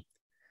motivation.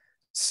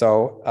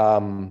 So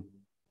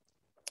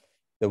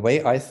the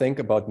way I think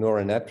about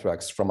neural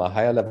networks from a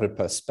higher level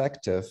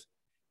perspective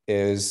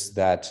is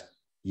that,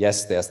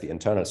 yes, there's the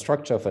internal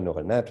structure of a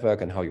neural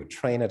network and how you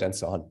train it and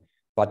so on.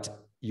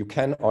 But you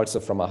can also,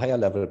 from a higher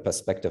level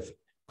perspective,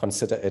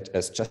 consider it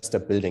as just a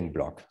building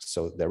block.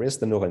 So there is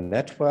the neural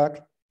network.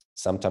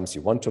 Sometimes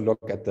you want to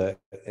look at the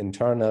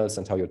internals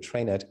and how you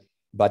train it.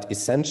 but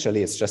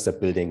essentially it's just a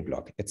building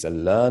block. It's a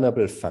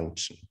learnable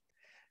function.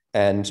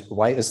 And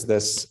why is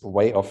this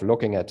way of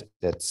looking at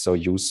it so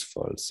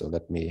useful? So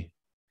let me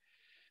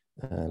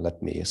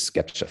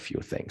sketch a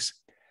few things.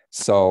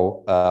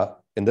 So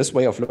in this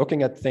way of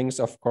looking at things,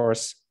 of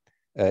course,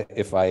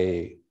 if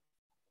I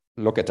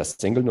look at a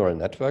single neural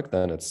network,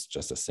 then it's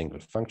just a single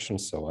function.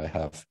 So I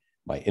have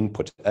my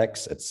input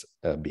X, it's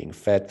being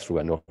fed through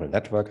a neural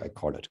network. I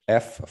call it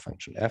F, a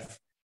function F.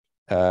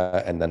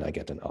 And then I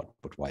get an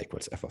output Y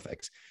equals F of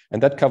X.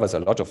 And that covers a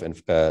lot of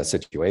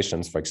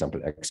situations. For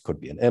example, X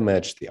could be an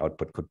image, the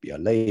output could be a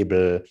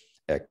label,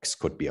 X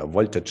could be a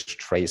voltage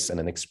trace in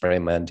an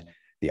experiment,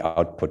 the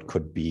output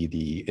could be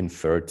the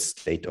inferred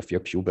state of your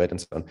qubit and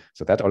so on.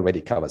 So that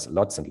already covers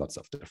lots and lots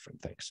of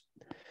different things.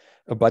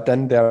 But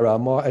then there are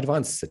more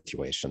advanced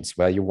situations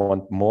where you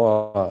want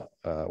more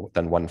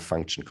than one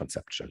function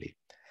conceptually.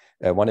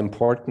 One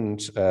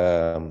important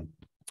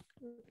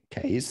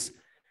case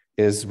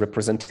is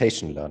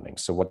representation learning.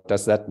 So what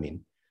does that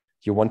mean?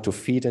 You want to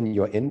feed in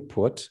your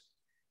input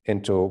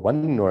into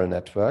one neural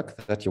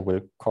network that you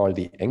will call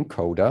the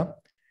encoder,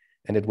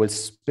 and it will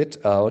spit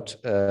out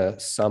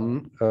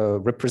some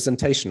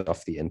representation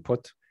of the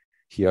input,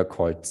 here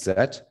called Z,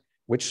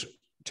 which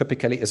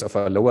typically is of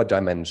a lower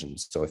dimension.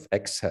 So if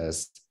X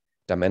has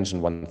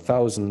dimension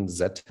 1000,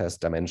 Z has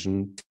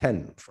dimension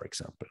 10, for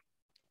example.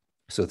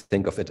 So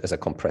think of it as a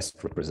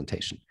compressed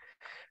representation.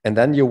 And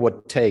then you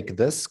would take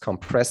this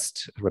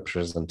compressed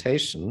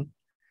representation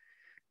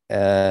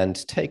and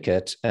take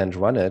it and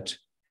run it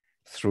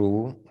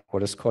through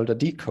what is called a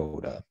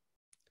decoder.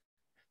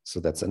 So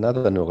that's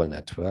another neural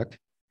network.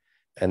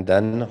 And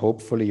then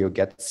hopefully you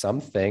get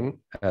something,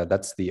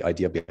 that's the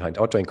idea behind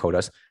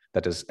autoencoders,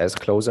 that is as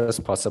close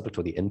as possible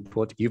to the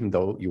input, even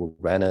though you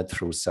ran it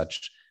through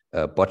such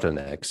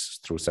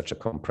bottlenecks, through such a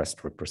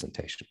compressed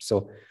representation.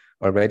 So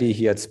already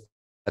here it's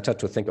better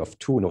to think of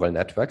two neural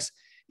networks,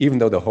 even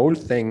though the whole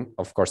thing,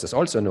 of course, is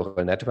also a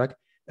neural network,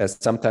 as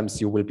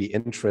sometimes you will be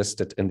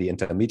interested in the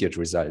intermediate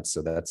results.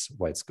 So that's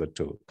why it's good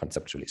to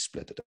conceptually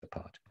split it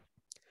apart.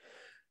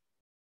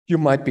 You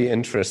might be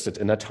interested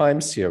in a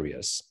time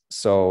series.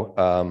 So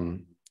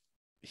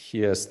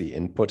here's the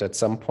input at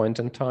some point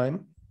in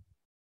time.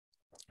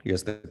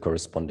 Here's the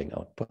corresponding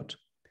output.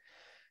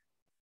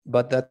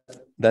 But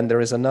then there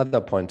is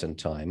another point in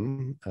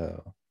time,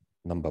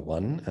 number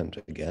one,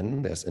 and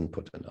again, there's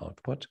input and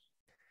output.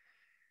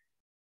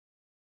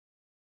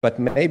 But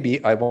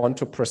maybe I want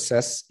to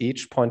process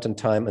each point in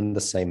time in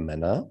the same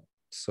manner.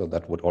 So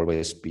that would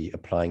always be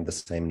applying the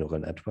same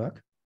neural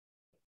network.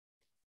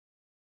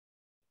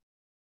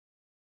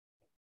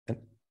 And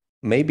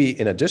maybe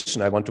in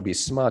addition, I want to be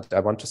smart. I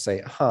want to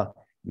say,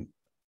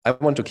 I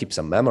want to keep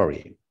some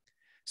memory.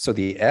 So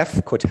the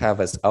F could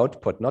have as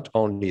output not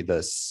only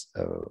this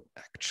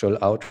actual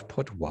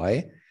output,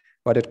 Y,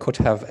 but it could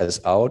have as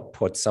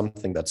output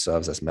something that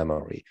serves as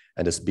memory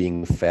and is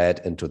being fed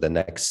into the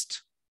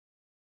next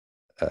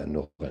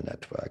neural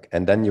network.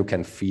 And then you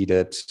can feed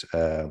it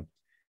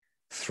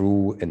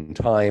through in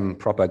time,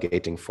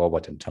 propagating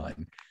forward in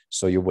time.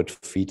 So you would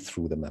feed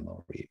through the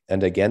memory.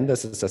 And again,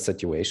 this is a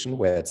situation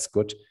where it's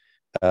good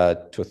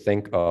to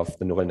think of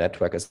the neural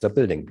network as a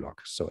building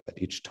block. So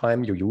at each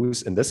time you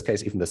use, in this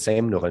case, even the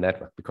same neural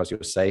network, because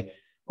you say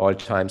all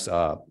times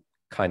are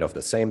kind of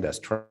the same. There's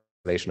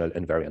translational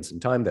invariance in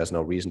time. There's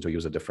no reason to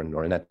use a different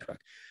neural network.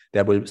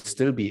 There will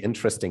still be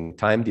interesting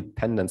time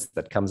dependence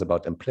that comes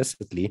about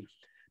implicitly,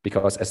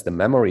 because as the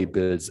memory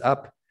builds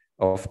up,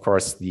 of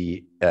course,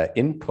 the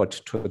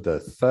input to the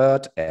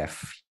third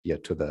F here,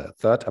 to the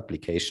third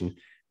application,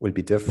 will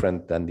be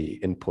different than the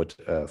input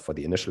for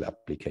the initial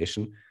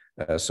application.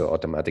 So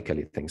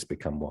automatically things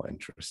become more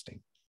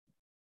interesting.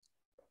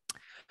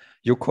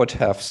 You could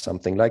have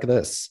something like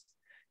this.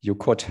 You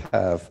could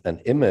have an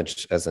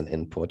image as an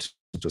input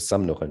to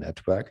some neural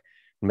network.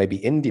 Maybe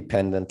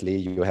independently,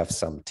 you have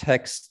some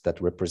text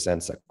that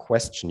represents a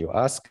question you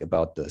ask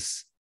about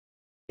this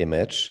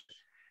image.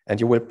 And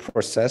you will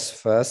process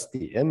first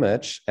the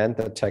image and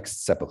the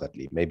text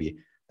separately. Maybe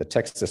the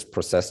text is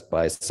processed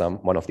by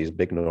one of these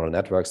big neural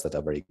networks that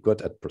are very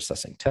good at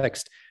processing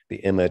text. The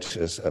image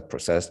is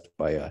processed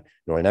by a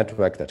neural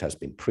network that has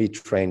been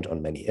pre-trained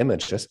on many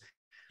images.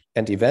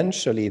 And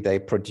eventually they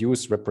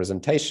produce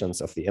representations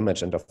of the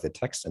image and of the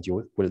text. And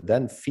you will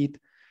then feed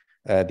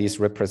these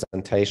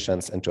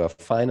representations into a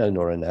final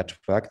neural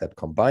network that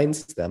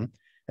combines them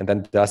and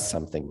then does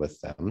something with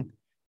them.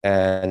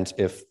 And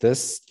if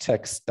this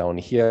text down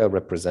here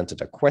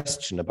represented a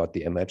question about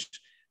the image,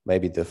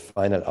 maybe the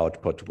final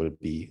output will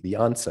be the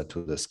answer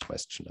to this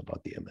question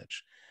about the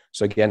image.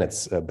 So again,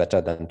 it's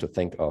better than to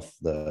think of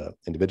the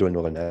individual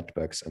neural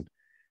networks and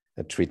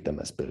treat them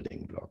as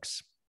building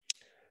blocks.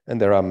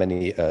 And there are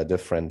many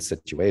different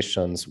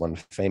situations. One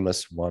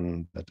famous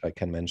one that I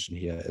can mention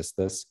here is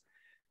this.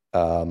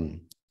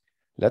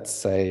 Let's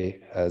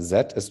say Z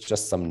is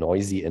just some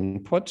noisy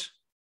input.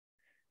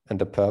 And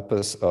the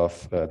purpose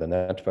of the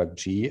network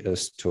G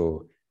is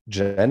to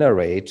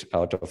generate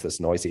out of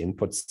this noisy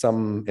input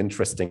some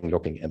interesting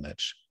looking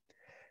image.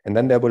 And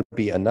then there will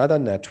be another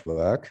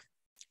network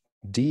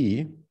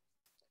D,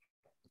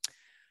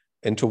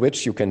 into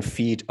which you can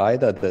feed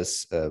either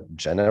this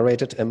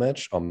generated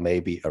image or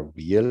maybe a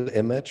real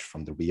image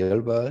from the real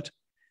world.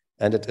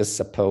 And it is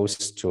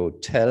supposed to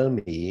tell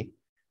me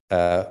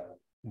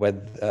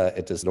whether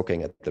it is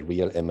looking at the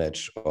real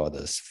image or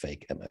this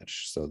fake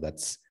image. So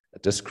that's a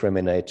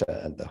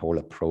discriminator, and the whole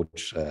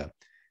approach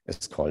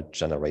is called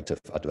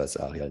generative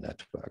adversarial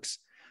networks.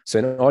 So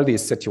in all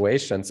these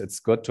situations, it's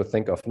good to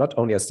think of not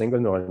only a single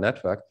neural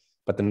network,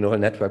 but the neural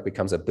network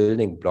becomes a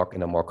building block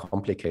in a more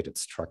complicated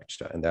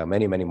structure. And there are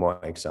many, many more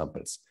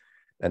examples.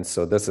 And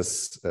so this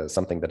is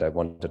something that I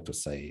wanted to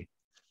say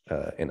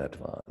in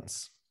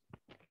advance.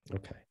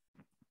 Okay.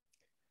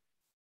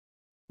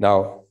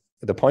 Now,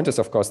 the point is,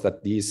 of course,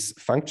 that these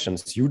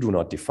functions, you do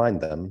not define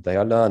them. They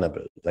are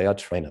learnable, they are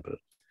trainable.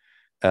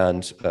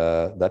 And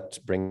that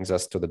brings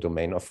us to the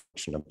domain of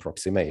function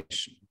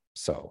approximation.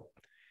 So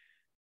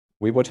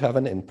we would have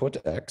an input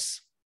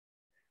x.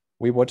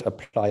 We would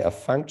apply a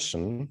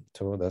function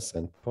to this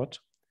input,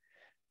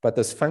 but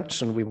this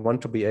function we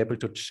want to be able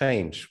to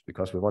change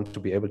because we want to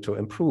be able to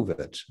improve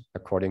it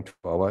according to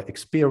our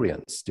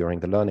experience during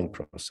the learning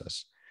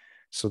process.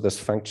 So this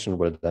function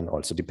will then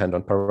also depend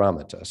on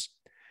parameters.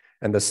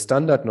 And the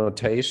standard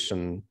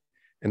notation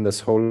in this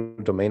whole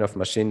domain of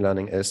machine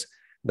learning is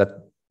that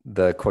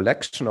the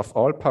collection of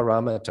all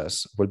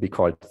parameters will be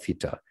called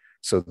theta.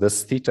 So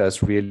this theta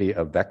is really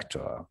a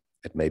vector.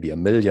 It may be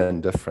 1 million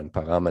different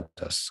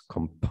parameters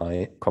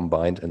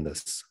combined in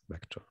this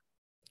vector.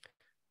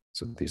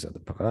 So these are the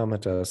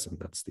parameters, and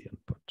that's the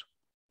input.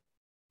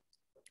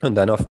 And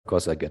then, of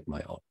course, I get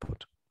my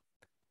output.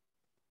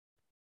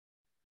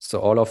 So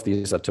all of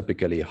these are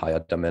typically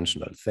higher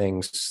dimensional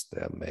things.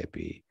 There may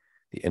be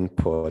the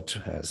input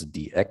has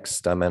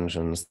dx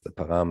dimensions, the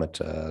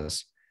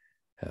parameters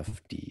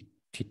have d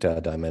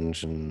theta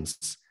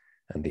dimensions,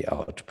 and the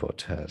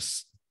output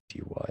has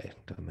dy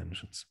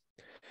dimensions.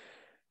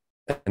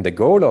 And the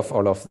goal of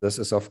all of this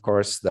is, of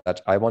course,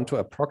 that I want to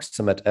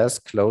approximate as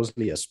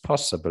closely as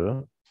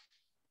possible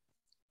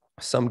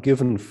some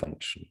given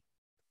function.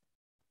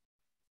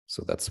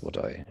 So that's what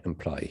I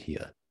imply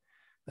here.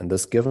 And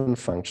this given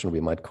function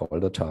we might call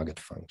the target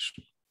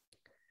function.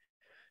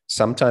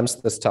 Sometimes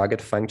this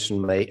target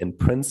function may in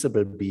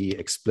principle be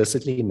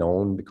explicitly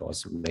known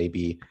because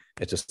maybe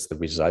it is the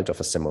result of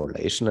a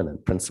simulation, and in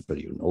principle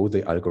you know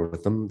the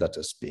algorithm that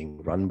is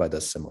being run by the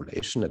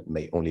simulation. It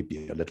may only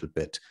be a little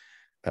bit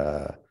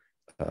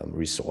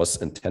resource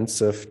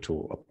intensive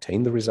to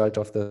obtain the result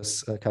of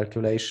this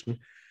calculation.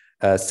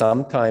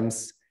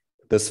 Sometimes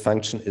this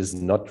function is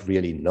not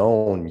really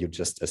known. You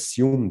just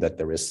assume that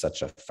there is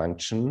such a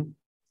function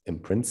in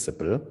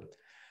principle,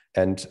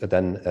 and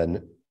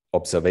then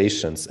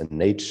observations in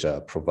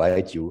nature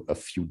provide you a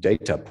few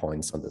data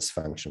points on this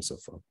function. So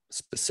for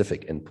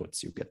specific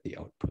inputs, you get the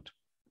output.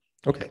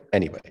 Okay,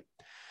 anyway.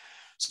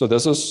 So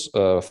this is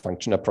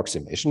function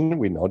approximation.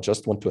 We now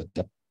just want to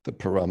adapt the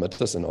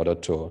parameters in order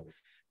to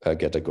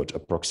get a good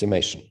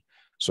approximation.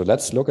 So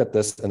let's look at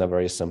this in a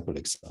very simple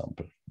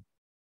example.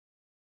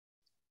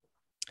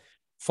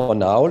 For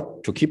now,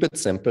 to keep it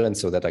simple and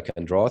so that I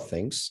can draw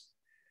things,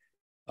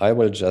 I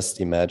will just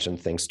imagine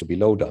things to be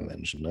low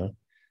dimensional.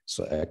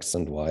 So x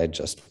and y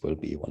just will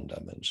be one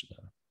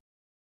dimensional.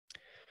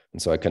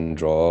 And so I can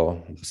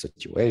draw the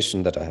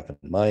situation that I have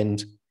in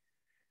mind.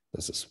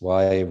 This is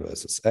y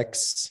versus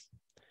x.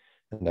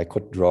 And I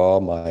could draw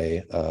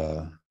my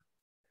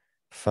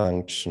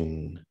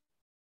function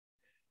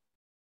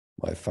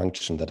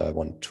that I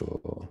want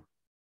to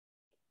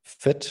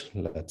fit.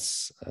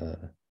 Let's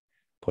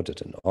put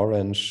it in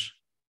orange.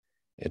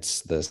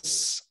 It's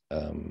this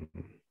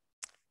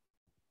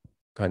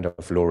kind of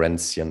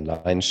Lorentzian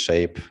line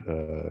shape.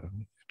 It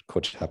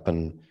could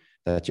happen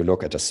that you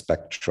look at a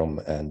spectrum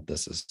and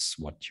this is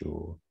what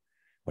you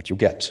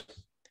get.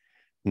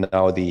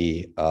 Now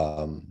the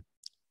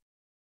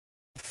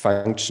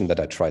function that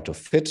I try to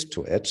fit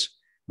to it,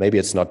 maybe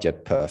it's not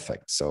yet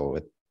perfect, so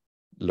it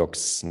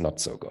looks not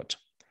so good.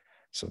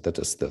 So that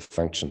is the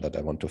function that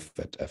I want to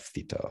fit f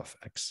theta of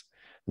x.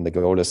 And the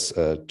goal is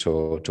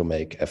to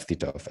make f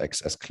theta of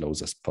x as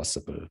close as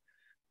possible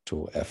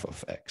to f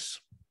of x.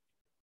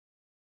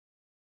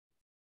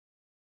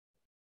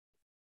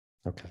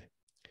 Okay.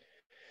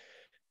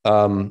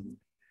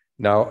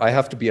 Now I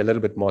have to be a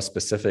little bit more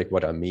specific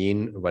what I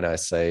mean when I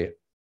say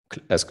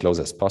as close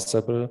as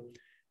possible.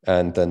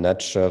 And the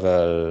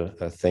natural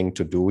thing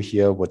to do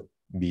here would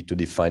be to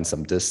define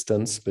some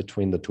distance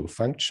between the two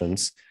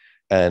functions.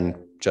 And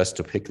just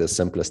to pick the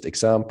simplest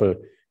example,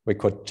 we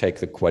could take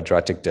the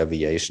quadratic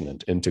deviation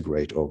and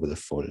integrate over the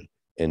full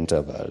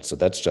interval. So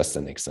that's just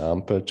an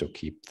example to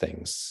keep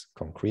things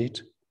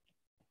concrete.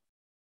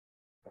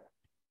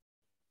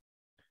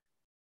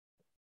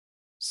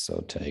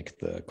 So take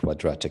the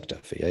quadratic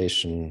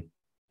deviation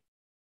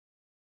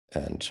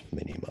and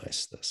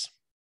minimize this.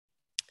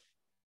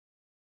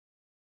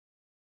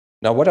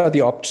 Now, what are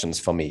the options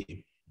for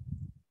me?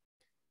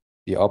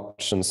 The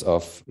options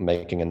of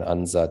making an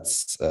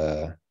ansatz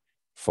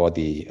for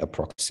the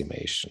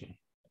approximation.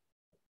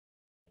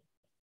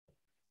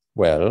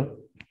 Well,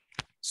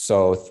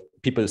 so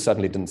people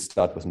suddenly didn't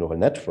start with neural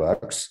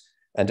networks.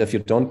 And if you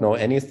don't know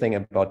anything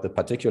about the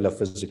particular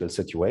physical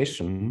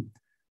situation,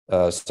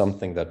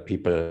 something that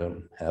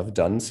people have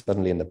done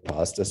suddenly in the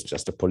past is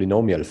just a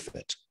polynomial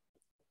fit.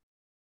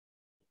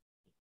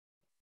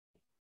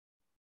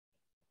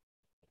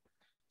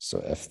 So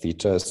f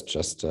theta is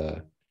just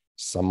a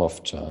sum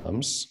of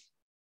terms.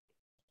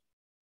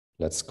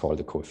 Let's call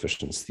the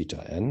coefficients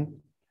theta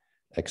n,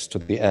 x to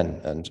the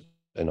n. And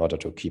in order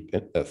to keep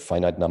a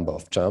finite number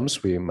of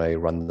terms, we may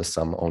run the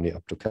sum only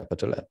up to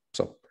capital N.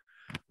 So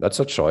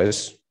that's a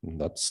choice.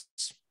 That's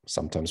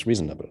sometimes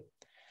reasonable.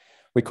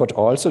 We could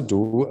also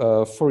do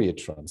a Fourier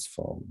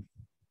transform.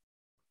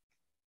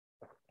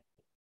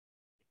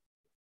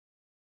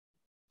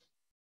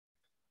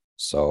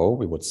 So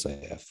we would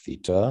say f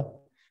theta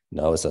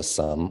now is a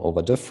sum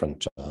over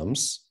different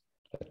terms.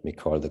 Let me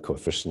call the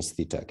coefficients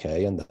theta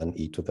k and then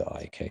e to the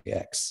I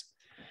kx.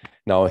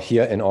 Now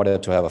here, in order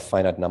to have a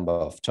finite number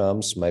of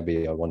terms,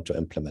 maybe I want to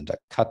implement a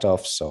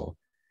cutoff. So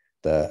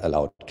the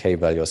allowed k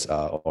values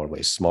are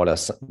always smaller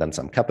than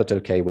some capital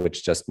K,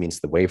 which just means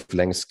the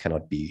wavelengths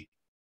cannot be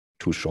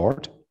too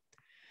short.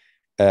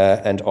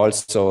 And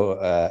also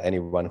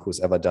anyone who's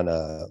ever done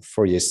a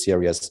Fourier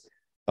series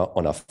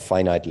on a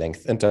finite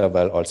length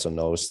interval also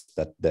knows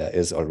that there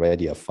is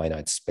already a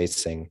finite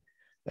spacing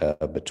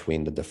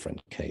between the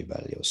different k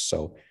values.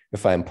 So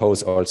if I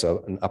impose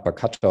also an upper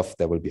cutoff,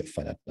 there will be a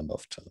finite number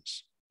of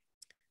terms.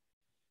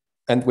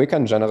 And we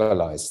can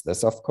generalize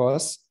this, of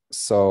course.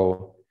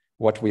 So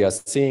what we are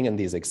seeing in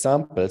these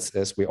examples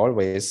is we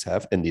always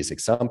have in these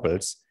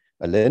examples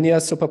a linear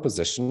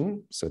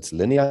superposition. So it's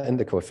linear in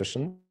the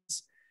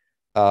coefficients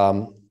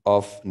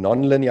of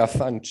nonlinear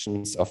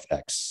functions of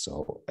x.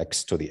 So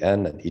x to the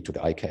n and e to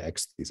the I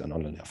kx, these are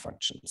nonlinear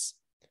functions.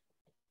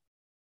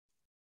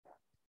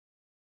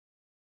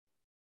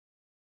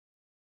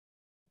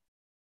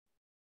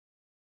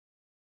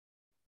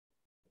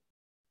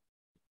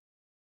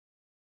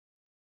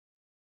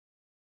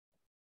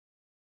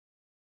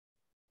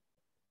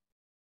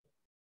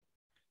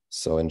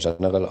 So in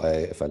general,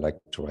 if I like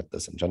to write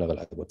this in general,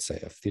 I would say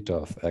f theta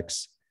of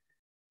x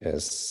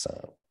is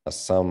a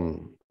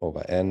sum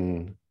over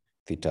n,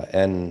 theta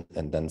n,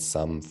 and then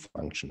some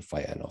function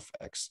phi n of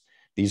x.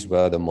 These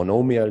were the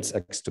monomials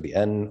x to the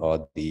n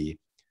or the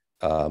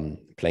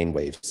plane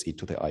waves e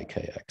to the I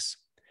kx.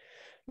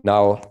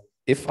 Now,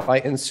 if I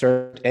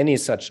insert any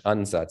such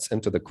ansatz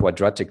into the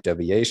quadratic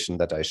deviation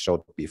that I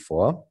showed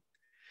before,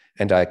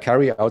 and I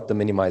carry out the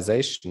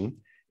minimization,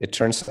 it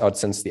turns out,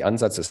 since the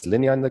ansatz is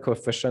linear in the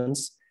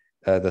coefficients,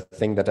 the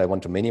thing that I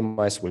want to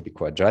minimize will be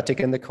quadratic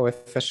in the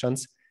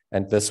coefficients,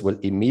 and this will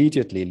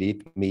immediately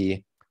lead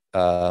me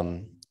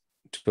to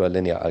a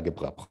linear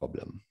algebra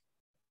problem.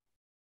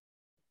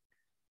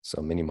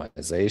 So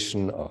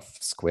minimization of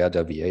square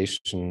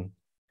deviation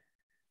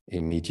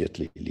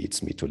immediately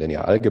leads me to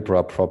linear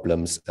algebra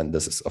problems, and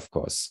this is, of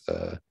course,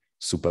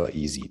 super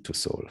easy to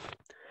solve.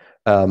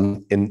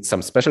 In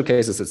some special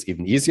cases, it's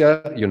even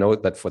easier. You know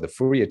that for the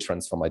Fourier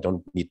transform, I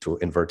don't need to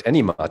invert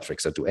any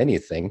matrix or do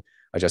anything.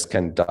 I just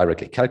can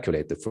directly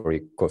calculate the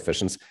Fourier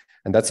coefficients.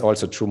 And that's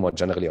also true more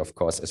generally, of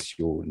course, as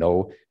you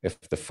know, if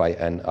the phi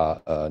n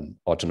are an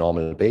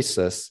orthonormal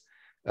basis,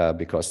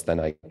 because then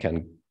I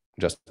can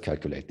just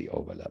calculate the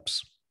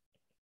overlaps.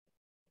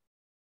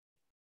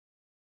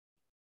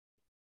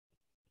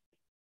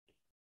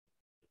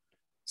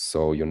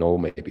 So you know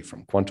maybe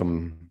from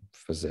quantum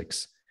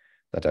physics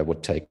that I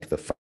would take the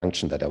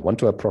function that I want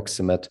to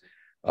approximate,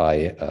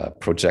 I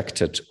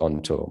project it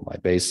onto my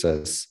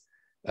basis,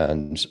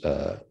 and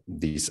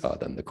these are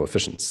then the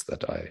coefficients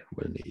that I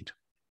will need.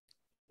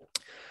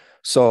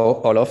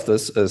 So all of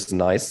this is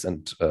nice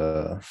and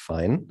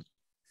fine.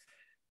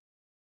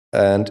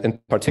 And in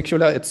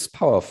particular, it's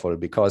powerful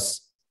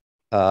because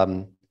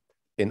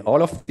in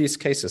all of these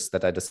cases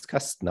that I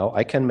discussed now,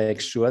 I can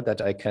make sure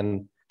that I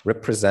can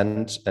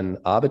represent an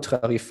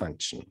arbitrary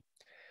function.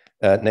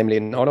 Namely,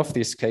 in all of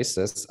these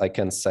cases, I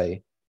can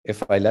say,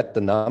 if I let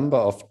the number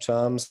of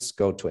terms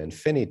go to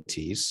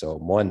infinity, so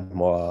more and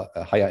more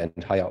higher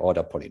and higher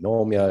order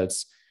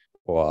polynomials,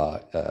 or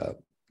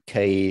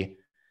k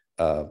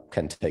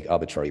can take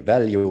arbitrary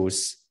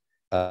values,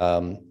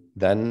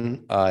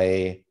 then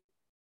I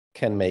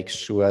can make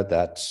sure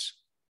that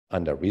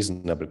under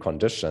reasonable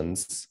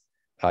conditions,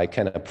 I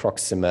can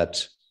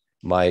approximate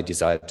my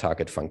desired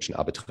target function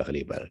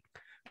arbitrarily well.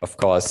 Of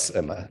course,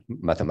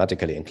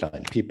 mathematically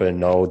inclined people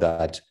know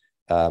that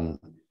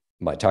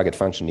my target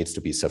function needs to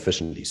be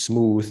sufficiently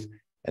smooth.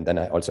 And then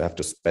I also have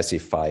to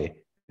specify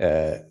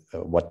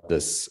what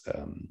this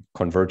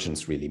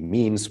convergence really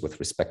means with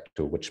respect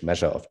to which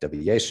measure of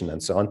deviation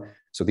and so on.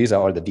 So these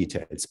are all the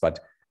details. But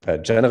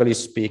generally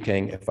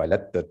speaking, if I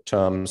let the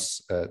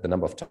terms, the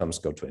number of terms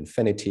go to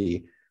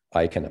infinity,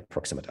 I can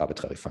approximate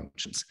arbitrary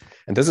functions.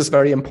 And this is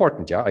very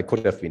important. Yeah, I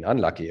could have been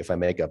unlucky if I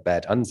make a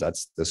bad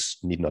ansatz. This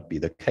need not be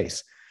the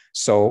case.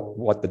 So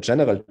what the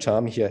general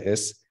term here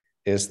is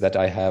that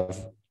I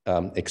have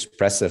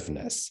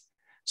expressiveness.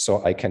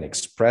 So I can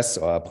express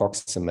or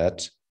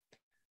approximate,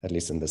 at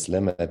least in this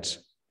limit,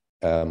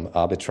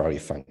 arbitrary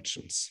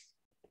functions.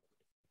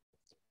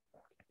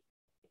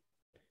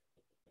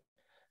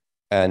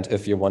 And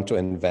if you want to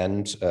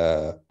invent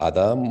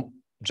other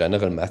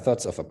general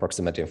methods of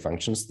approximating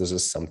functions, this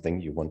is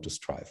something you want to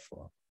strive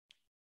for.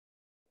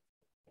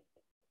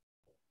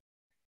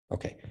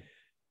 Okay,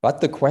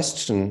 but the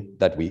question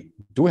that we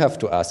do have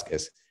to ask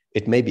is,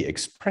 it may be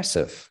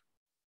expressive,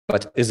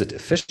 but is it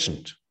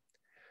efficient?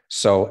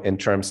 So in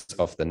terms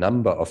of the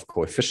number of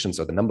coefficients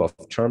or the number of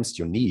terms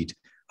you need,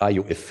 are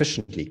you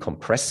efficiently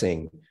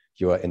compressing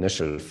your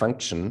initial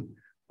function,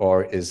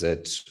 or is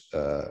it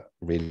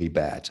really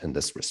bad in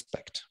this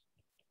respect?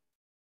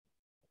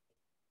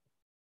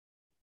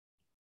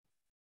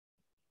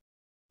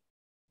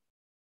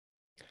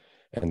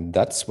 And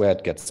that's where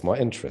it gets more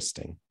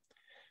interesting.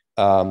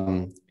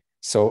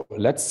 So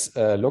let's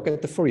look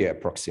at the Fourier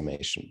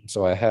approximation.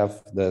 So I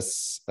have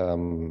this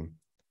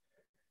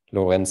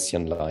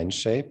Lorentzian line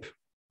shape,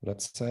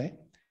 let's say,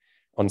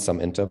 on some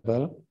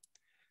interval.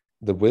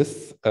 The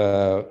width,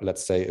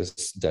 let's say,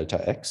 is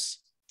delta x.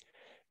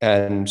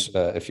 And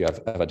if you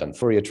have ever done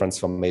Fourier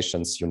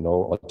transformations, you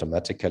know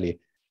automatically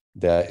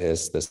there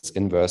is this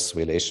inverse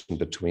relation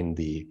between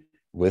the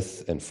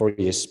width in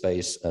Fourier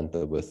space and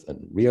the width in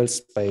real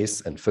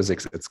space. In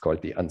physics, it's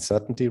called the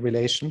uncertainty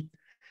relation.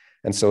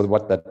 And so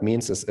what that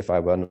means is, if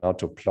I were now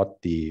to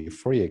plot the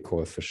Fourier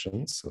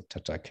coefficients, so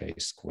theta k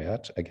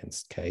squared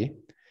against k,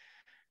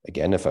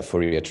 again, if I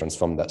Fourier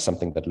transform that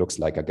something that looks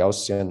like a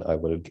Gaussian, I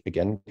will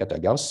again get a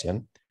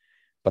Gaussian.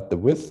 But the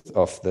width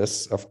of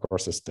this, of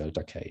course, is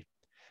delta k.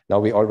 Now,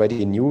 we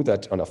already knew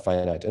that on a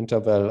finite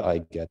interval, I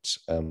get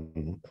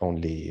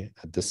only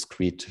a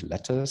discrete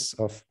lattice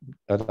of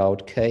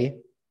allowed k.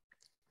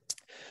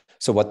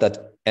 So what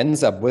that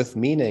ends up with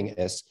meaning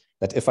is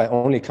that if I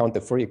only count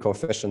the Fourier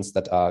coefficients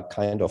that are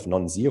kind of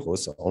non-zero,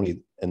 so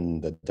only in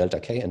the delta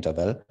k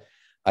interval,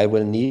 I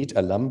will need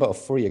a number of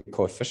Fourier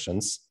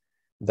coefficients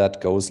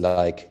that goes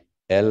like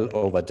L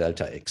over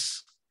delta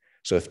x.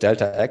 So if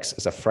delta x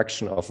is a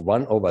fraction of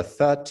 1 over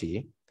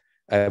 30,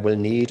 I will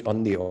need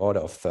on the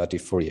order of 30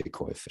 Fourier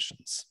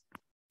coefficients.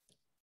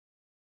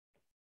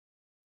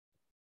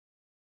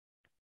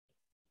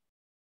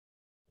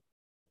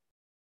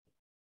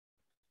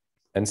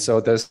 And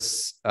so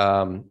this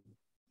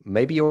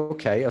may be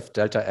okay if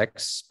delta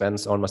x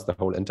spans almost the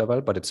whole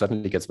interval, but it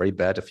certainly gets very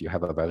bad if you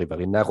have a very,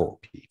 very narrow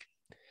peak.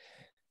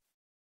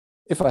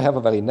 If I have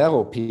a very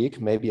narrow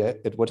peak, maybe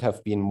it would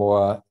have been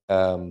more,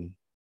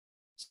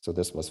 so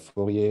this was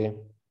Fourier.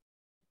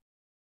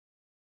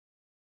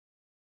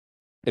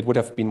 It would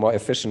have been more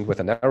efficient with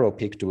a narrow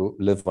peak to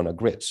live on a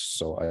grid.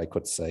 So I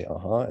could say,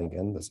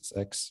 again, this is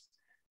x.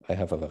 I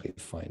have a very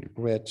fine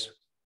grid.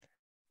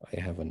 I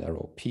have a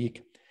narrow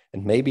peak.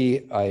 And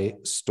maybe I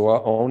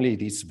store only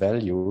these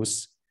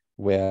values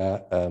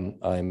where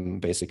I'm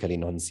basically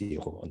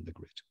non-zero on the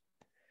grid.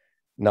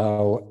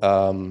 Now,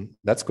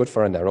 that's good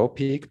for a narrow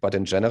peak, but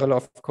in general,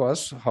 of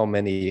course, how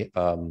many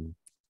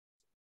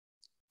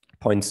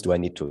points do I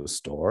need to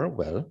store?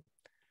 Well,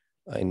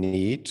 I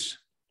need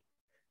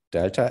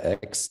delta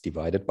x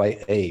divided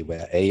by a,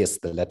 where a is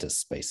the lattice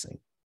spacing.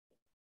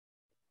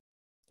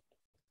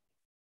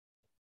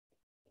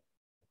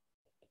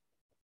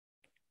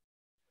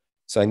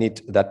 So I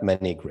need that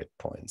many grid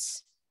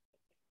points.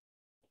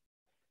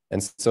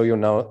 And so you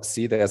now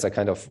see there's a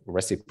kind of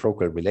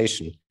reciprocal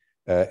relation.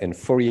 In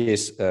Fourier,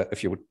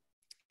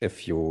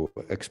 if you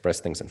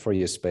express things in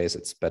Fourier space,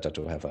 it's better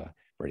to have a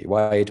very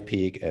wide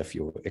peak. If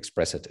you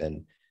express it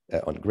in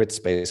on grid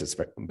space, it's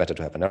better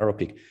to have a narrow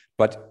peak.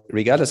 But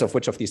regardless of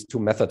which of these two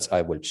methods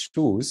I will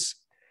choose,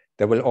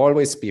 there will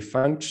always be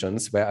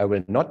functions where I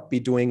will not be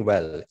doing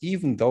well,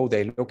 even though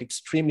they look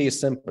extremely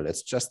simple.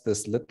 It's just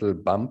this little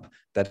bump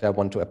that I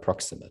want to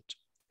approximate.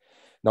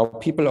 Now,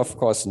 people, of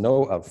course,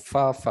 know a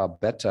far, far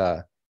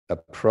better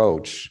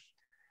approach.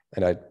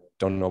 And I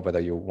don't know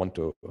whether you want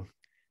to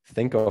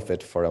think of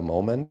it for a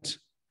moment.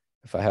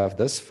 If I have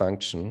this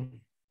function,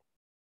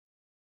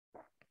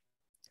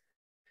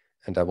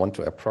 and I want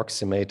to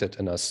approximate it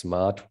in a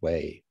smart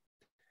way,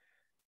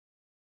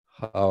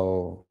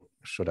 how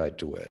should I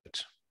do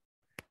it?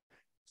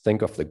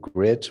 Think of the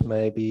grid,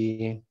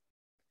 maybe.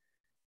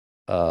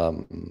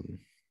 Maybe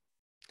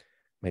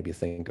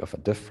think of a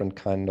different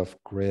kind of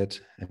grid.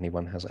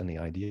 Anyone has any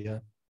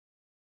idea?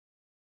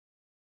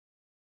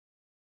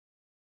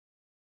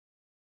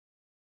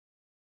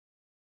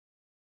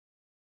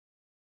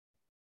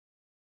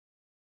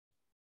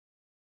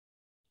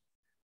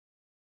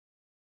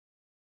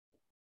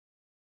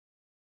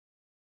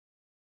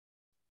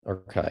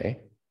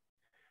 Okay.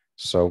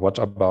 So what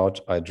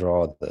about I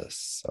draw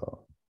this?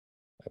 So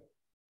I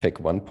pick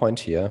one point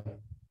here,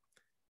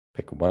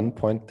 pick one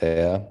point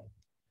there,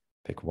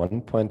 pick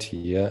one point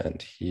here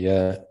and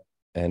here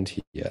and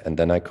here, and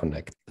then I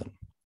connect them.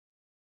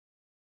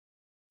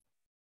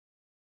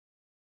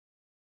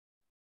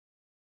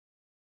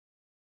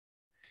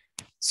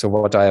 So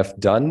what I have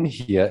done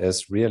here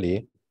is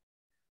really,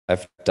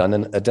 I've done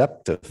an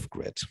adaptive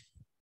grid.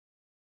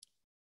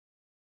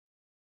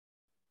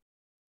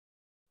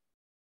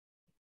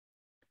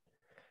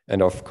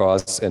 And of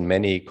course, in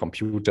many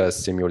computer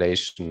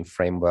simulation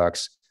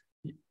frameworks,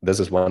 this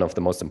is one of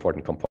the most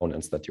important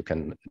components, that you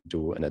can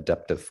do an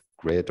adaptive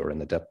grid or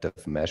an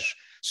adaptive mesh,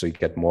 so you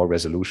get more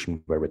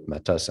resolution where it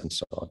matters and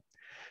so on.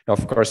 Now,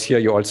 of course, here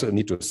you also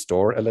need to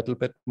store a little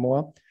bit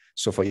more.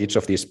 So for each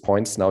of these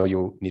points, now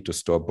you need to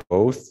store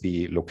both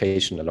the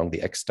location along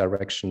the X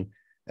direction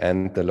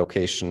and the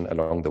location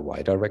along the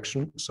Y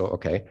direction. So,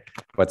 okay,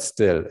 but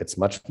still it's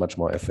much, much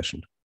more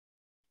efficient.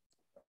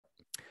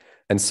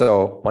 And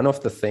so one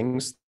of the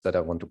things that I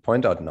want to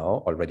point out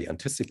now, already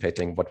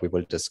anticipating what we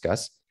will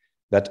discuss,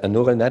 that a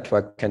neural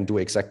network can do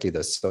exactly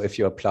this. So if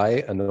you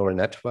apply a neural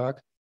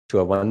network to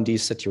a 1D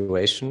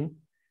situation,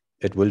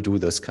 it will do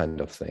this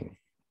kind of thing.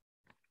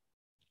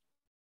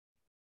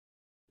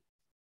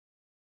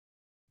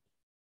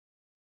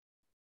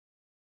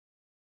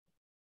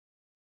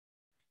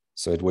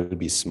 So it will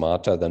be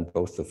smarter than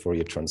both the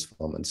Fourier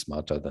transform and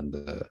smarter than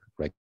the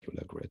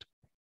regular grid.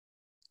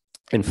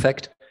 In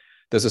fact,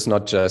 this is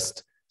not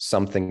just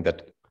something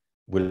that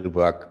will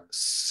work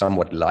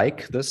somewhat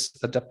like this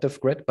adaptive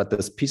grid, but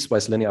this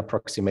piecewise linear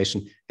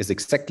approximation is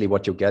exactly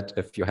what you get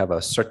if you have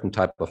a certain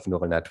type of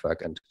neural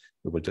network, and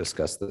we will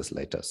discuss this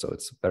later. So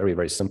it's very,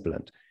 very simple,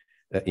 and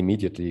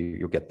immediately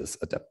you get this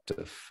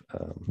adaptive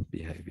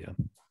behavior.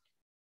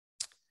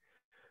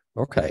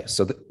 Okay,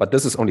 so but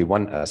this is only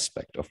one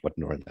aspect of what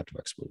neural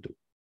networks will do.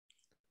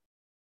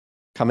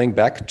 Coming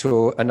back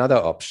to another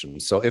option.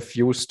 So if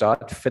you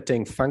start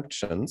fitting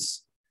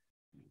functions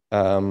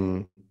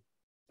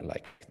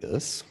like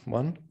this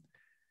one,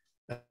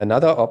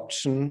 another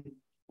option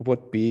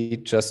would be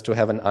just to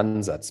have an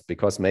ansatz,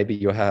 because maybe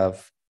you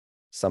have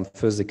some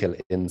physical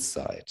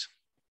insight.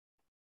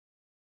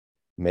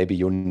 Maybe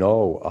you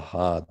know,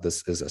 aha,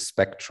 this is a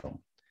spectrum.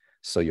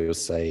 So you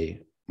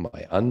say,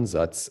 my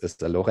ansatz is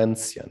the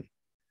Lorentzian.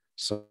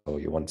 So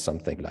you want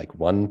something like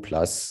 1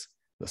 plus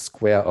the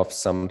square of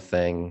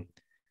something.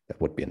 That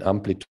would be an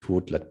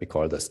amplitude. Let me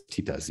call this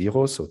theta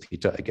 0. So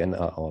theta again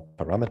are our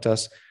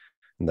parameters.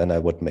 And then I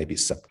would maybe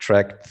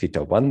subtract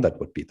theta 1. That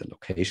would be the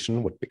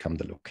location, would become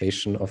the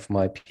location of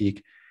my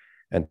peak.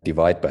 And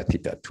divide by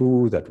theta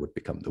 2. That would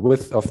become the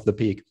width of the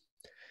peak.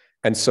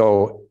 And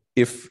so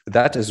if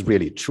that is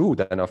really true,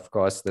 then of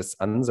course this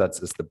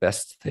ansatz is the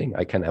best thing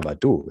I can ever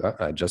do.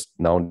 I just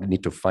now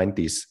need to find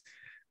these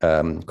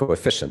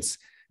coefficients.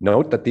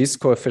 Note that these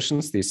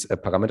coefficients, these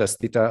parameters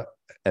theta,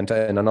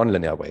 enter in a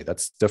nonlinear way.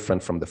 That's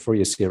different from the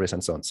Fourier series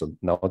and so on. So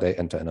now they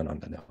enter in a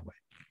nonlinear way.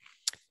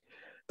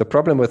 The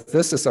problem with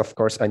this is, of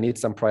course, I need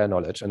some prior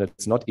knowledge, and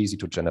it's not easy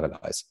to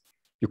generalize.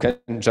 You can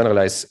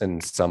generalize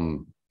in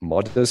some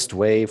modest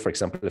way. For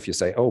example, if you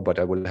say, oh, but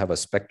I will have a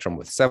spectrum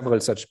with several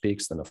such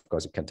peaks, then of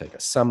course you can take a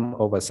sum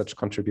over such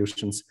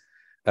contributions.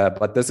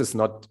 But this is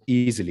not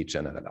easily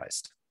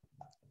generalized.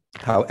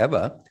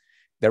 However,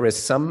 there is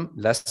some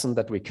lesson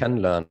that we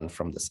can learn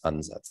from this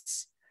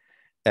ansatz.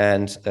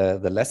 And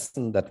the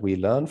lesson that we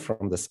learn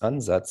from this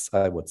ansatz,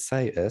 I would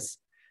say, is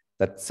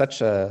that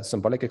such a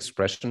symbolic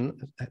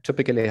expression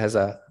typically has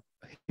a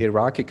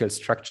hierarchical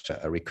structure,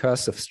 a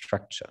recursive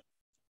structure.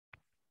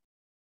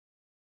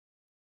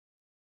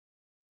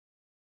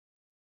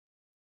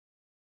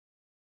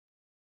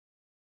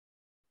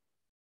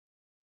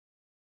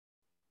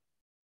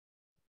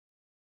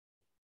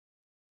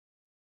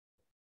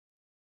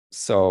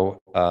 So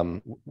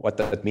what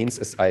that means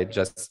is I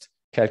just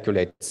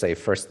calculate, say,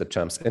 first the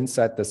terms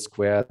inside the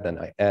square, then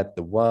I add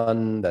the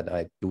 1, then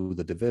I do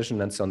the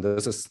division and so on.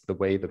 This is the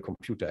way the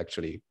computer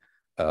actually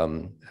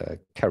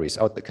carries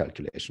out the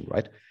calculation,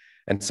 right?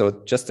 And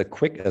so just a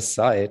quick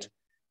aside,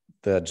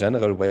 the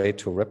general way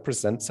to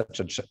represent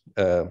such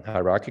a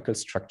hierarchical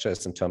structure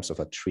is in terms of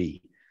a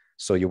tree.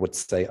 So you would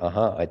say,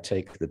 aha, I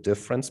take the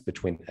difference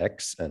between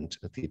x and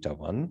theta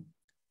 1.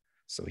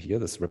 So here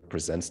this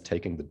represents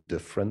taking the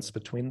difference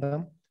between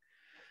them.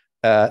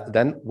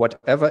 Then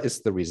whatever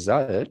is the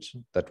result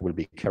that will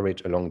be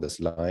carried along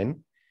this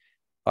line,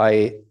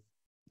 I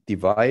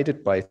divide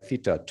it by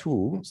theta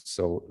 2.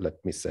 So let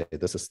me say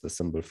this is the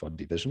symbol for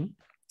division.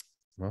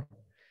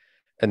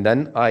 And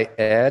then I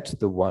add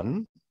the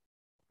 1.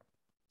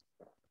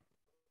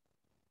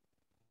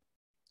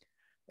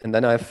 And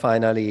then I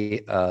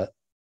finally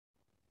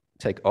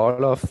take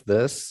all of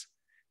this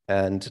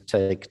and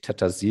take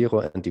theta 0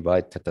 and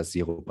divide theta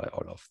 0 by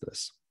all of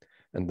this.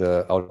 And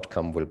the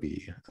outcome will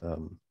be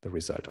the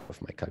result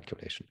of my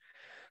calculation.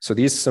 So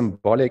these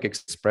symbolic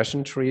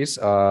expression trees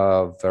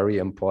are very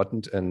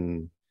important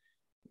in,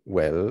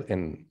 well,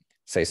 in,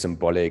 say,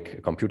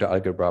 symbolic computer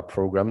algebra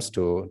programs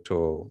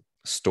to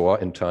store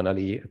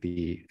internally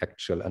the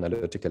actual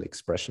analytical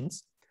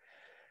expressions.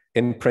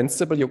 In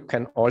principle, you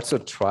can also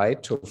try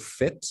to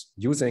fit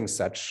using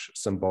such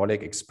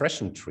symbolic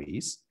expression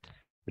trees.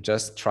 You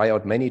just try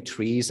out many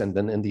trees, and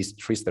then in these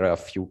trees, there are a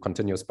few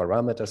continuous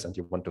parameters, and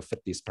you want to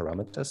fit these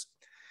parameters.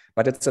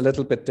 But it's a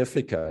little bit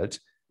difficult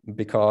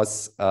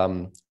because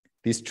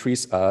these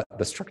trees are,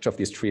 the structure of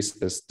these trees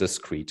is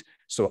discrete.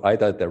 So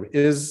either there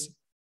is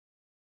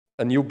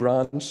a new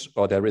branch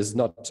or there is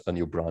not a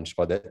new branch,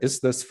 or there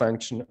is this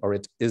function or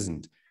it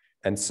isn't.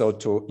 And so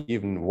to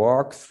even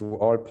walk through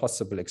all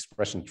possible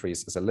expression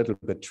trees is a little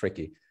bit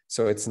tricky.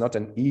 So it's not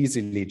an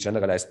easily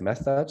generalized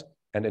method.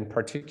 And in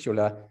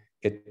particular,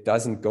 it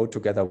doesn't go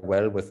together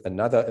well with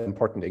another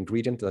important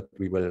ingredient that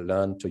we will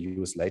learn to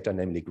use later,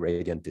 namely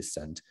gradient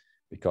descent,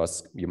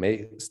 because you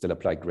may still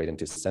apply gradient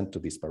descent to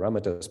these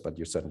parameters, but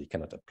you certainly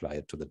cannot apply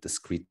it to the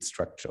discrete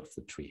structure of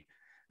the tree.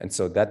 And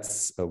so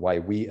that's why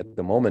we at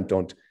the moment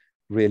don't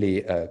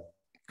really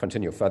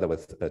continue further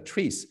with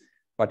trees,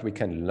 but we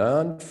can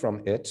learn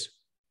from it.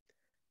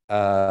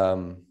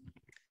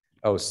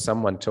 Oh,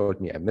 someone told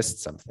me I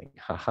missed something.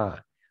 Haha,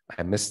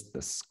 I missed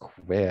the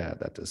square.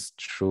 That is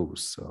true.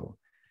 So,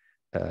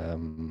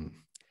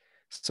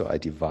 so I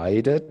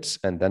divide it,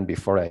 and then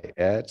before I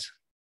add,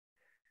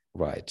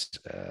 right,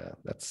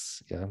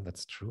 that's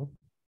true.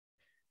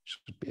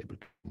 Should be able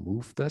to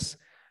move this.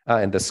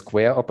 And the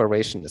square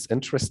operation is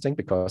interesting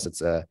because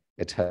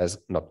it has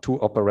not two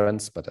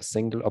operands, but a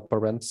single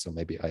operand. So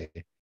maybe I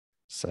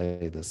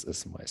say this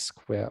is my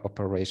square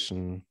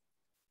operation.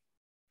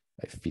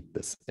 I feed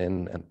this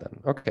in and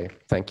then, okay,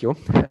 thank you.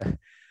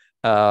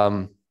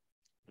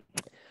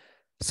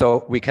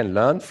 So we can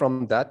learn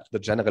from that the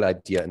general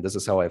idea, and this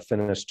is how I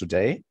finished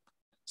today.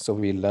 So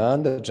we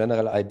learn the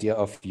general idea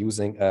of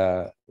using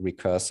a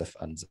recursive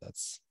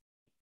ansatz.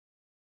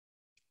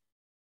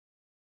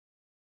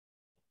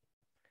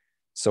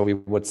 So we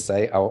would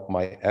say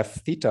my f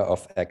theta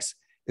of x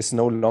is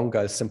no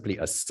longer simply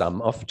a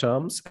sum of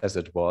terms as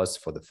it was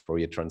for the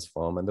Fourier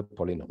transform and the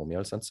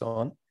polynomials and so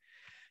on,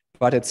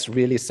 but it's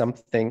really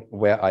something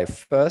where I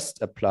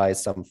first apply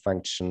some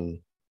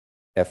function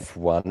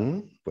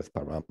f1 with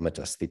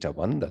parameters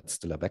theta1, that's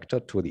still a vector,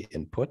 to the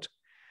input.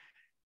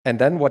 And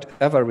then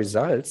whatever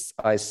results,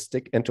 I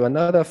stick into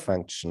another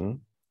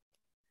function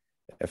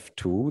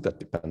f2 that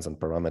depends on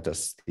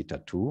parameters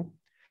theta2.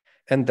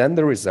 And then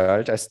the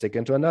result, I stick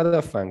into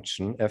another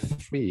function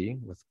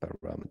f3 with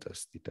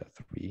parameters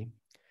theta3.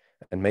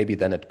 And maybe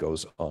then it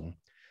goes on.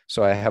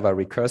 So I have a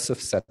recursive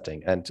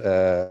setting. And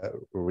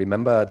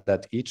remember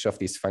that each of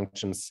these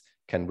functions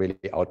can really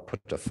output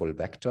a full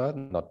vector,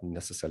 not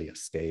necessarily a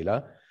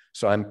scalar.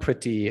 So I'm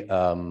pretty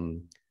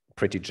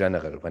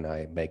general when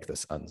I make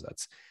this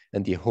ansatz.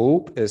 And the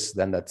hope is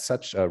then that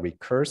such a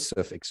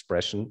recursive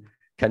expression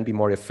can be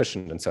more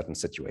efficient in certain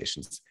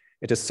situations.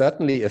 It is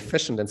certainly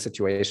efficient in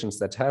situations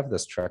that have the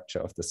structure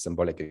of the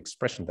symbolic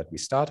expression that we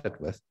started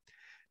with.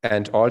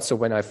 And also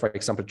when I, for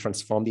example,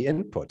 transform the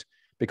input,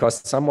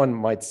 because someone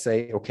might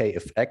say, okay,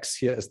 if X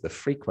here is the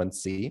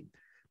frequency,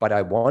 but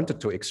I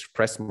wanted to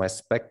express my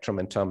spectrum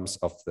in terms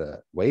of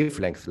the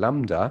wavelength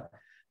lambda,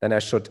 then I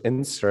should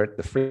insert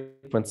the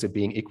frequency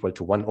being equal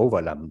to 1 over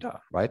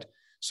lambda, right?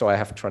 So I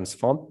have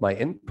transformed my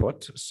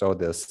input, so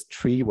this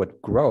tree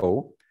would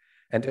grow.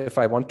 And if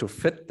I want to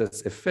fit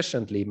this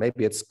efficiently,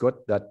 maybe it's good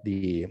that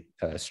the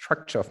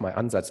structure of my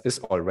ansatz is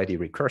already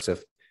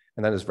recursive,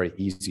 and then it's very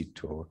easy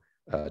to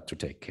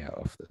take care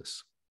of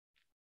this.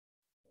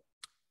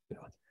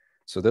 Yeah.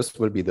 So this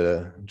will be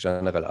the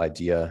general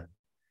idea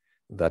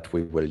that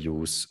we will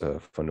use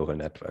for neural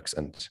networks.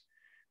 And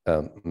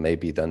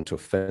maybe then to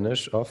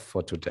finish off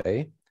for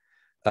today,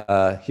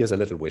 here's a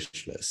little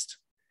wish list.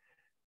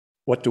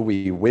 What do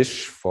we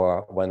wish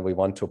for when we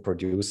want to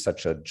produce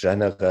such a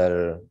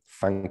general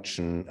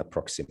function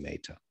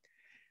approximator?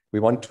 We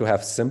want to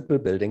have simple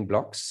building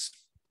blocks.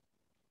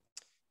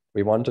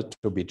 We want it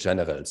to be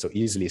general, so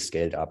easily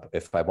scaled up.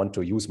 If I want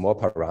to use more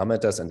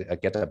parameters and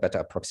get a better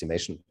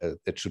approximation,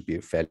 it should be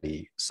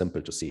fairly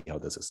simple to see how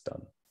this is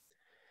done.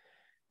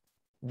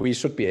 We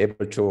should be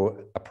able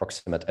to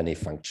approximate any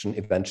function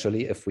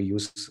eventually if we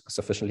use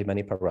sufficiently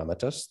many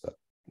parameters. That's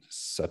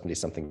certainly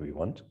something we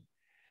want.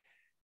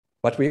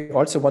 But we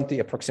also want the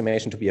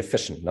approximation to be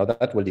efficient. Now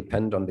that will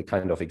depend on the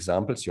kind of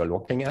examples you're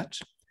looking at,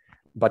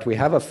 but we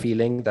have a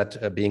feeling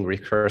that being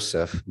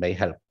recursive may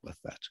help with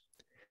that.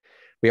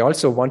 We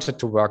also want it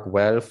to work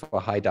well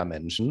for high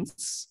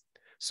dimensions.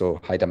 So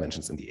high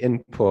dimensions in the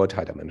input,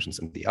 high dimensions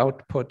in the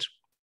output.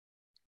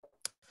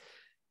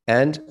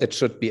 And it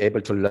should be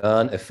able to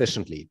learn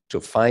efficiently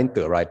to find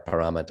the right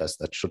parameters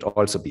that should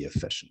also be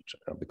efficient,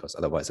 because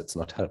otherwise it's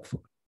not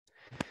helpful.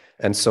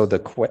 And so the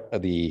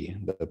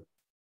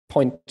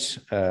point,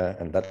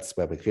 and that's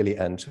where we really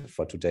end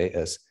for today,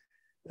 is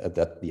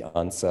that the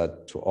answer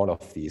to all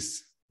of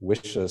these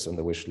wishes on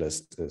the wish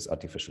list is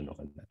artificial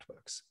neural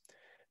networks.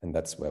 And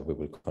that's where we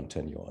will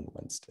continue on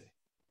Wednesday.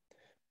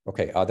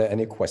 Okay, are there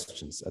any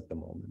questions at the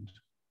moment?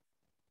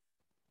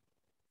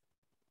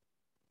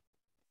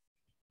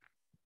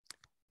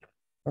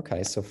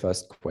 Okay, so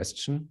first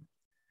question,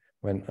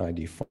 when I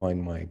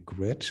define my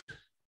grid,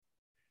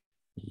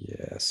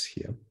 yes,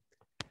 here.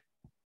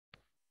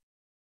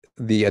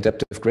 The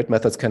adaptive grid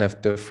methods can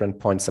have different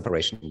point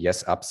separation.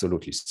 Yes,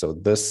 absolutely. So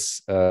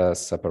this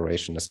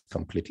separation is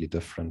completely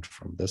different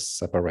from this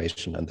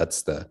separation, and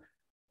that's the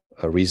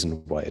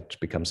reason why it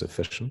becomes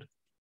efficient.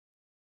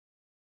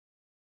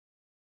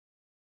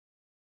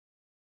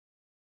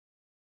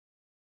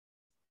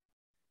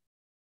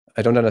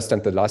 I don't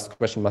understand the last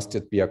question. Must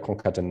it be a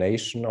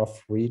concatenation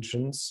of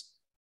regions?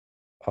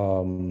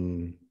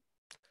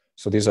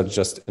 So these are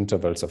just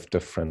intervals of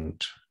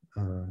different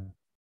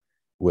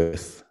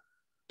width,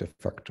 de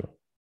facto.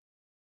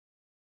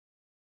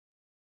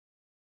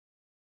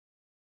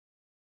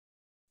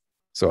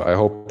 So I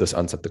hope this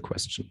answered the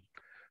question.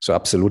 So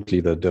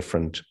absolutely the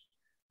different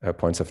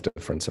points of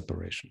different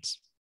separations.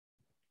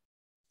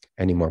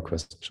 Any more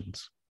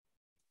questions?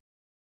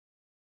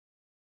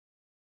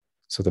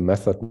 So the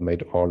method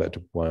made all at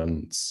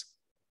once.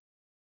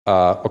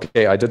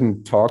 Okay, I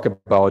didn't talk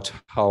about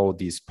how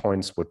these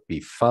points would be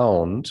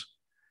found.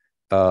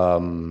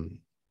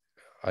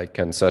 I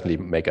can certainly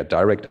make a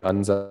direct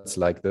ansatz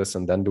like this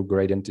and then do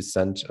gradient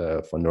descent.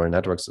 For neural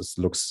networks, this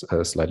looks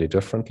slightly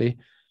differently.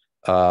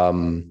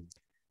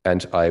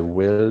 And I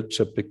will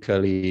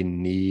typically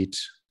need,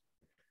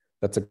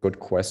 that's a good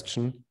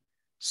question.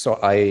 So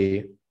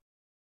I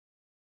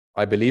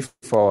believe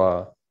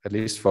for, at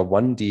least for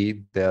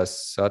 1D, there's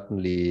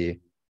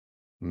certainly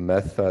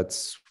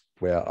methods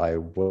where I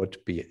would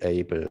be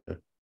able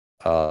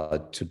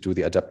to do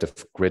the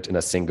adaptive grid in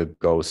a single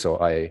go. So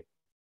I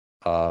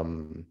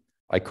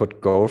could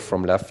go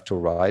from left to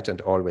right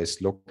and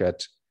always look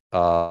at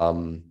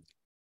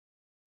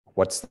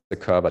what's the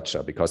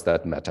curvature, because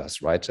that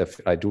matters, right? If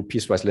I do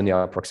piecewise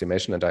linear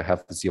approximation and I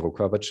have zero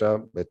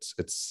curvature,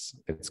 it's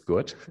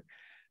good.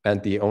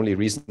 And the only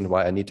reason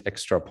why I need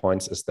extra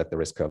points is that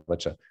there is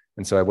curvature.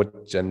 And so I would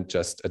then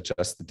just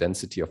adjust the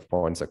density of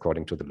points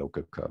according to the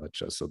local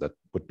curvature. So that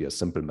would be a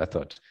simple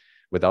method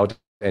without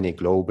any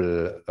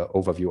global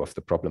overview of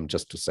the problem,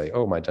 just to say,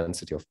 oh, my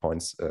density of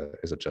points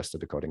is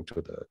adjusted according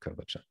to the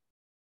curvature.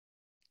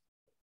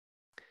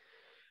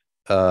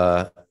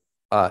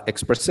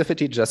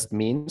 Expressivity just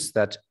means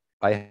that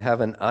I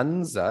have an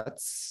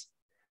ansatz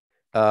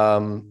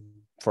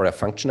for a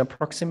function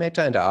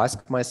approximator, and I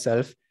ask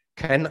myself,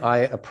 can I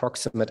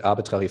approximate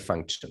arbitrary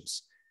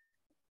functions?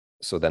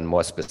 So then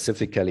more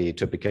specifically,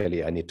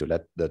 typically I need to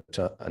let the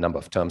number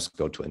of terms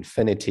go to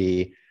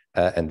infinity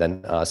and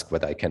then ask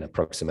whether I can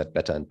approximate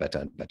better and better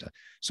and better.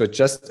 So it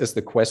just is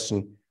the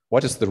question,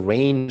 what is the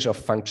range of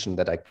function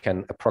that I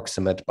can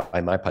approximate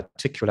by my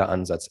particular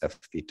ansatz f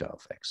theta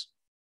of x?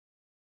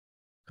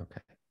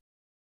 Okay.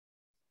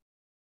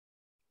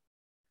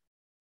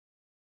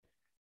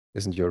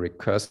 Isn't your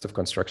recursive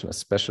construction a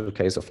special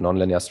case of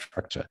nonlinear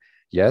structure?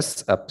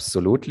 Yes,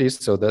 absolutely.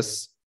 So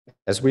this,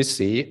 as we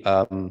see,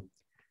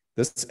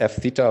 this f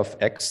theta of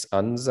x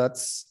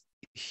ansatz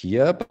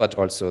here, but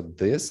also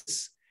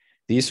these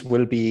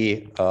will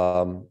be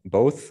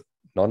both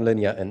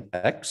nonlinear in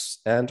x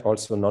and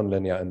also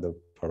nonlinear in the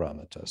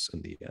parameters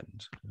in the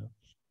end.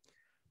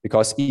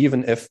 Because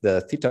even if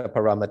the theta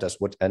parameters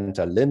would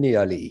enter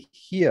linearly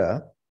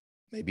here,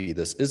 maybe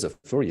this is a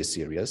Fourier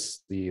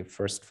series, the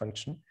first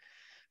function,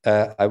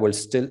 I will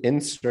still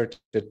insert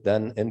it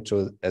then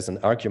into as an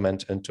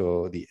argument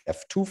into the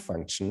f2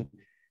 function,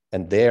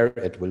 and there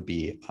it will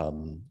be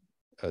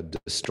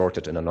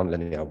distorted in a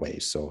nonlinear way.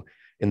 So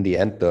in the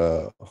end,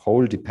 the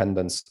whole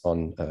dependence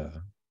on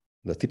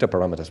the theta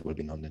parameters will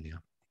be nonlinear.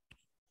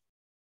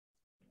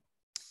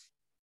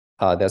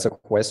 There's a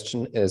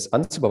question, is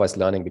unsupervised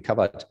learning be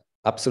covered?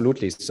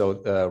 Absolutely.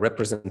 So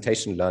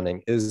representation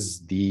learning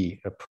is the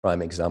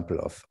prime example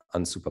of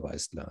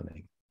unsupervised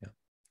learning. Yeah.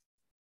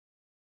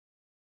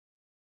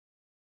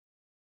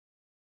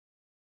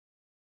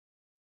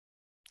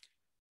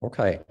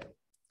 Okay.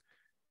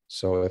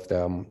 So if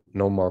there are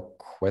no more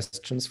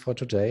questions for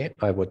today,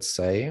 I would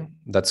say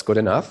that's good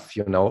enough.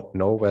 You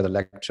know where the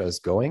lecture is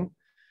going.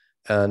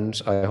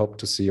 And I hope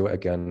to see you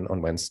again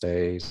on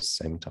Wednesday,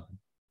 same time.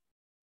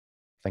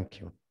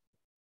 Thank you.